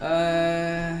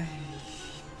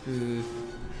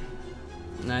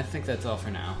 No, I think that's all for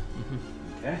now.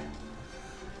 Okay.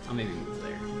 I'll maybe move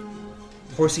there.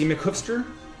 Horsey McHoofster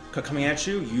coming at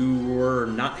you. You were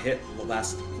not hit the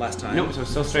last time. Nope, so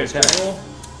still straight attack.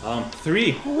 Roll.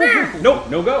 3. Nope,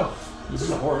 no go. This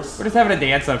is a horse. We're just having a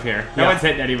dance up here. No Yeah. one's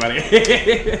hitting anybody.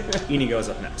 Eni goes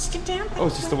up next. Oh,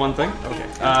 it's just the one thing?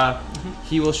 Okay.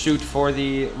 He will shoot for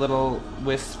the little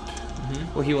wisp.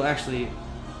 Well, he will actually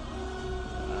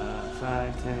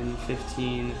 5, 10,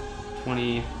 15,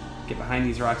 20, get behind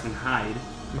these rocks and hide.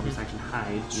 Bonus action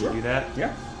hide. Can Sure. you do that?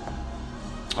 Yeah.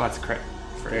 Oh, that's crit.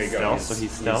 For There you his go. stealth, so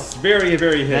he's stealth. Very,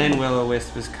 very hidden. Then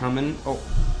Will-O-Wisp is coming.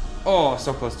 Oh,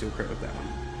 so close to a crit with that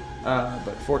one.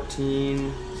 But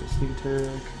 14, so sneak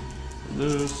attack.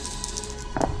 This.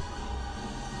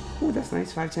 Ooh, that's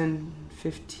nice. 5, 10,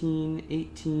 15,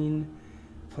 18,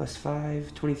 plus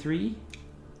 5, 23.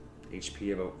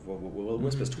 HP of a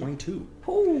will-o-wisp is 22.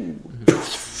 Ooh.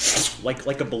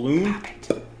 Like a balloon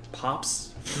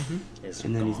pops. Is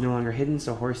And then he's gone. no longer hidden,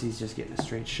 so Horsey's just getting a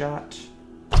straight shot.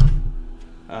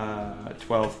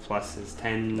 12 plus is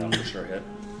 10. That'll for sure hit.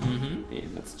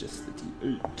 And that's just the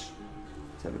D8.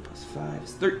 7 plus 5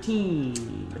 is 13.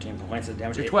 13 points of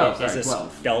damage. Or 12, It's sorry, a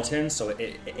 12. skeleton, so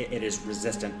it is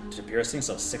resistant to piercing,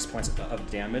 so 6 points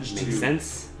of damage Makes to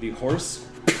sense. the horse.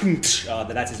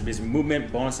 That's his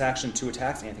movement, bonus action, 2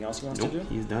 attacks. Anything else he wants to do? Nope,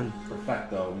 he's done.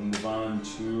 Perfecto. We move on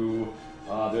to.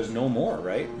 There's no more,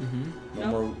 right? No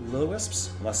more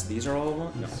will-o-wisps? Unless these are all of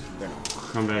them? No, they're not.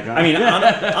 Come back up. I mean,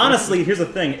 honestly, here's the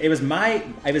thing. It was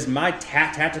my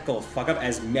tactical fuck up.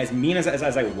 As mean as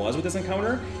I was with this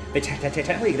encounter,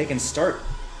 technically they can start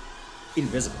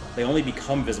invisible. They only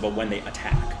become visible when they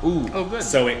attack. Ooh. Oh, good.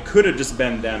 So it could have just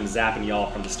been them zapping y'all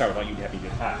from the start without you having to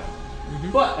attack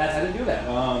them. But that's how to do that.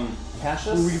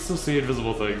 Cassius? We can still see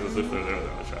invisible things as if they're there in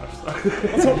the trash.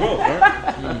 Let's hope roll,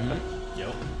 right?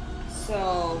 Yep.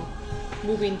 So,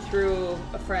 moving through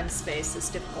a friend's space is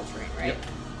difficult terrain, right? Yep.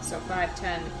 So 5,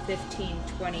 10, 15,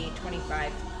 20,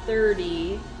 25,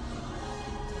 30.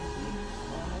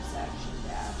 Bonus action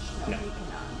dash. No, No. he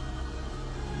cannot.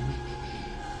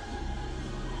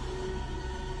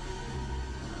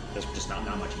 There's just not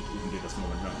much he can do this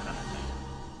moment, no kind of thing.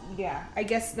 Yeah, I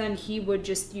guess then he would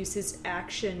just use his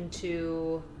action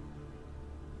to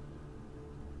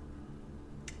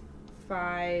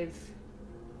 5,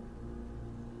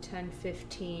 10,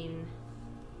 15,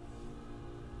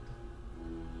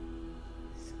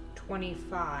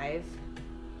 25.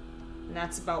 And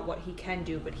that's about what he can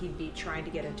do, but he'd be trying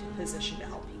to get into position to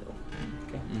help you.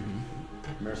 Okay.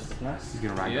 Marissa's up next. He's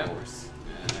gonna ride Yep. the horse.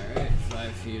 Alright,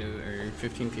 5 feet or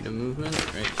 15 feet of movement,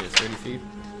 right? Just 30 feet.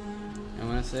 I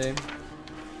want to say.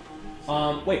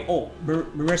 Wait. Oh,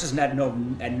 Marissa's at no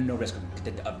risk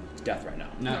of death right now.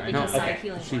 No, No, right because now. I Okay.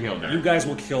 healing She word. healed her. You guys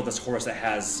will kill this horse that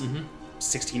has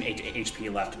 16 HP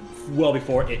left, well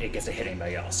before it gets to hit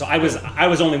anybody else. So I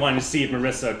was only wanting to see if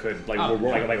Marissa could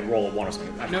roll a 1 or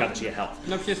something. I forgot that she had health.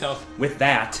 Nope, she's health. With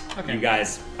that, Okay. you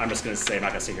guys, I'm just gonna say, I'm not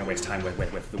gonna sit here and waste time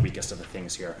with the weakest of the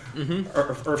things here.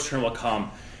 Earth's turn will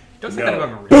come. Don't say that about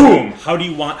Marissa. Boom! How do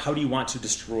you want to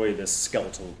destroy this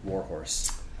skeletal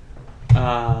warhorse?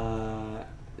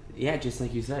 Yeah, just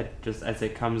like you said. Just as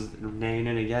it comes neighing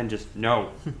in again, just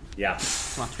no. Yeah.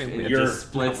 Watch me It win. You're- just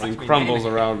splits watch and me crumbles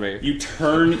name it. around me. You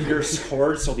turn your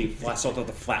sword so the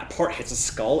flat part hits the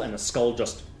skull, and the skull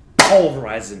just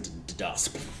pulverizes into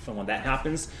dust. And when that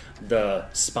happens, the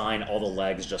spine, all the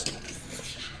legs just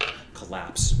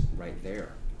collapse right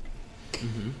there.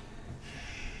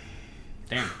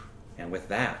 Damn. And with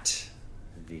that,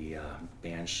 the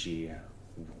Banshee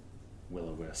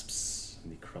Will-O-Wisps,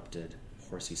 the corrupted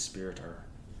horsey spirit are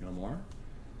no more.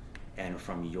 And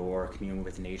from your communion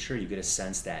with nature, you get a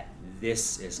sense that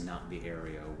this is not the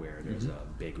area where there's a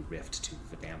big rift to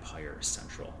the vampire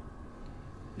central.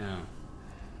 No.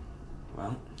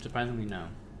 Well, Surprisingly, no.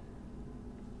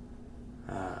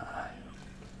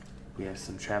 we have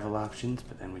some travel options,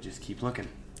 but then we just keep looking.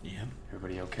 Yeah.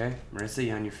 Everybody okay? Marissa,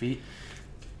 you on your feet?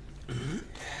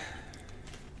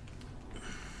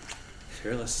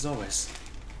 Fearless as always.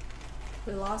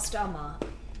 We lost Emma.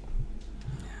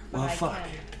 But Well, I fuck.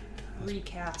 can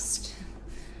recast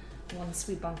once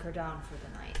we bunker down for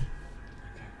the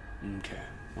night. Okay.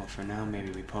 Well, for now,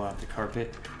 maybe we pull out the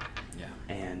carpet, Yeah.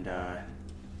 and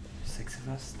 6 of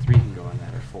us? 3 can go on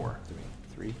that, or 4? 3?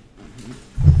 3?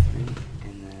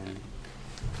 And then,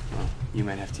 well, you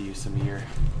might have to use some of your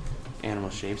animal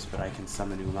shapes, but I can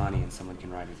summon Ulani and someone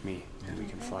can ride with me. And we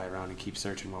can fly around and keep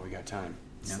searching while we got time.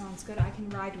 Yeah. Sounds good. I can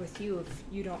ride with you if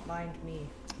you don't mind me.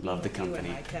 Love the being with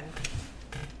you, company. and I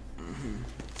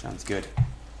can. Sounds good.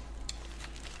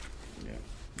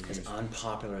 As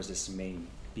unpopular as this may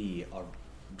be,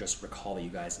 just recall that you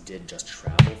guys did just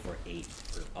travel for a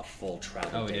full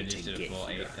travel Oh, we day did to just do get a full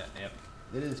 8. here. Yep.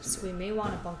 It is. So we may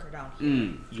want to bunker down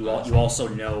here. You also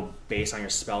know, based on your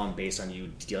spell and based on you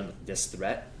dealing with this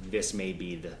threat, this may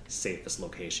be the safest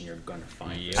location you're going to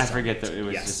find. Yep. I forget that it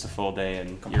was Yes. just a full day, and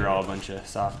Completely. you're all a bunch of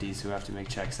softies who have to make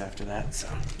checks after that. So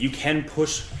You can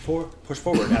push forward,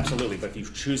 absolutely, but if you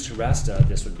choose to rest,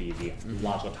 this would be the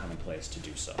logical time and place to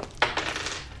do so.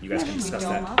 You guys can discuss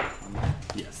Dome that. up?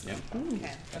 yes. Yep.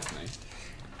 Okay. That's nice.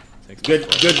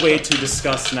 Good way to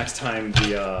discuss next time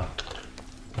the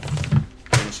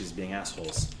Banshees being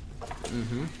assholes.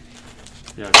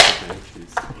 Yeah,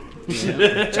 it's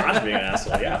okay. John's being an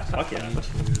asshole, yeah, fuck yeah.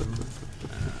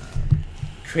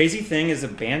 Crazy thing is, a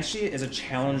Banshee is a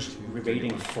challenge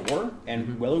rating 4,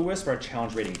 and Will-O-Wisp are a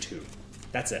challenge rating 2.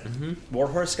 That's it.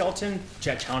 Warhorse Skeleton,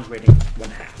 challenge rating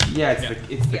 1/2. Yeah,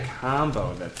 it's the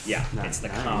combo that's Yeah, not it's the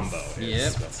nice. combo.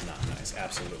 Yep. That's not nice.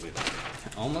 Absolutely.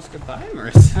 Almost goodbye,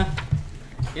 Marissa.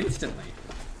 Instantly.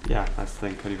 Yeah, that's the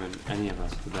thing. Could have been any of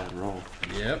us with that roll.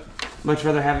 Yep. Much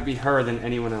rather have it be her than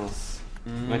anyone else.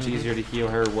 Much easier to heal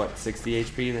her, 60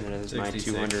 HP than it is my 66.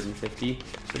 250,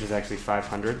 which is actually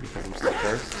 500 because I'm still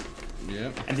cursed.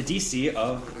 Yep. And the DC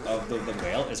of the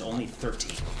whale is only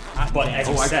 13. But as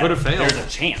you Oh, I said, could've failed. there's a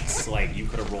chance. Like, you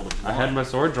could have rolled a I had my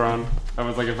sword drawn. I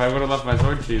was like, if I would have left my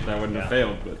sword sheath, I wouldn't have Yeah.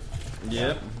 failed. But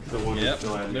Yep. the one Yep.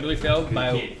 still had Literally failed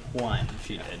by hit. 1.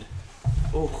 She did.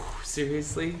 Oh,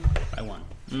 seriously? By 1.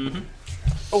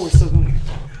 Oh, we're still going.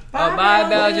 Bye,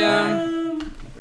 Belgium.